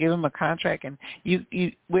give him a contract, and you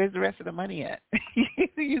where's the rest of the money at?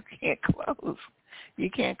 You can't close.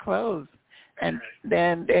 You can't close. And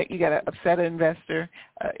then you got to upset an investor,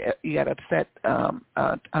 you got to upset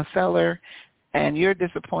a seller, and you're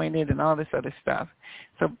disappointed and all this other stuff.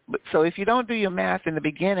 So if you don't do your math in the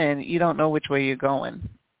beginning, you don't know which way you're going.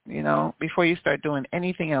 Before you start doing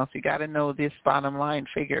anything else, you got to know this bottom line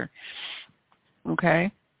figure.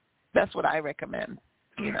 Okay, that's what I recommend.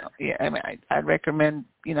 Yeah, I mean, I'd recommend,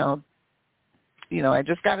 I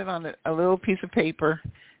just got it on a little piece of paper,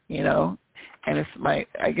 and it's my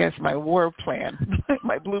war plan,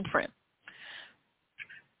 my blueprint.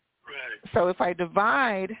 Right. So if I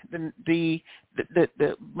divide the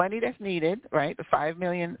money that's needed, right, the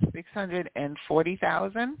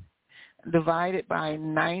 $5,640,000, divided by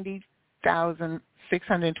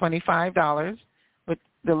 $90,625, with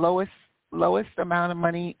the lowest amount of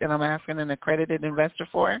money that I'm asking an accredited investor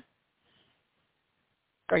for.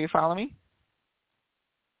 Are you following me?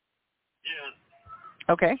 Yeah.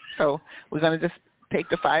 Okay, so we're going to just take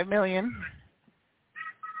the $5 million,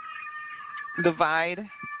 divide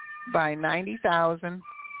by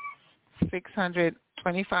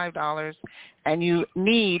 $90,625, and you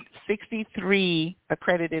need 63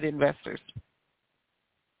 accredited investors.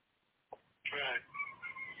 Right.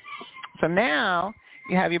 So now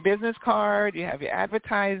you have your business card, you have your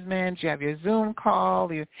advertisements, you have your Zoom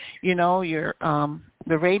call, your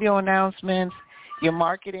the radio announcements, your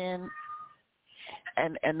marketing,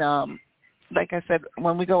 and like I said,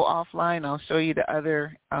 when we go offline, I'll show you the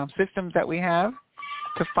other systems that we have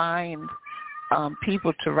to find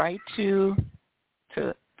people to write to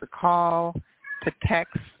call, to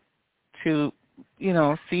text, to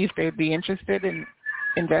see if they'd be interested in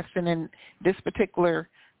investing in this particular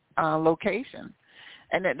location.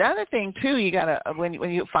 And the other thing too, you gotta when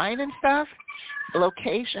you're finding stuff,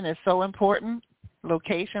 location is so important.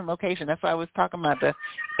 Location. That's why I was talking about the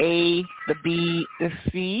A, the B, the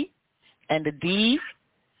C, and the D,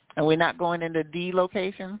 and we're not going into D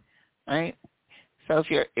location, right? So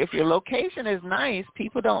if your location is nice,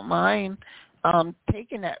 people don't mind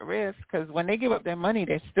taking that risk, because when they give up their money,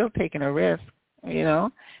 they're still taking a risk.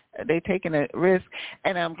 They're taking a risk.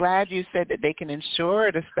 And I'm glad you said that they can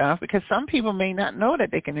insure the stuff, because some people may not know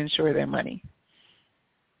that they can insure their money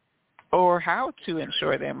or how to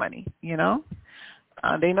insure their money.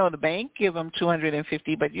 They know the bank give them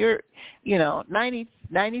 $250, but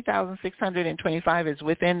 $90,625 is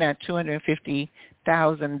within that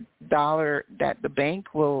 $250,000 that the bank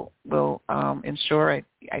will insure.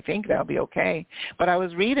 I think that'll be okay. But I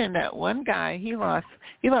was reading that one guy, he lost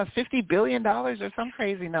 $50 billion or some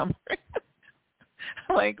crazy number.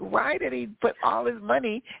 Like, why did he put all his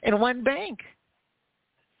money in one bank?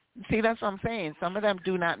 See, that's what I'm saying. Some of them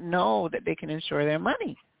do not know that they can insure their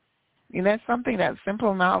money. That's something, that's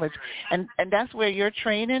simple knowledge. And that's where your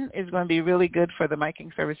training is going to be really good for the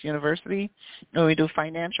Miking Service University. When we do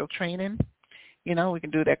financial training, we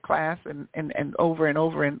can do that class and over and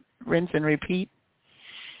over and rinse and repeat.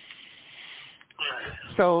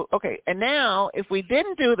 So, okay, and now if we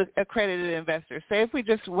didn't do the accredited investor, say if we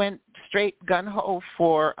just went straight gun-ho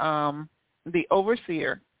for the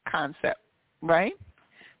overseer concept, right?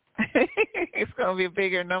 It's going to be a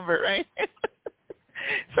bigger number, right?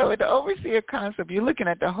 So with the overseer concept, you're looking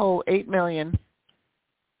at the whole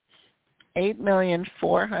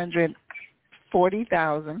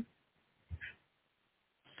 $8,440,000,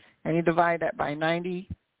 and you divide that by 90,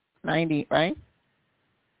 right?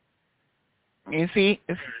 You see,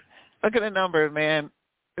 look at the number, man.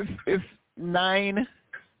 It's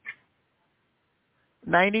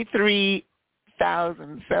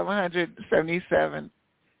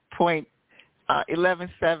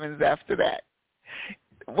 93,777.11 after that.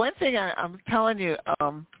 One thing I'm telling you,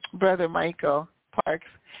 Brother Michael Parks,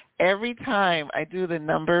 every time I do the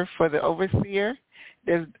number for the overseer,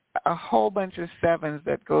 there's a whole bunch of sevens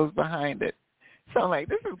that goes behind it. So I'm like,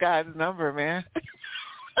 this is God's number, man. Right.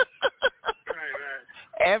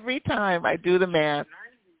 Every time I do the math,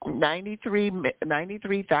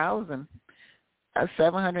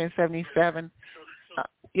 93,777,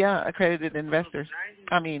 accredited investors.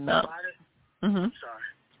 Sorry.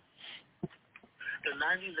 The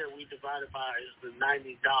 90 that we divided by is the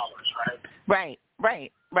 $90, right?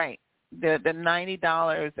 Right. The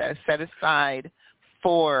 $90 that's set aside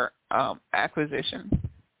for acquisition,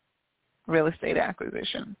 real estate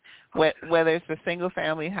acquisition, whether it's a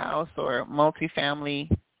single-family house or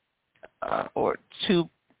multifamily or two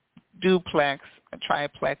duplex, a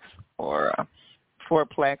triplex, or a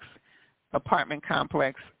fourplex, apartment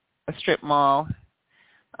complex, a strip mall,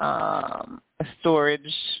 a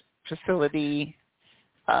storage facility,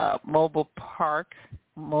 mobile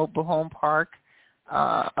home park,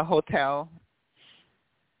 a hotel.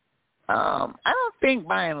 I don't think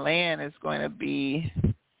buying land is going to be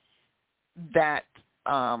that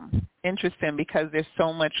interesting, because there's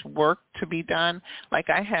so much work to be done. Like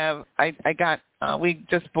we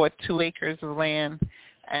just bought 2 acres of land,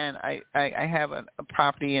 and I have a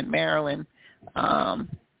property in Maryland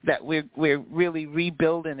that we're really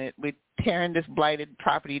rebuilding it. We're tearing this blighted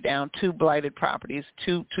property down, two blighted properties,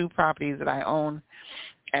 two properties that I own,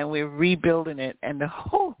 and we're rebuilding it. And the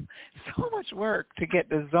whole, so much work to get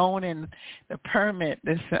the zoning, the permit.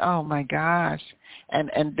 This, oh my gosh, and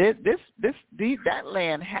that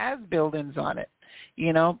land has buildings on it,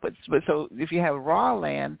 you know. But so if you have raw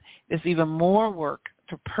land, it's even more work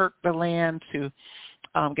to perk the land, to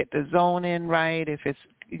get the zoning right. If it's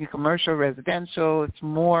commercial, residential, it's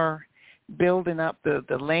more building up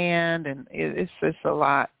the land, and it's just a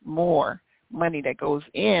lot more money that goes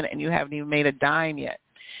in, and you haven't even made a dime yet.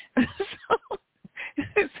 So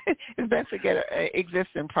it's best to get an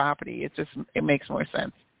existing property. It makes more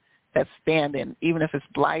sense. That's standing, even if it's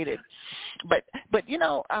blighted. But you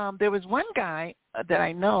know, there was one guy that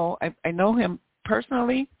I know. I know him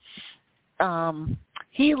personally.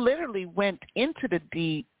 He literally went into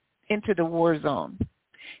the war zone.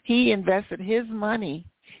 He invested his money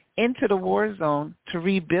into the war zone to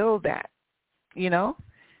rebuild that. You know,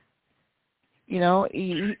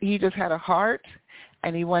 he just had a heart,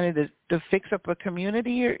 and he wanted to fix up a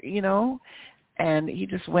community, you know, and he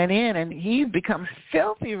just went in, and he's become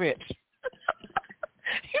filthy rich.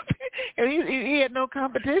 And he had no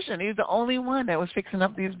competition. He was the only one that was fixing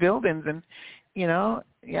up these buildings, and you know,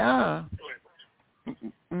 yeah.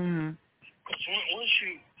 Mm.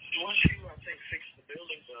 Once you I think fix the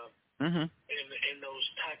buildings up in those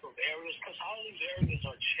type of areas, because all these areas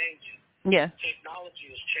are changing. Yes. Technology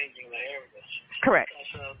is changing the areas. Correct.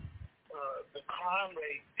 Because the crime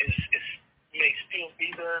rate may still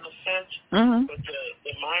be there in a sense, but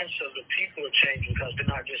the mindset of the people are changing because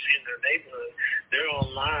they're not just in their neighborhood. They're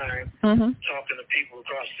online talking to people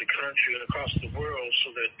across the country and across the world,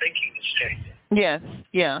 so their thinking is changing. Yes.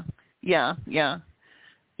 Yeah.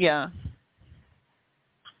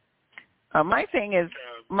 My thing is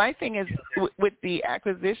with the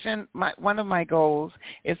acquisition. One of my goals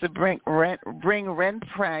is to bring rent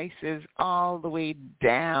prices all the way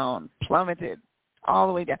down, plummeted all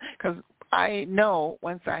the way down. Because I know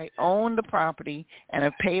once I own the property and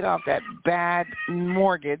have paid off that bad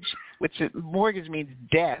mortgage, which mortgage means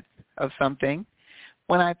death of something.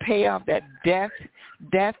 When I pay off that death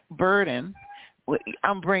burden,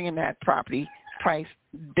 I'm bringing that property price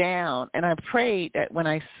down. And I pray that when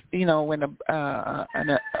an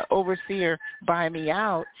overseer buy me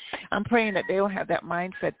out, I'm praying that they'll have that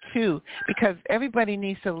mindset too, because everybody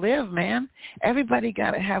needs to live, man. Everybody got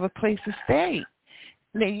to have a place to stay.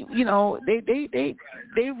 They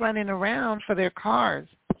running around for their cars.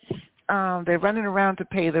 They're running around to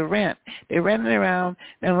pay the rent. They're running around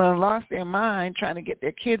and lost their mind trying to get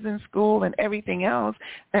their kids in school and everything else,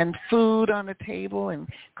 and food on the table and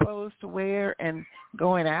clothes to wear and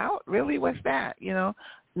going out. Really, what's that? You know,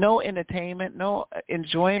 no entertainment, no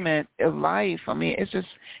enjoyment of life. I mean, it's just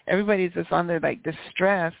everybody's just under like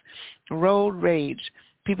distress, road rage.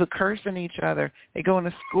 People cursing each other. They go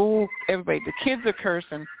into school. Everybody, the kids are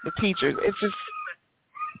cursing the teachers. It's just.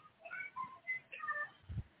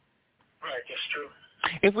 Right, that's true.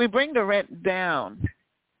 If we bring the rent down,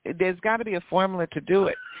 there's got to be a formula to do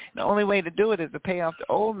it. The only way to do it is to pay off the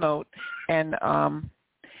old note, and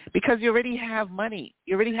because you already have money,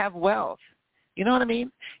 you already have wealth. You know what I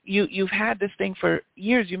mean? You've had this thing for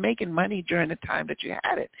years. You're making money during the time that you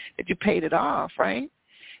had it, that you paid it off, right?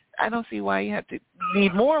 I don't see why you have to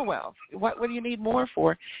need more wealth. What do you need more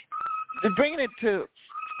for? Bringing it to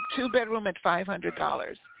 2-bedroom at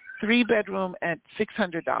 $500, 3-bedroom at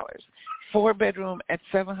 $600, 4-bedroom at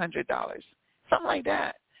 $700, something like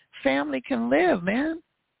that. Family can live, man.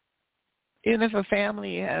 Even if a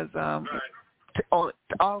family has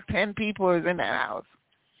all 10 people is in that house.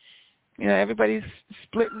 You know, everybody's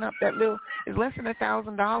splitting up that little. It's less than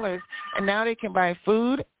 $1,000, and now they can buy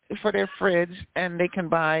food for their fridge, and they can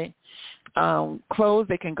buy clothes.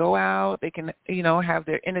 They can go out. They can, have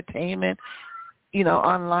their entertainment.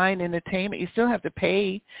 Online entertainment. You still have to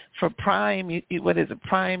pay for Prime. What is it,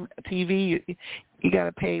 Prime TV? You got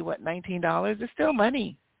to pay, $19? It's still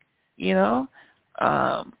money, HBO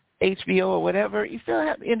or whatever. You still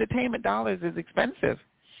have entertainment dollars is expensive.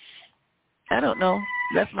 I don't know.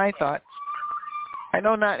 That's my thoughts. I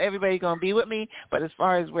know not everybody's going to be with me, but as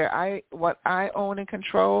far as what I own and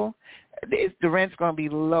control, the rent's going to be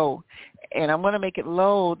low. And I'm going to make it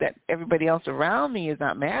low that everybody else around me is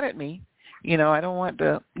not mad at me. I don't want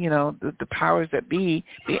the powers that be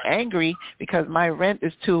angry because my rent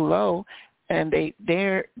is too low, and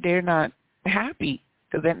they're not happy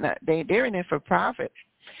because they're in it for profit,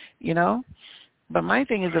 But my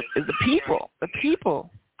thing is the people. The people.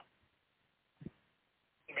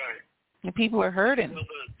 Right. The people are hurting. Well,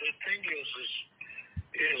 the thing is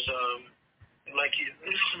my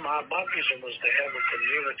vision was to have a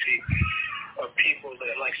community of people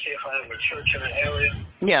that, like, say if I have a church in an area,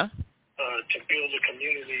 to build a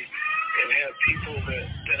community and have people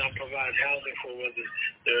that I provide housing for, whether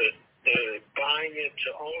they're buying it to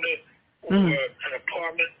own it or an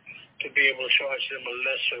apartment, to be able to charge them a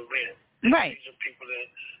lesser rent. Right. These are people that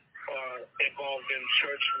are involved in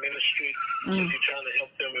church ministry, so you're trying to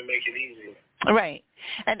help them and make it easier. Right.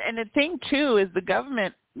 And the thing, too, is the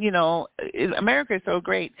government, America is so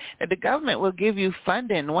great that the government will give you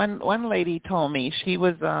funding. One lady told me she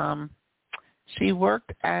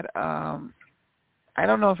worked at, I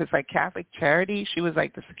don't know if it's like Catholic Charity. She was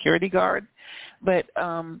like the security guard. But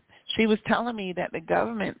she was telling me that the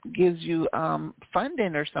government gives you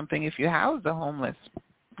funding or something if you house the homeless.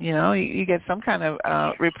 You get some kind of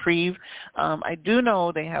reprieve. I do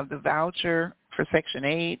know they have the voucher for Section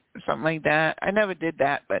 8 or something like that. I never did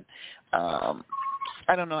that, but I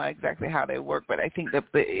don't know exactly how they work. But I think that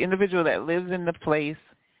the individual that lives in the place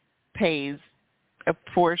pays a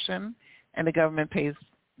portion, and the government pays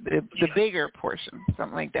the bigger portion,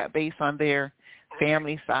 something like that, based on their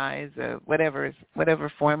family size, whatever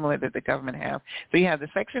formula that the government have. So you have the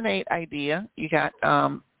Section 8 idea. You got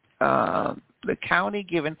the county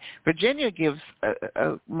giving. Virginia gives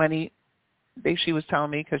money. She was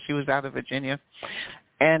telling me, because she was out of Virginia.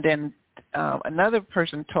 And then another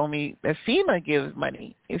person told me that FEMA gives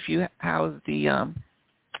money if you house the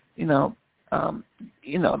the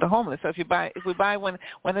homeless. So if we buy one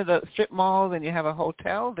of the strip malls and you have a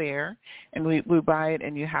hotel there, and we buy it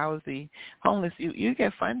and you house the homeless, you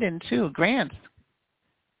get funding too, grants.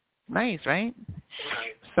 Nice, right?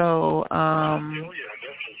 So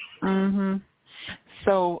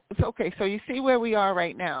So okay, so you see where we are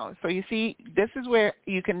right now. So you see, this is where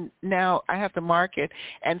you can now. I have to market,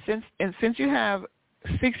 and since you have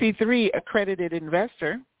 63 accredited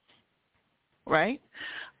investor, right?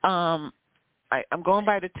 I'm going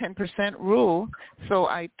by the 10% rule, so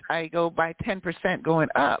I go by 10% going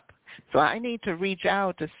up. So I need to reach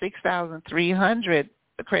out to 6,300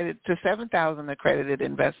 accredited to 7,000 accredited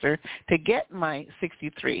investor to get my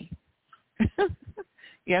 63.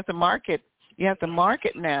 You have to market. You have to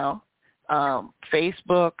market now.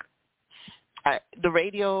 Facebook, the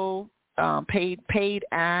radio, paid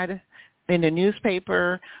ad in the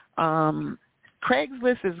newspaper.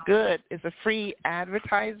 Craigslist is good. It's a free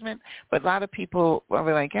advertisement, but a lot of people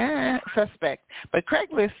are like, suspect. But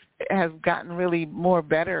Craigslist has gotten really more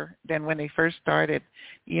better than when they first started.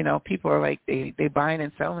 People are like, they buying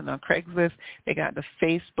and selling on Craigslist. They got the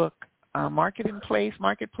Facebook marketplace.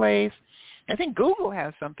 I think Google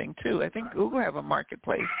has something too. I think Google have a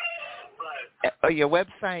marketplace. Or your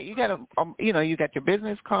website. You got you got your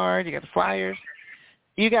business card. You got the flyers.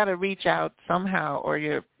 You got to reach out somehow, or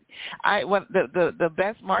the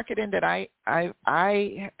best marketing that I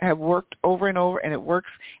have worked over and over, and it works,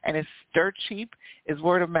 and it's dirt cheap, is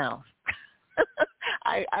word of mouth.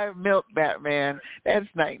 I milked that, man. That's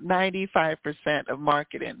like 95% of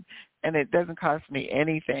marketing, and it doesn't cost me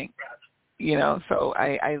anything. So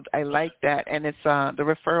I like that, and it's the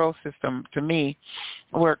referral system to me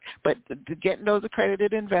work. But to getting those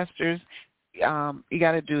accredited investors, you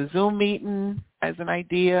got to do a Zoom meeting as an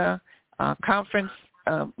idea, conference.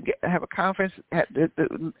 Have a conference. See,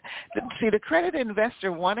 the accredited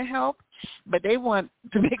investor want to help, but they want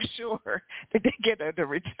to make sure that they get the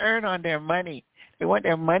return on their money. They want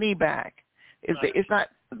their money back. It's not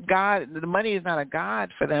God. The money is not a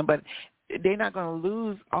God for them, but they're not going to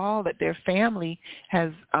lose all that their family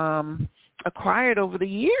has acquired over the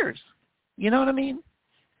years. You know what I mean?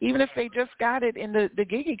 Even if they just got it in the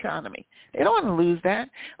gig economy, they don't want to lose that.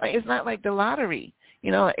 It's not like the lottery.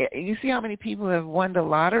 You see how many people have won the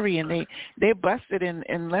lottery, and they busted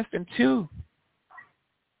in less than 2.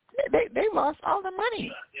 They lost all the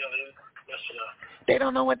money. They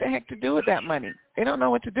don't know what the heck to do with that money. They don't know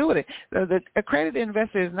what to do with it. The accredited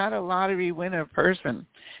investor is not a lottery winner person.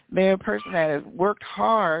 They're a person that has worked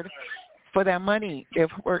hard for their money. They've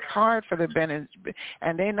worked hard for their benefits,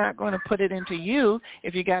 and they're not going to put it into you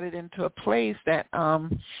if you got it into a place that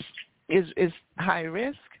is high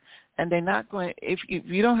risk. And they're not going. If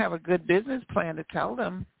you don't have a good business plan to tell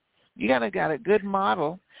them, you got a good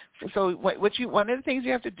model. So one of the things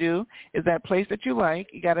you have to do is that place that you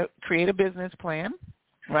like. You got to create a business plan,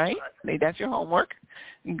 right? That's your homework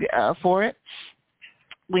for it.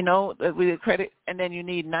 We know that we credit, and then you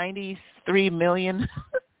need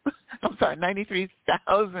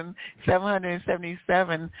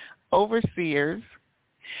 93,777 overseers,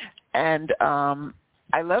 and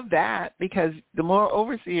I love that, because the more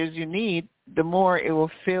overseers you need, the more it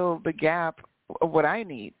will fill the gap of what I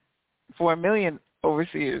need. 4 million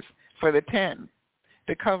overseers for the 10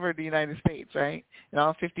 to cover the United States, right? In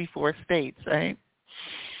all 54 states, right?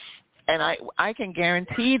 And I can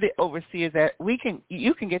guarantee the overseers that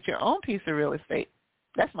you can get your own piece of real estate.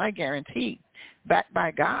 That's my guarantee, backed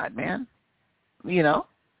by God, man. You know,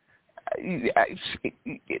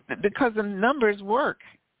 because the numbers work.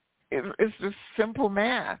 It's just simple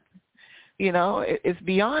math. You know, it's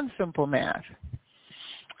beyond simple math.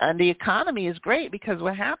 And the economy is great because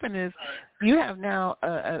what happened is you have now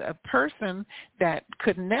a person that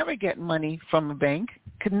could never get money from a bank,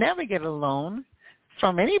 could never get a loan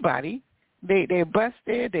from anybody. They're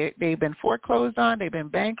busted. They've been foreclosed on. They've been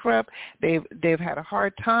bankrupt. They've had a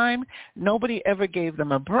hard time. Nobody ever gave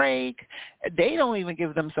them a break. They don't even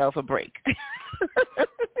give themselves a break.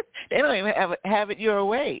 They don't even have it your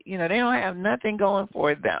way. You know, they don't have nothing going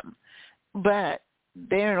for them. But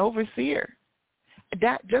they're an overseer.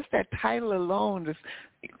 That title alone, just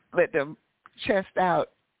let them chest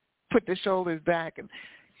out, put the shoulders back, and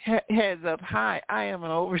heads up high. I am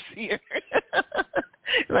an overseer.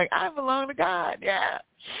 Like, I belong to God. Yeah,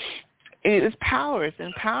 it is power. It's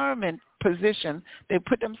empowerment position. They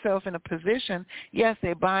put themselves in a position. Yes,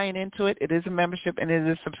 they're buying into it. It is a membership and it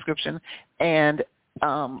is a subscription, and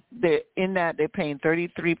they're paying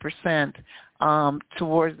 33%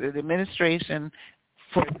 towards the administration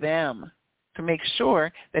for them to make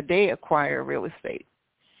sure that they acquire real estate.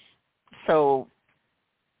 So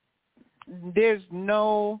there's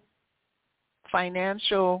no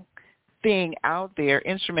financial thing out there,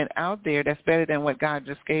 instrument out there that's better than what God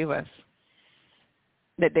just gave us,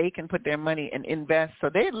 that they can put their money and invest. So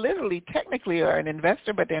they literally technically are an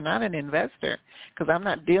investor, but they're not an investor, because I'm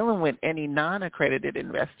not dealing with any non-accredited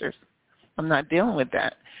investors. I'm not dealing with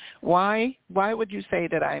that. Why would you say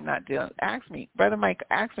that I'm not dealing? Ask me, Brother Mike,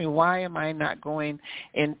 ask me, why am I not going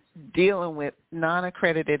and dealing with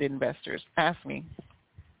non-accredited investors? Ask me.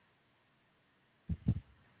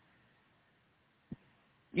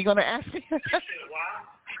 You going to ask me? Why?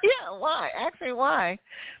 Yeah, why? Ask me why.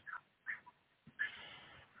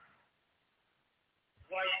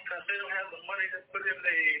 Why? Because they don't have the money to put in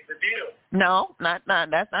the deal. No,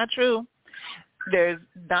 that's not true. There's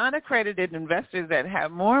non-accredited investors that have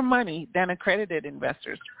more money than accredited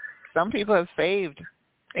investors. Some people have saved.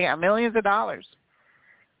 They got millions of dollars.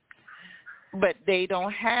 But they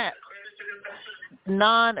don't have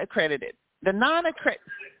non-accredited.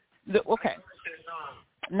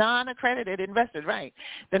 Non-accredited investors, right.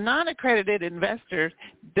 The non-accredited investors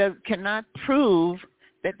cannot prove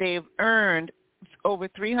that they've earned over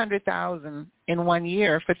 $300,000 in 1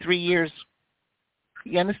 year for 3 years.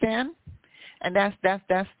 You understand? And that's the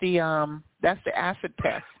acid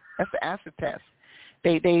test. That's the acid test.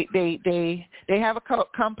 They have a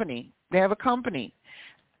company. They have a company,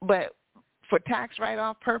 but for tax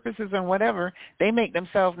write-off purposes and whatever, they make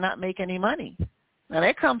themselves not make any money. Now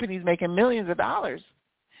their company's making millions of dollars,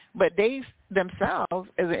 but they themselves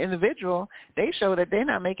as an individual, they show that they're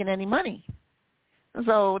not making any money.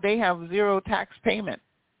 So they have zero tax payment.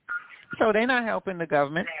 So they're not helping the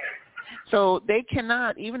government. So they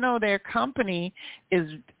cannot, even though their company is,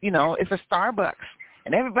 it's a Starbucks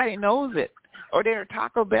and everybody knows it, or they're a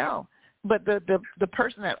Taco Bell, but the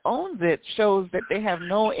person that owns it shows that they have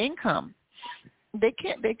no income.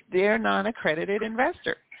 They're a non-accredited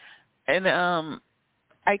investor. And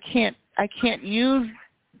I can't use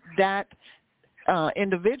that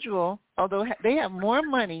individual, although they have more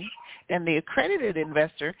money than the accredited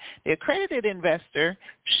investor. The accredited investor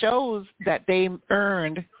shows that they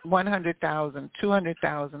earned $100,000,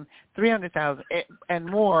 $200,000, $300,000, and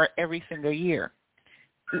more every single year,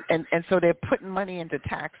 and so they're putting money into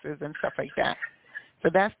taxes and stuff like that. So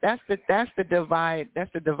that's the divide.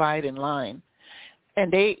 That's the divide in line,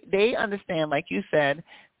 and they understand, like you said,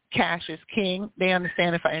 cash is king. They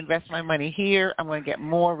understand if I invest my money here, I'm going to get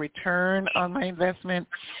more return on my investment,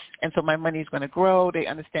 and so my money is going to grow. They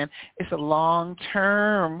understand it's a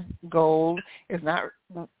long-term goal. It's not,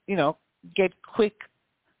 get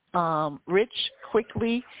rich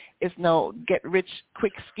quickly. It's no get rich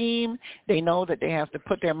quick scheme. They know that they have to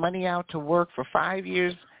put their money out to work for 5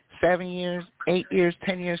 years, 7 years, 8 years,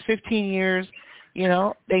 10 years, 15 years.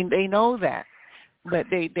 They know that. But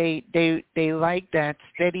they like that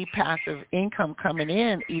steady passive income coming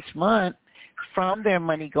in each month from their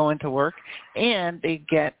money going to work, and they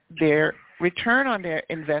get their return on their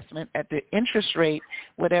investment at the interest rate,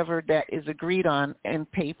 whatever that is agreed on in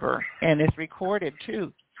paper, and it's recorded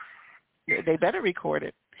too. They better record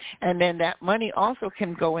it. And then that money also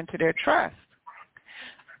can go into their trust.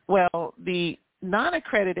 Well, the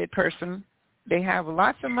non-accredited person, they have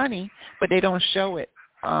lots of money, but they don't show it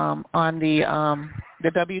on the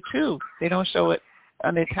W-2. They don't show it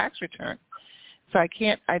tax return. So I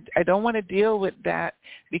don't want to deal with that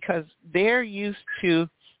because they're used to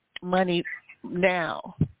money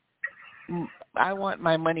now. I want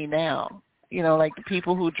my money now. You know, like the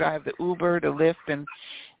people who drive the Uber, the Lyft, and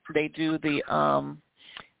they do the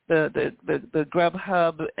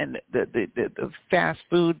Grubhub and the fast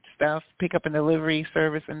food stuff, pickup and delivery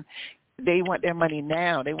service, and they want their money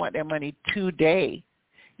now. They want their money today.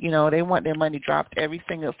 You know, they want their money dropped every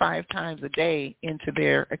single 5 times a day into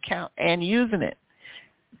their account and using it.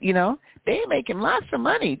 You know, they're making lots of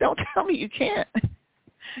money. Don't tell me you can't.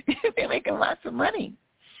 They're making lots of money.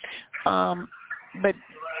 But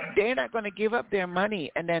they're not going to give up their money,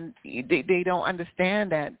 and then they don't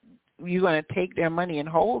understand that you're going to take their money and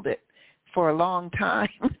hold it for a long time.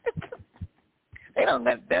 They don't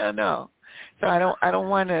know. So I don't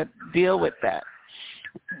want to deal with that.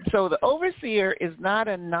 So the overseer is not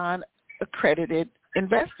a non-accredited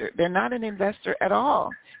investor. They're not an investor at all.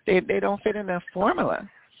 They don't fit in the formula.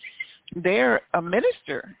 They're a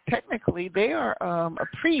minister. Technically, they are a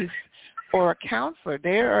priest or a counselor.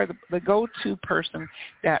 They are the go-to person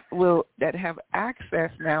that have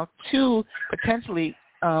access now to potentially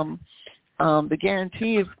the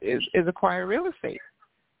guarantee is acquire real estate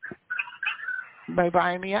by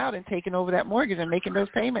buying me out and taking over that mortgage and making those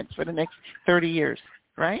payments for the next 30 years,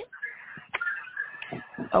 right?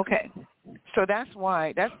 Okay, so that's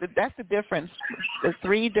why that's the difference. The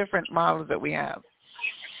 3 different models that we have.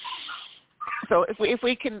 So if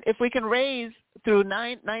we can raise through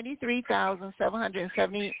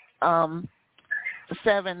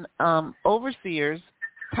 93,777 overseers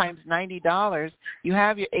times $90, you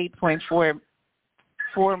have your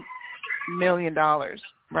 $8.4 million,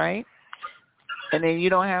 right? And then you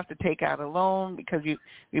don't have to take out a loan because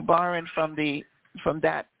you're borrowing from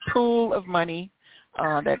that pool of money,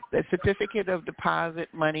 that certificate of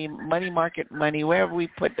deposit money, money market money, wherever we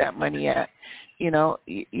put that money at. I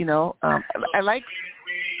like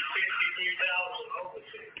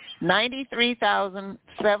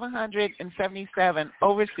 93,777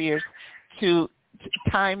 overseers to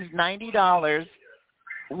times $90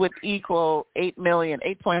 would equal 8 million,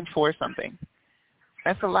 8.4 something.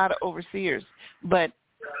 That's a lot of overseers, but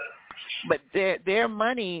their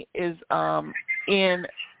money is in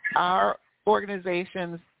our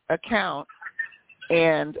organization's account,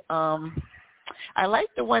 and I like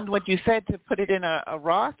the one what you said to put it in a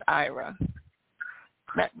Roth IRA,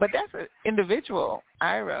 but that's an individual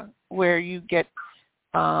IRA where you get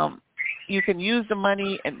you can use the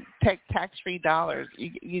money and take tax-free dollars.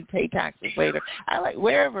 You pay taxes later. I like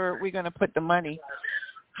wherever we're going to put the money.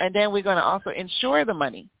 And then we're going to also insure the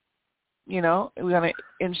money. We're going to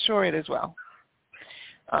insure it as well.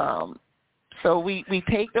 So we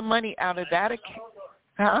take the money out of that account.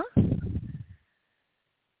 Huh? No, I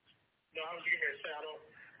was going to say I don't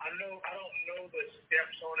know the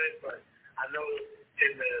steps on it, but I know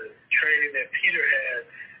in the training that Peter had,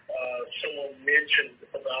 someone mentioned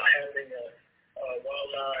about having a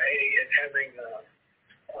wild IRA and having a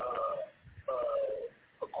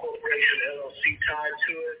corporation LLC tied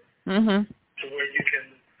to it, to where you can,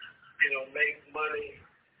 make money,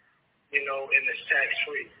 and it's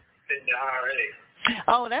tax-free in the IRA.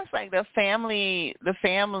 Oh, that's like the family. That's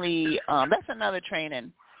another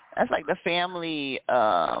training. That's like the family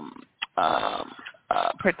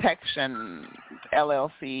protection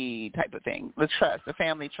LLC type of thing. The trust, the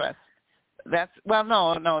family trust. The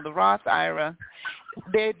Roth IRA.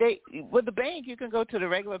 With the bank, you can go to the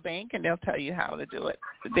regular bank and they'll tell you how to do it.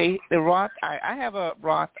 The Roth, I have a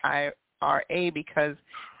Roth IRA because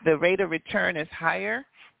the rate of return is higher,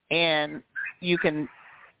 and you can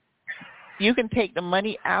take the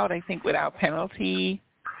money out, I think, without penalty.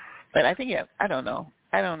 But I think, I don't know.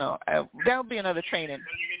 That'll be another training.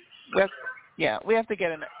 We have to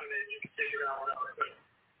get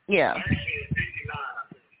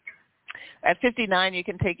At 59, you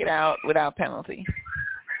can take it out without penalty.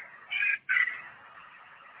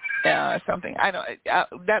 Something. I don't.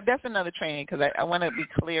 That's another training because I want to be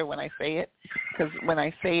clear when I say it. Because when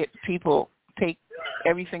I say it, people take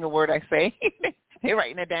every single word I say. They're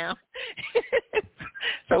writing it down.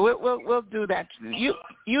 So we'll do that. You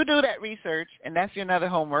do that research, and that's your another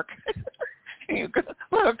homework.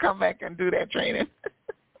 We'll come back and do that training.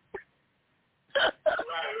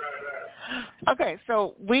 Okay,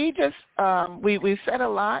 so we just we said a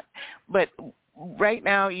lot, but right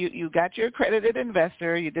now you got your accredited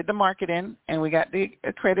investor, you did the marketing, and we got the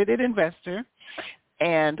accredited investor,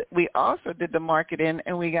 and we also did the marketing,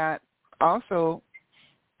 and we got also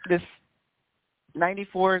this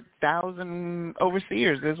 94,000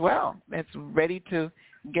 overseers as well that's ready to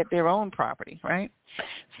get their own property, right?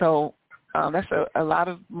 So That's a lot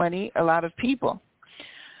of money, a lot of people.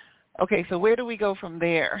 Okay, so where do we go from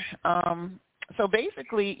there? So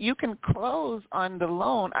basically, you can close on the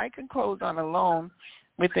loan. I can close on a loan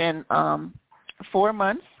within 4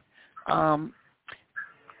 months.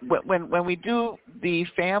 When we do the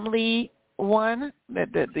family one,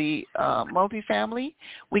 the multifamily,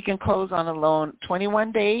 we can close on a loan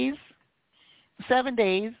 21 days, 7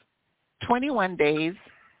 days, 21 days,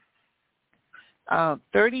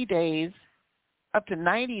 30 days, up to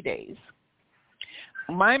 90 days.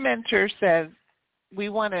 My mentor says we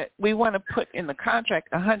want to put in the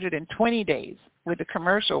contract 120 days with the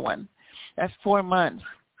commercial one. That's 4 months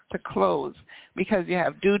to close, because you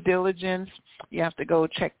have due diligence. You have to go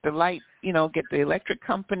check the light, get the electric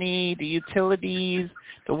company, the utilities,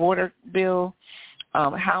 the water bill,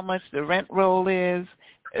 how much the rent roll is.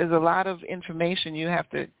 There's a lot of information you have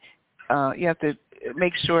to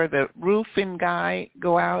make sure the roofing guy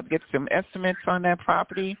go out, get some estimates on that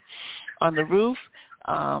property, on the roof.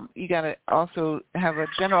 You got to also have a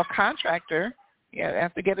general contractor. You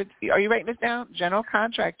have to get it. Are you writing this down? General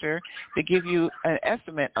contractor to give you an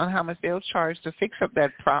estimate on how much they'll charge to fix up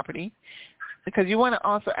that property, because you want to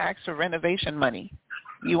also ask for renovation money.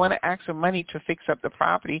 You want to ask for money to fix up the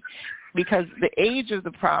property, because the age of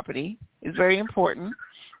the property is very important.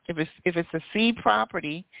 If it's a C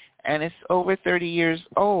property and it's over 30 years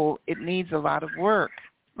old, it needs a lot of work.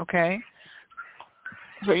 Okay,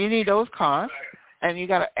 so you need those costs. And you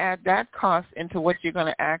got to add that cost into what you're going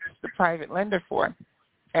to ask the private lender for,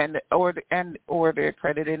 or the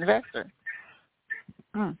accredited investor.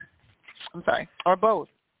 I'm sorry, or both,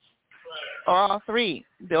 or all three.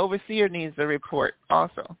 The overseer needs the report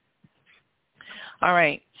also. All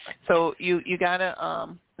right, so you got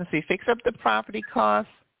to fix up the property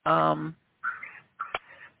costs.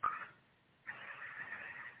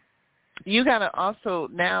 You got to also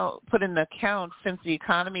now put in the account, since the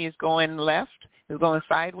economy is going left, is going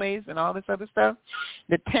sideways and all this other stuff,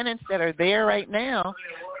 the tenants that are there right now,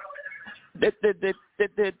 the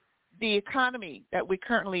economy that we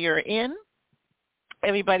currently are in,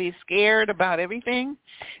 everybody's scared about everything.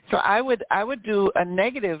 So I would do a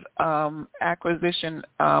negative acquisition,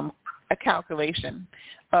 a calculation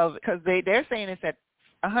of, because they're saying it's at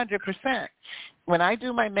 100%. When I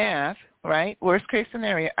do my math, right, worst case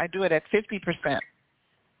scenario, I do it at 50%.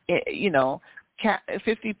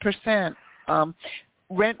 50%.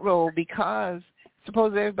 Rent roll, because suppose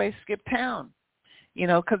everybody skip town,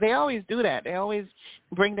 because they always do that. They always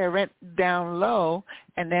bring their rent down low,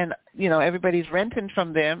 and then, everybody's renting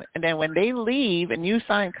from them. And then when they leave and you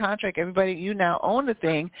sign contract, you now own the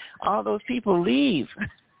thing, all those people leave.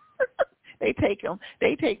 They take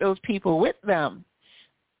those people with them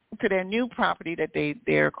to their new property that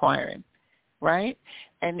they're acquiring, right?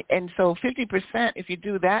 And so 50%, if you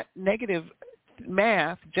do that negative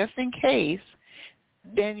math, just in case,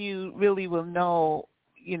 then you really will know,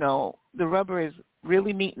 the rubber is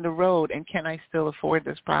really meeting the road, and can I still afford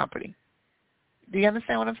this property? Do you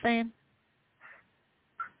understand what I'm saying?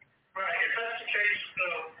 Right. If that's the case,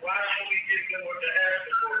 why should we give them what they're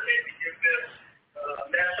asking for? Maybe give them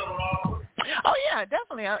maximum offer? Oh yeah,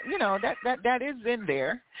 definitely. That is in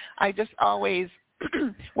there. I just always,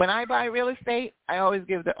 when I buy real estate, I always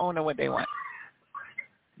give the owner what they want.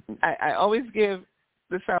 I always give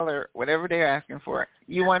the seller whatever they're asking for.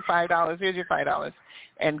 You want $5? Here's your $5,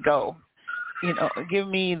 and go. Give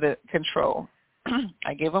me the control.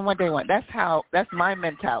 I give them what they want. That's my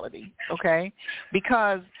mentality, okay?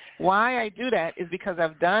 Because why I do that is because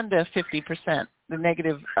I've done the 50%, the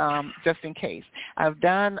negative, just in case. I've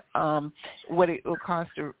done what it will cost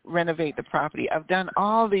to renovate the property. I've done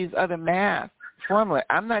all these other math formula.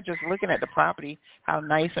 I'm not just looking at the property, how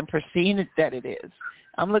nice and pristine that it is.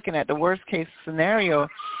 I'm looking at the worst case scenario.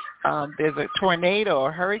 There's a tornado,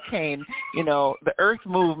 a hurricane, the earth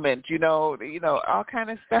movement, all kind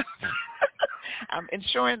of stuff. I'm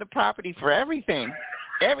insuring the property for everything,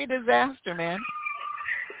 every disaster, man,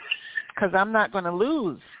 because I'm not going to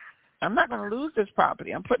lose. I'm not going to lose this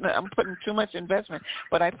property. I'm putting too much investment,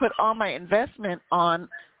 but I put all my investment on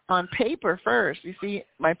paper first. You see,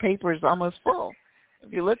 my paper is almost full.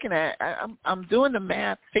 If you're looking at, I'm doing the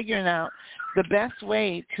math, figuring out the best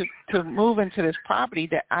way to move into this property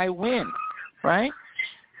that I win, right?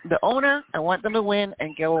 The owner, I want them to win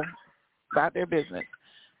and go about their business.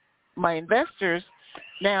 My investors,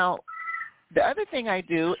 now, the other thing I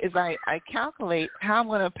do is I calculate how I'm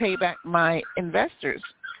going to pay back my investors.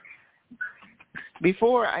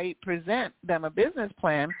 Before I present them a business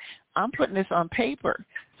plan, I'm putting this on paper.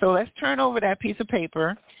 So let's turn over that piece of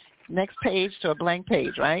paper, next page, to a blank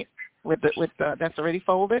page, right? With that's already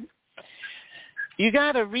folded. you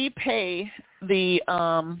got to repay the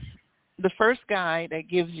first guy that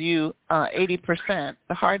gives you 80%,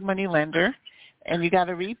 the hard money lender, and you got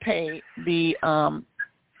to repay the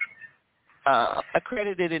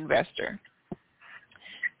accredited investor.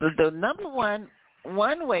 The number one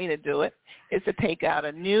way to do it is to take out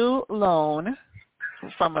a new loan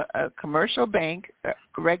from a commercial bank, a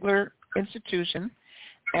regular institution,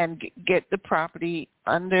 and get the property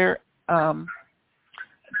under the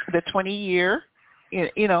 20-year,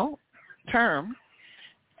 term,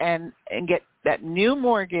 and get that new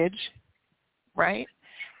mortgage, right?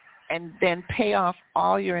 And then pay off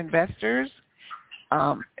all your investors,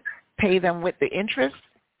 pay them with the interest,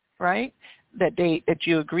 right? That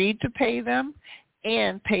you agreed to pay them,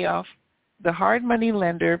 and pay off the hard money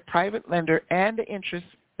lender, private lender, and the interest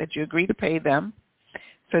that you agreed to pay them,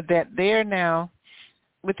 so that they're now,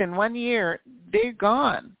 within 1 year, they're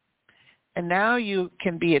gone. And now you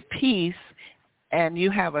can be at peace, and you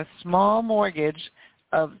have a small mortgage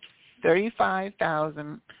of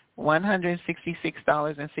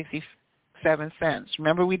 $35,166.67.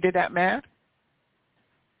 Remember we did that math?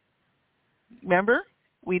 Remember?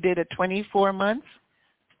 We did it 24 months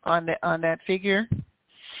on that figure.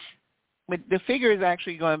 But the figure is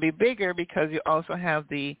actually going to be bigger because you also have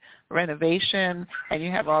the renovation and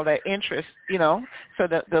you have all that interest, So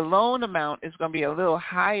the loan amount is going to be a little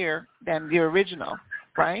higher than the original,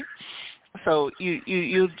 right? So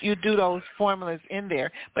you do those formulas in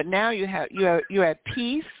there. But now you're at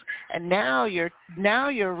peace, and now your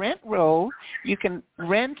rent roll, you can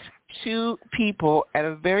rent to people at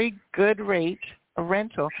a very good rate, a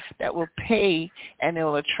rental that will pay, and it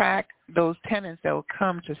will attract those tenants that will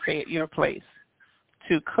come to stay at your place,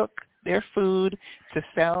 to cook their food, to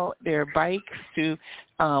sell their bikes, to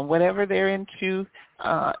whatever they're into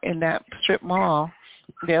in that strip mall.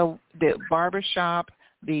 The barber shop,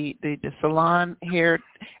 the salon, hair,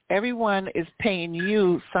 everyone is paying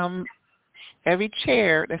you some. Every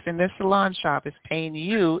chair that's in this salon shop is paying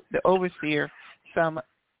you, the overseer, some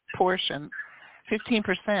portion.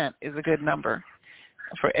 15% is a good number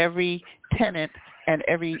for every tenant and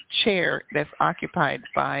every chair that's occupied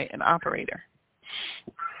by an operator.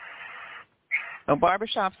 Now,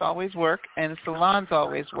 barbershops always work, and salons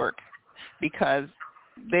always work, because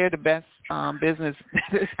they're the best business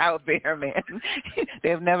that is out there, man. They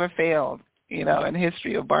have never failed, in the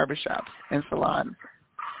history of barbershops and salons.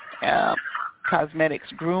 Cosmetics,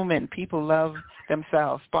 grooming, people love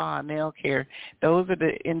themselves, spa, nail care. Those are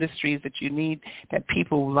the industries that you need, that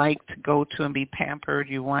people like to go to and be pampered.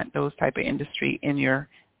 You want those type of industry in your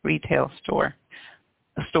retail stores,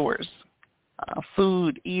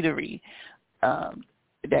 food, eatery,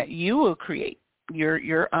 that you will create.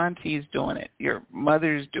 Your auntie's doing it. Your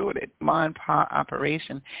mother's doing it. Ma and pa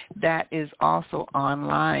operation. That is also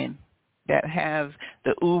online. That has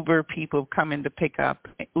the Uber people coming to pick up,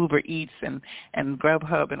 Uber Eats and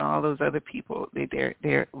Grubhub and all those other people.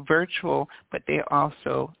 They're virtual, but they're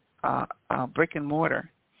also brick and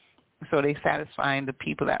mortar. So they're satisfying the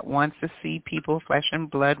people that wants to see people, flesh and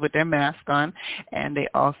blood, with their mask on, and they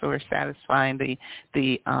also are satisfying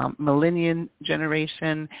the millennial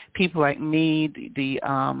generation, people like me,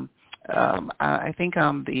 I think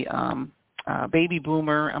I'm the baby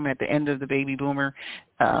boomer. I'm at the end of the baby boomer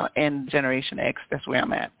and Generation X. That's where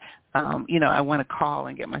I'm at. I want to call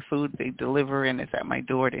and get my food. They deliver, and it's at my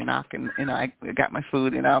door. They knock, and I got my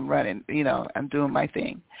food, and I'm running. I'm doing my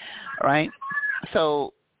thing, all right?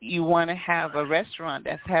 So you want to have a restaurant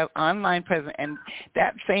that's have online presence, and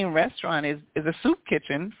that same restaurant is a soup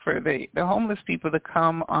kitchen for the homeless people to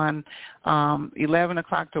come on 11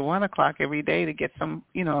 o'clock to 1 o'clock every day to get some,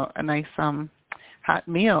 a nice hot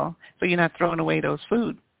meal, so you're not throwing away those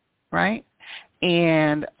food, right?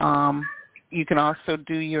 And you can also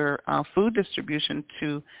do your food distribution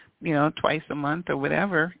to, twice a month or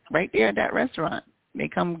whatever, right there at that restaurant. They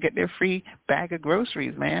come get their free bag of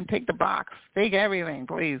groceries, man. Take the box. Take everything,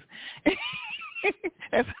 please.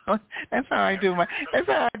 That's how I do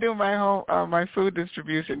my home my food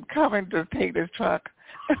distribution. Coming to take this truck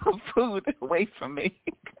of food away from me,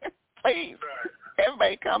 please.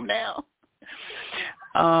 Everybody, come now.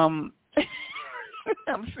 I'm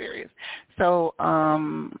serious. So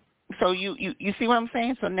you see what I'm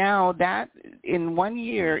saying? So now that in 1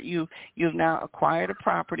 year you've now acquired a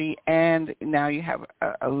property, and now you have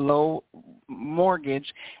a low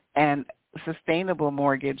mortgage and sustainable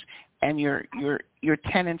mortgage, and your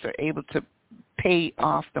tenants are able to pay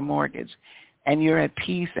off the mortgage, and you're at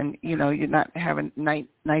peace, and you're not having night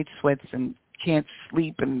sweats and can't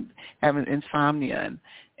sleep and having insomnia and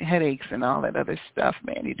headaches and all that other stuff,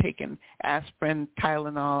 man. You're taking aspirin,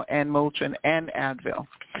 Tylenol, and Motrin, and Advil.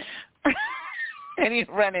 And you're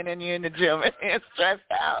running and you're in the gym and you're stressed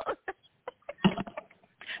out.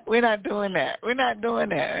 We're not doing that. We're not doing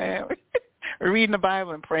that, man. We're reading the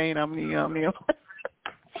Bible and praying. We're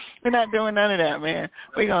not doing none of that, man.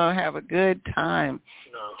 We're going to have a good time.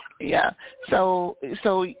 No. Yeah. So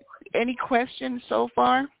any questions so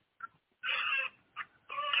far?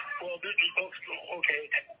 Well, okay.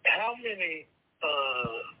 How many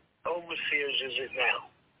overseers is it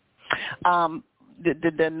now?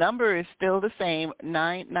 The number is still the same,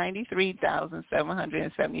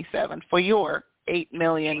 93,777 for your 8,440,000.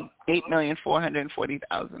 No,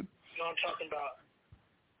 I'm talking about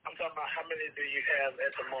how many do you have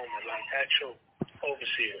at the moment, like actual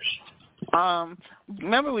overseers?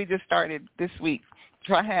 Remember we just started this week,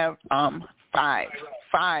 so I have five.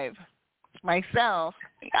 Myself,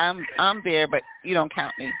 I'm there, but you don't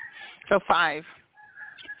count me, so 5.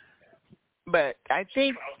 But I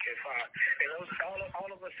think. Okay, 5. And all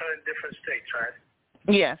of us are in different states, right?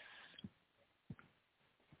 Yes.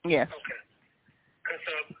 Okay.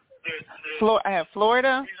 I have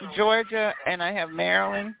Florida, Georgia, and I have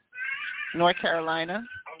Maryland, North Carolina.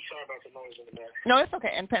 I'm sorry about the noise in the back. No, it's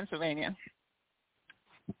okay. And Pennsylvania.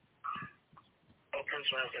 Oh,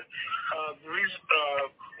 Pennsylvania. The reason,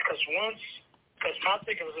 because my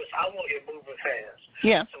thinking was this: I want to get moving fast.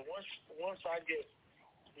 Yeah. So once I get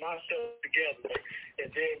myself together and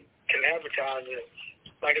then can advertise it,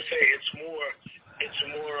 like I say, it's more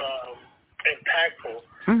impactful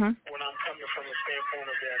when I'm coming from the standpoint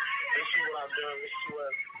of that. This is what I've done. This is what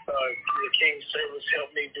the King's service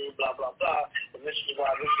helped me do. Blah blah blah. And this is why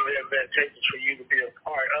this is advantageous for you to be a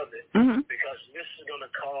part of it, because this is going to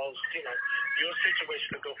cause your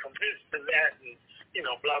situation to go from this to that, and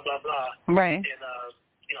blah blah blah. Right. And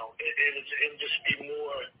it'll just be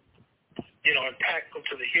more impactful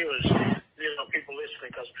to the hearers, people listening,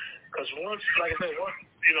 because once, like I said,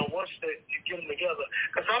 once you get them together,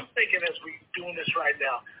 because I'm thinking as we doing this right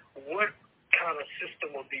now, what kind of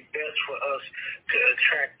system would be best for us to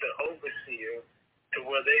attract the overseer to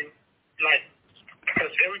where they, like, because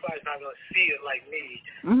everybody's not going to see it like me,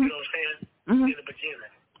 you know what I'm saying, in the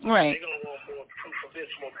beginning. Right. They're going to want more proof of this,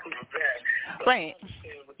 more proof of that. But right.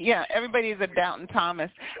 Yeah, everybody's a Doubting Thomas.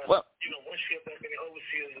 Well, once you have that many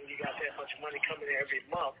overseers and you got that much money coming in every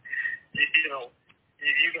month, you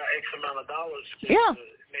got X amount of dollars to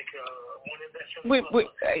make one investment.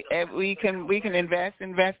 We can invest.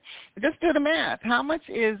 Just do the math. How much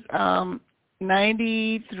is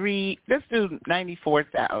 93? Let's do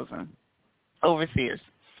 94,000 overseers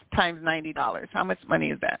times $90. How much money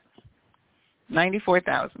is that?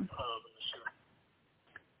 94,000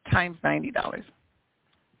 times $90.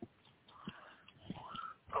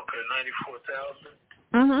 Okay,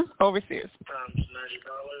 94,000. Overseers. Times $90.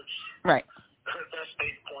 Right. That's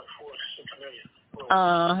 8.4 million.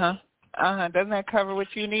 Doesn't that cover what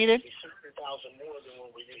you needed? 60,000 more than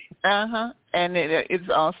what we need. And it's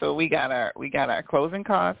also we got our closing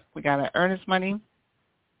costs, we got our earnest money,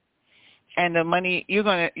 and the money you're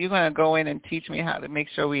gonna go in and teach me how to make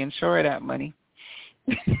sure we insure that money.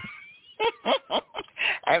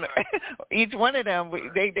 And each one of them,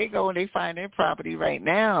 they go and they find their property right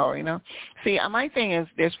now, See, my thing is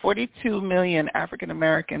there's 42 million African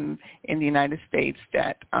Americans in the United States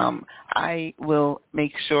that I will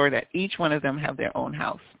make sure that each one of them have their own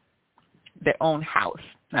house,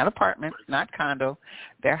 not apartment, not condo,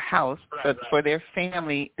 their house for their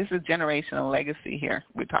family. This is generational legacy here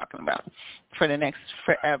we're talking about for the next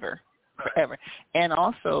forever. And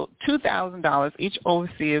also $2,000, each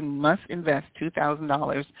overseer must invest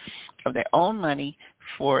 $2,000 of their own money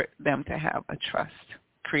for them to have a trust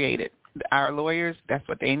created. Our lawyers, that's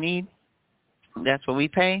what they need. That's what we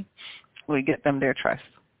pay. We get them their trust.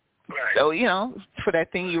 Right. So, for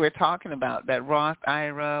that thing you were talking about, that Roth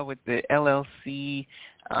IRA with the LLC,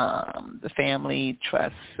 the family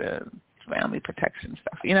trust, family protection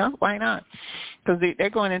stuff, why not? Because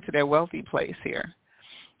they're going into their wealthy place here.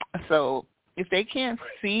 So if they can't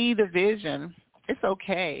see the vision, it's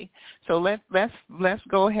okay. So let's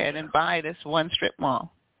go ahead and buy this one strip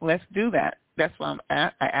mall. Let's do that. That's why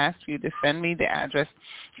I asked you to send me the address,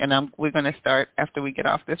 and we're going to start after we get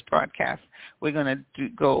off this broadcast. We're going to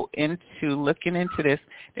go into looking into this.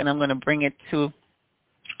 Then I'm going to bring it to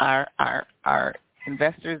our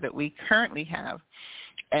investors that we currently have,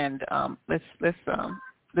 and let's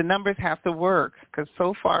the numbers have to work, because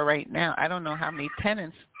so far right now I don't know how many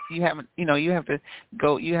tenants you haven't. You have to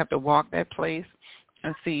go. You have to walk that place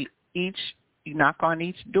and see you knock on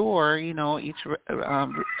each door.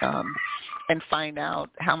 And find out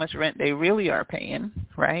how much rent they really are paying,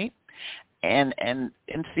 right? And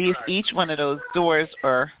see if each one of those doors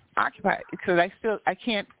are occupied. Because I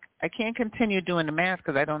I can't continue doing the math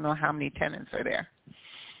because I don't know how many tenants are there.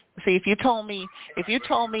 See, if you told me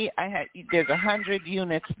there's 100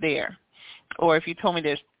 units there, or if you told me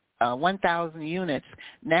there's 1,000 units,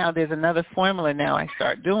 now there's another formula now I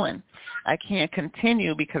start doing. I can't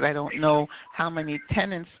continue because I don't know how many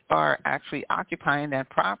tenants are actually occupying that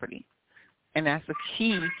property. And that's the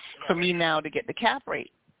key for me now to get the cap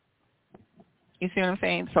rate. You see what I'm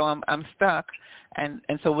saying? So I'm stuck, and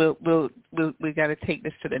so we got to take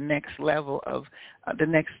this to the next level of the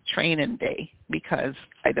next training day, because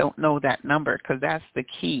I don't know that number, because that's the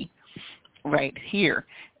key right here.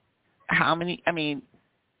 How many? I mean,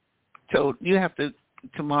 so you have to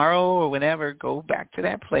tomorrow or whenever go back to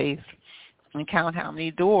that place and count how many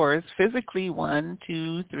doors physically, 1,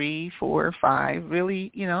 2, 3, 4, 5. Really,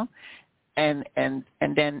 you know. And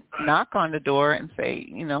then knock on the door and say,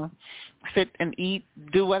 you know, sit and eat,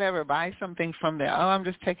 do whatever, buy something from there. Oh, I'm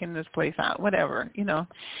just taking this place out, whatever, you know.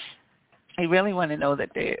 I really want to know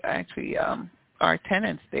that they actually are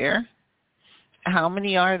tenants there. How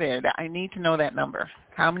many are there? I need to know that number.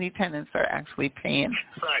 How many tenants are actually paying,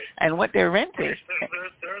 right, and what their rent is. There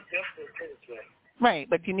are definitely tenants there. Right,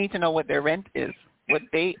 but you need to know what their rent is, what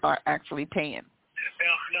they are actually paying.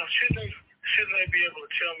 Now shouldn't they be able to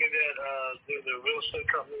tell me that the real estate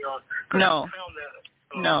company on? No. I found that.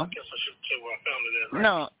 No. I guess I should say where I found it at.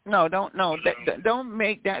 Right? Don't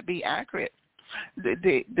make that be accurate.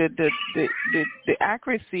 The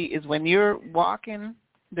accuracy is when you're walking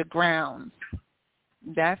the grounds.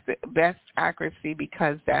 That's the best accuracy,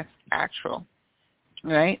 because that's actual,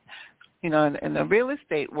 right? You know, in the real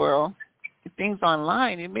estate world, things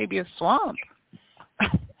online, it may be a swamp.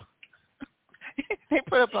 They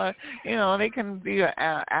put up a, you know, they can do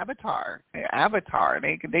an avatar.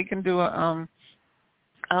 They can do a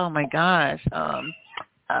oh my gosh,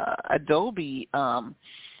 Adobe Photoshop.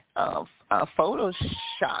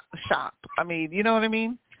 I mean, you know what I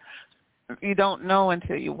mean? You don't know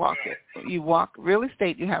until you walk it. You walk real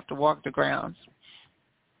estate. You have to walk the grounds.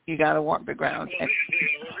 You got to walk the grounds. Well,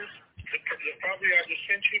 the property I just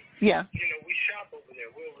sent you. Yeah. You know, we shop over there.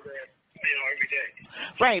 We're over there, you know, every day.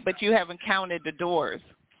 Right, but you haven't counted the doors.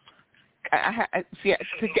 I see,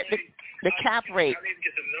 to get the cap rate. I need to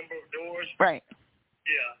get the number of doors. Right.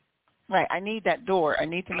 Yeah. Right. I need that door. I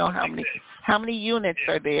need to know how many units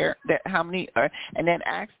are there, that how many are, and then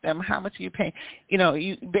ask them how much are you paying. You know,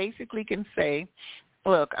 you basically can say,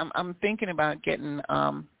 look, I'm thinking about getting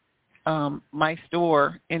my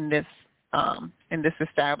store in this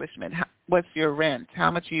establishment. What's your rent?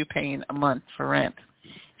 How much are you paying a month for rent?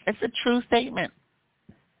 It's a true statement.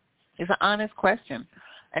 It's an honest question.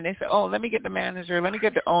 And they say, oh, let me get the manager, let me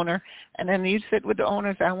get the owner. And then you sit with the owner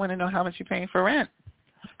and say, I want to know how much you're paying for rent.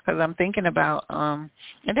 Because I'm thinking about, and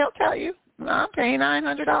they'll tell you, no, I'm paying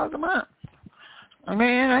 $900 a month. I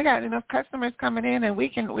mean, I got enough customers coming in, and we're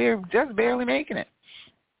just barely making it.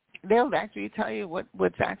 They'll actually tell you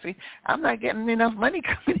what's actually, I'm not getting enough money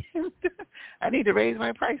coming in. I need to raise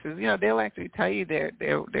my prices. You know, they'll actually tell you their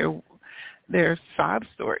sob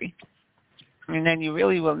story. And then you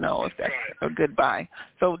really will know if that's a good buy.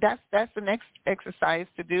 So that's the next exercise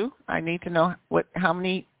to do. I need to know how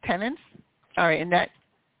many tenants are in that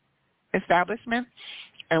establishment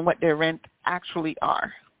and what their rent actually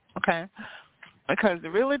are. Okay? Because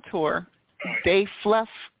the realtor, they're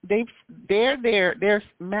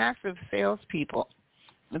massive salespeople.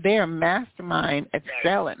 They're mastermind at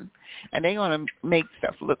selling, and they're going to make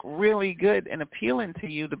stuff look really good and appealing to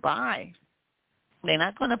you to buy. They're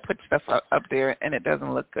not going to put stuff up there and it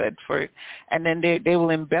doesn't look good for it. And then they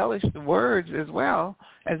will embellish the words as well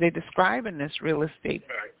as they describe in this real estate,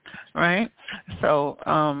 right? So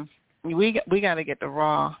we got to get the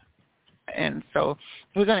raw. And so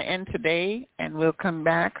we're going to end today, and we'll come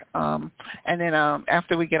back. And then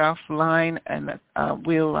after we get off the line, and I'll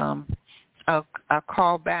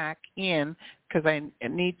call back in, because I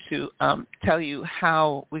need to tell you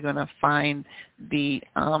how we're going to find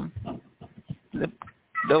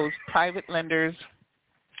those private lenders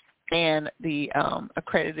and the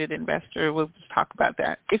accredited investor. We'll just talk about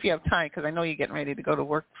that if you have time, because I know you're getting ready to go to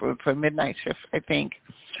work for midnight shift, I think.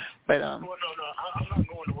 But well, no, I'm not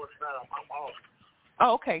going to work tonight. I'm off.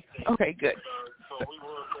 Oh, okay. Okay, good. So we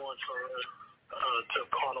were going to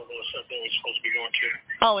carnival or something we're supposed to be going to.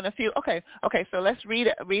 Oh, in a few. Okay. So let's read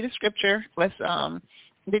a scripture. Let's.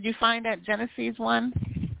 Did you find that Genesis one?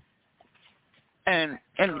 And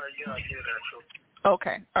yeah, I did actually.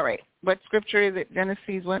 Okay, all right. What scripture is it?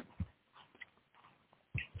 Genesis what?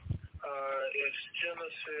 It's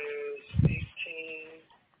Genesis 18.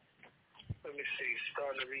 Let me see.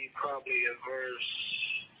 Starting to read probably in verse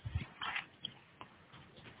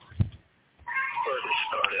where did it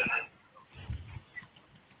start at?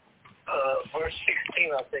 Verse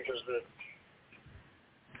 16, I think, is the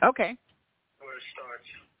Okay. where it starts.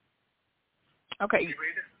 Okay. Can you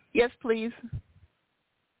read it? Yes, please.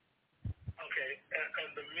 Okay.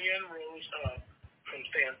 And the men rose up from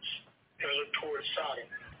thence and looked toward Sodom.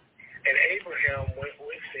 And Abraham went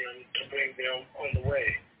with them to bring them on the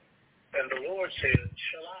way. And the Lord said,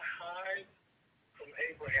 shall I hide from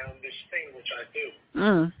Abraham this thing which I do?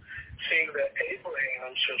 Seeing that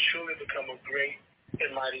Abraham shall surely become a great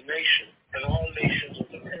and mighty nation, and all nations of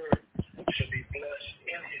the earth shall be blessed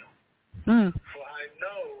in him. For I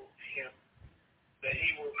know him, that he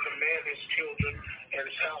will command his children and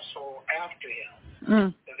his household after him,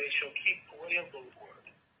 and they shall keep the way of the Lord,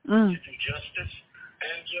 to do justice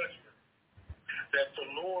and judgment, that the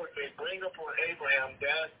Lord may bring upon Abraham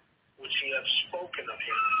that which he hath spoken of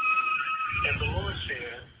him. And the Lord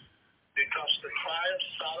said, because the cry of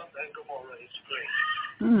Sodom and Gomorrah is great,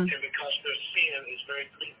 and because their sin is very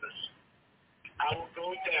grievous, I will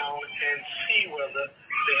go down and see whether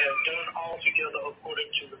they have done altogether according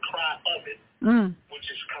to the cry of it, which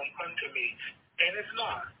is come unto me. And if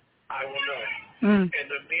not, I will know. And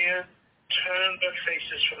the men turned their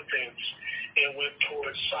faces from thence and went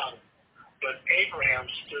toward Sodom. But Abraham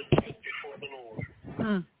stood before the Lord.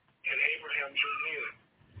 And Abraham drew near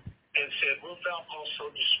and said, wilt thou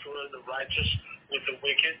also destroy the righteous with the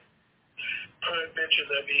wicked? Peradventure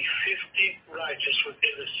there be 50 righteous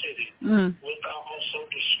within the city. Wilt thou also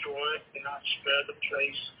destroy and not spare the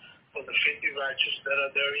place for the 50 righteous that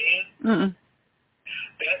are therein?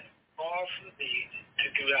 That far from thee to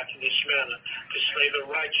do after this manner, to slay the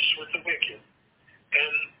righteous with the wicked,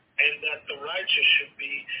 and that the righteous should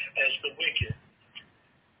be as the wicked.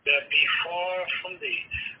 That be far from thee.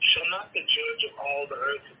 Shall not the judge of all the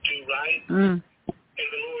earth do right? And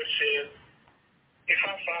the Lord said, if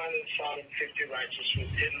I find in Sodom 50 righteous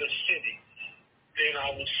within the city, then I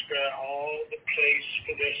will spare all the place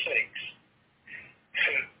for their sakes.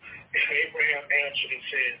 And Abraham answered and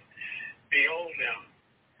said, behold now,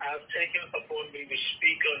 I have taken upon me to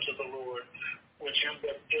speak unto the Lord, which am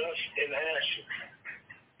but dust and ashes.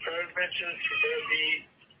 Peradventure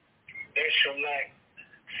there shall lack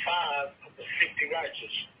 5 of the 50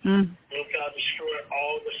 righteous. Wilt thou destroy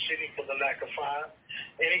all the city for the lack of 5?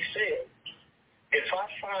 And he said, if I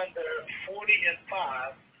find there 40 and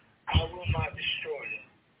 5, I will not destroy them.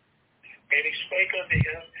 And he spake unto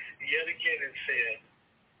him yet again and said,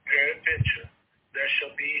 peradventure there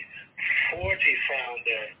shall be 40 found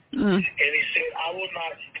there. And he said, I will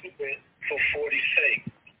not do it for 40's sake.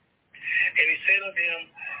 And he said unto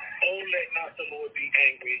him, oh, let not the Lord be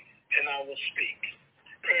angry, and I will speak.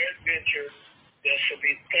 Peradventure there shall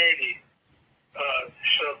be 30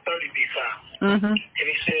 be found. And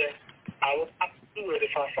he said, I will not do it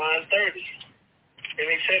if I find 30. And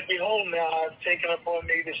he said, behold, now I have taken upon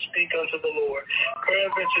me to speak unto the Lord.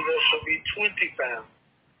 Peradventure there shall be 20 found.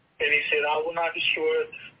 And he said, I will not destroy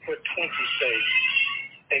it for 20's sake.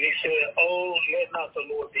 And he said, oh, let not the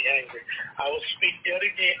Lord be angry. I will speak yet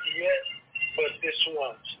but this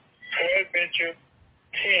once. Peradventure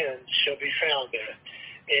 10 shall be found there.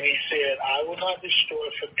 And he said, I will not destroy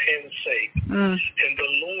for 10's sake. And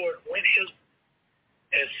the Lord went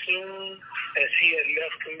as soon as he had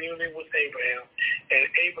left communion with Abraham, and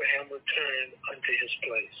Abraham returned unto his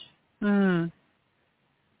place.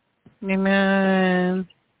 Amen.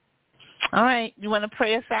 All right. You want to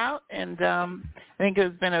pray us out? And I think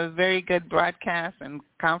it's been a very good broadcast and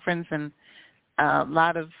conference, and a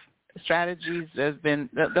lot of strategies. There's been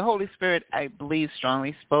the Holy Spirit, I believe,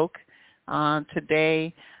 strongly spoke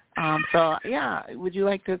today. So, yeah, would you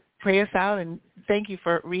like to pray us out? And thank you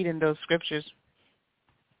for reading those scriptures.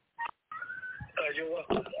 You're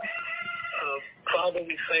welcome. Father,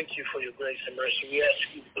 we thank you for your grace and mercy. We ask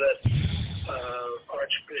you to bless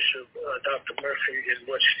Archbishop Dr. Murphy in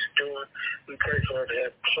what she's doing. We pray for her to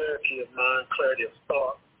have clarity of mind, clarity of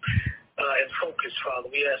thought, and focus,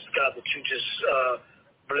 Father. We ask, God, that you just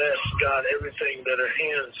bless, God, everything that her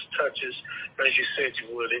hands touches, as you said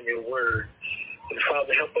you would in your word. And,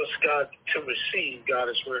 Father, help us, God, to receive,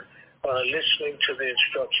 God, as we're listening to the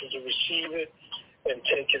instructions, to receive it and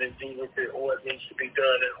take it and do with it what needs to be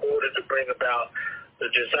done in order to bring about the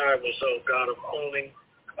desired result, God, of owning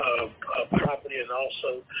property and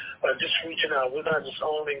also just reaching out. We're not just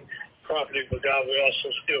owning property, but, God, we're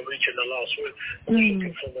also still reaching the lost. We're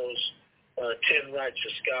looking for those 10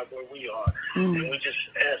 righteous, God, where we are. And we just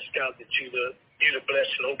ask, God, that you to bless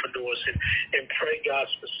and open doors and pray, God,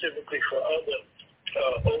 specifically for other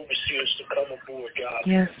overseers to come aboard, God,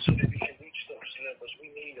 so that we can reach those numbers. We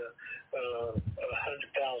need 100,000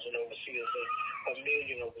 overseers, 1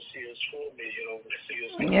 million overseers, 4 million overseers.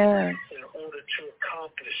 in order to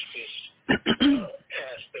accomplish this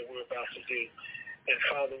task that we're about to do. And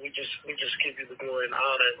Father, we just give you the glory and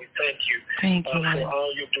honor, and we thank you, for all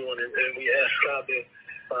you're doing. And we ask God that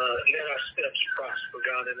let our steps prosper,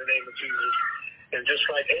 God, in the name of Jesus. And just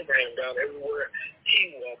like Abraham, God, everywhere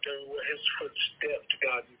he walked, everywhere his foot stepped,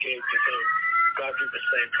 God, you gave to him. God, do the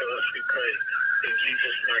same for us, we pray. In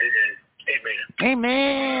Jesus' mighty name.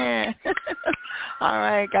 Amen. All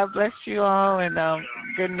right. God bless you all, and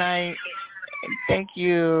good night. Thank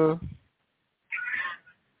you.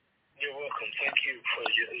 You're welcome. Thank you for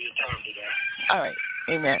your time today. All right.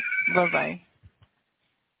 Amen. Bye-bye.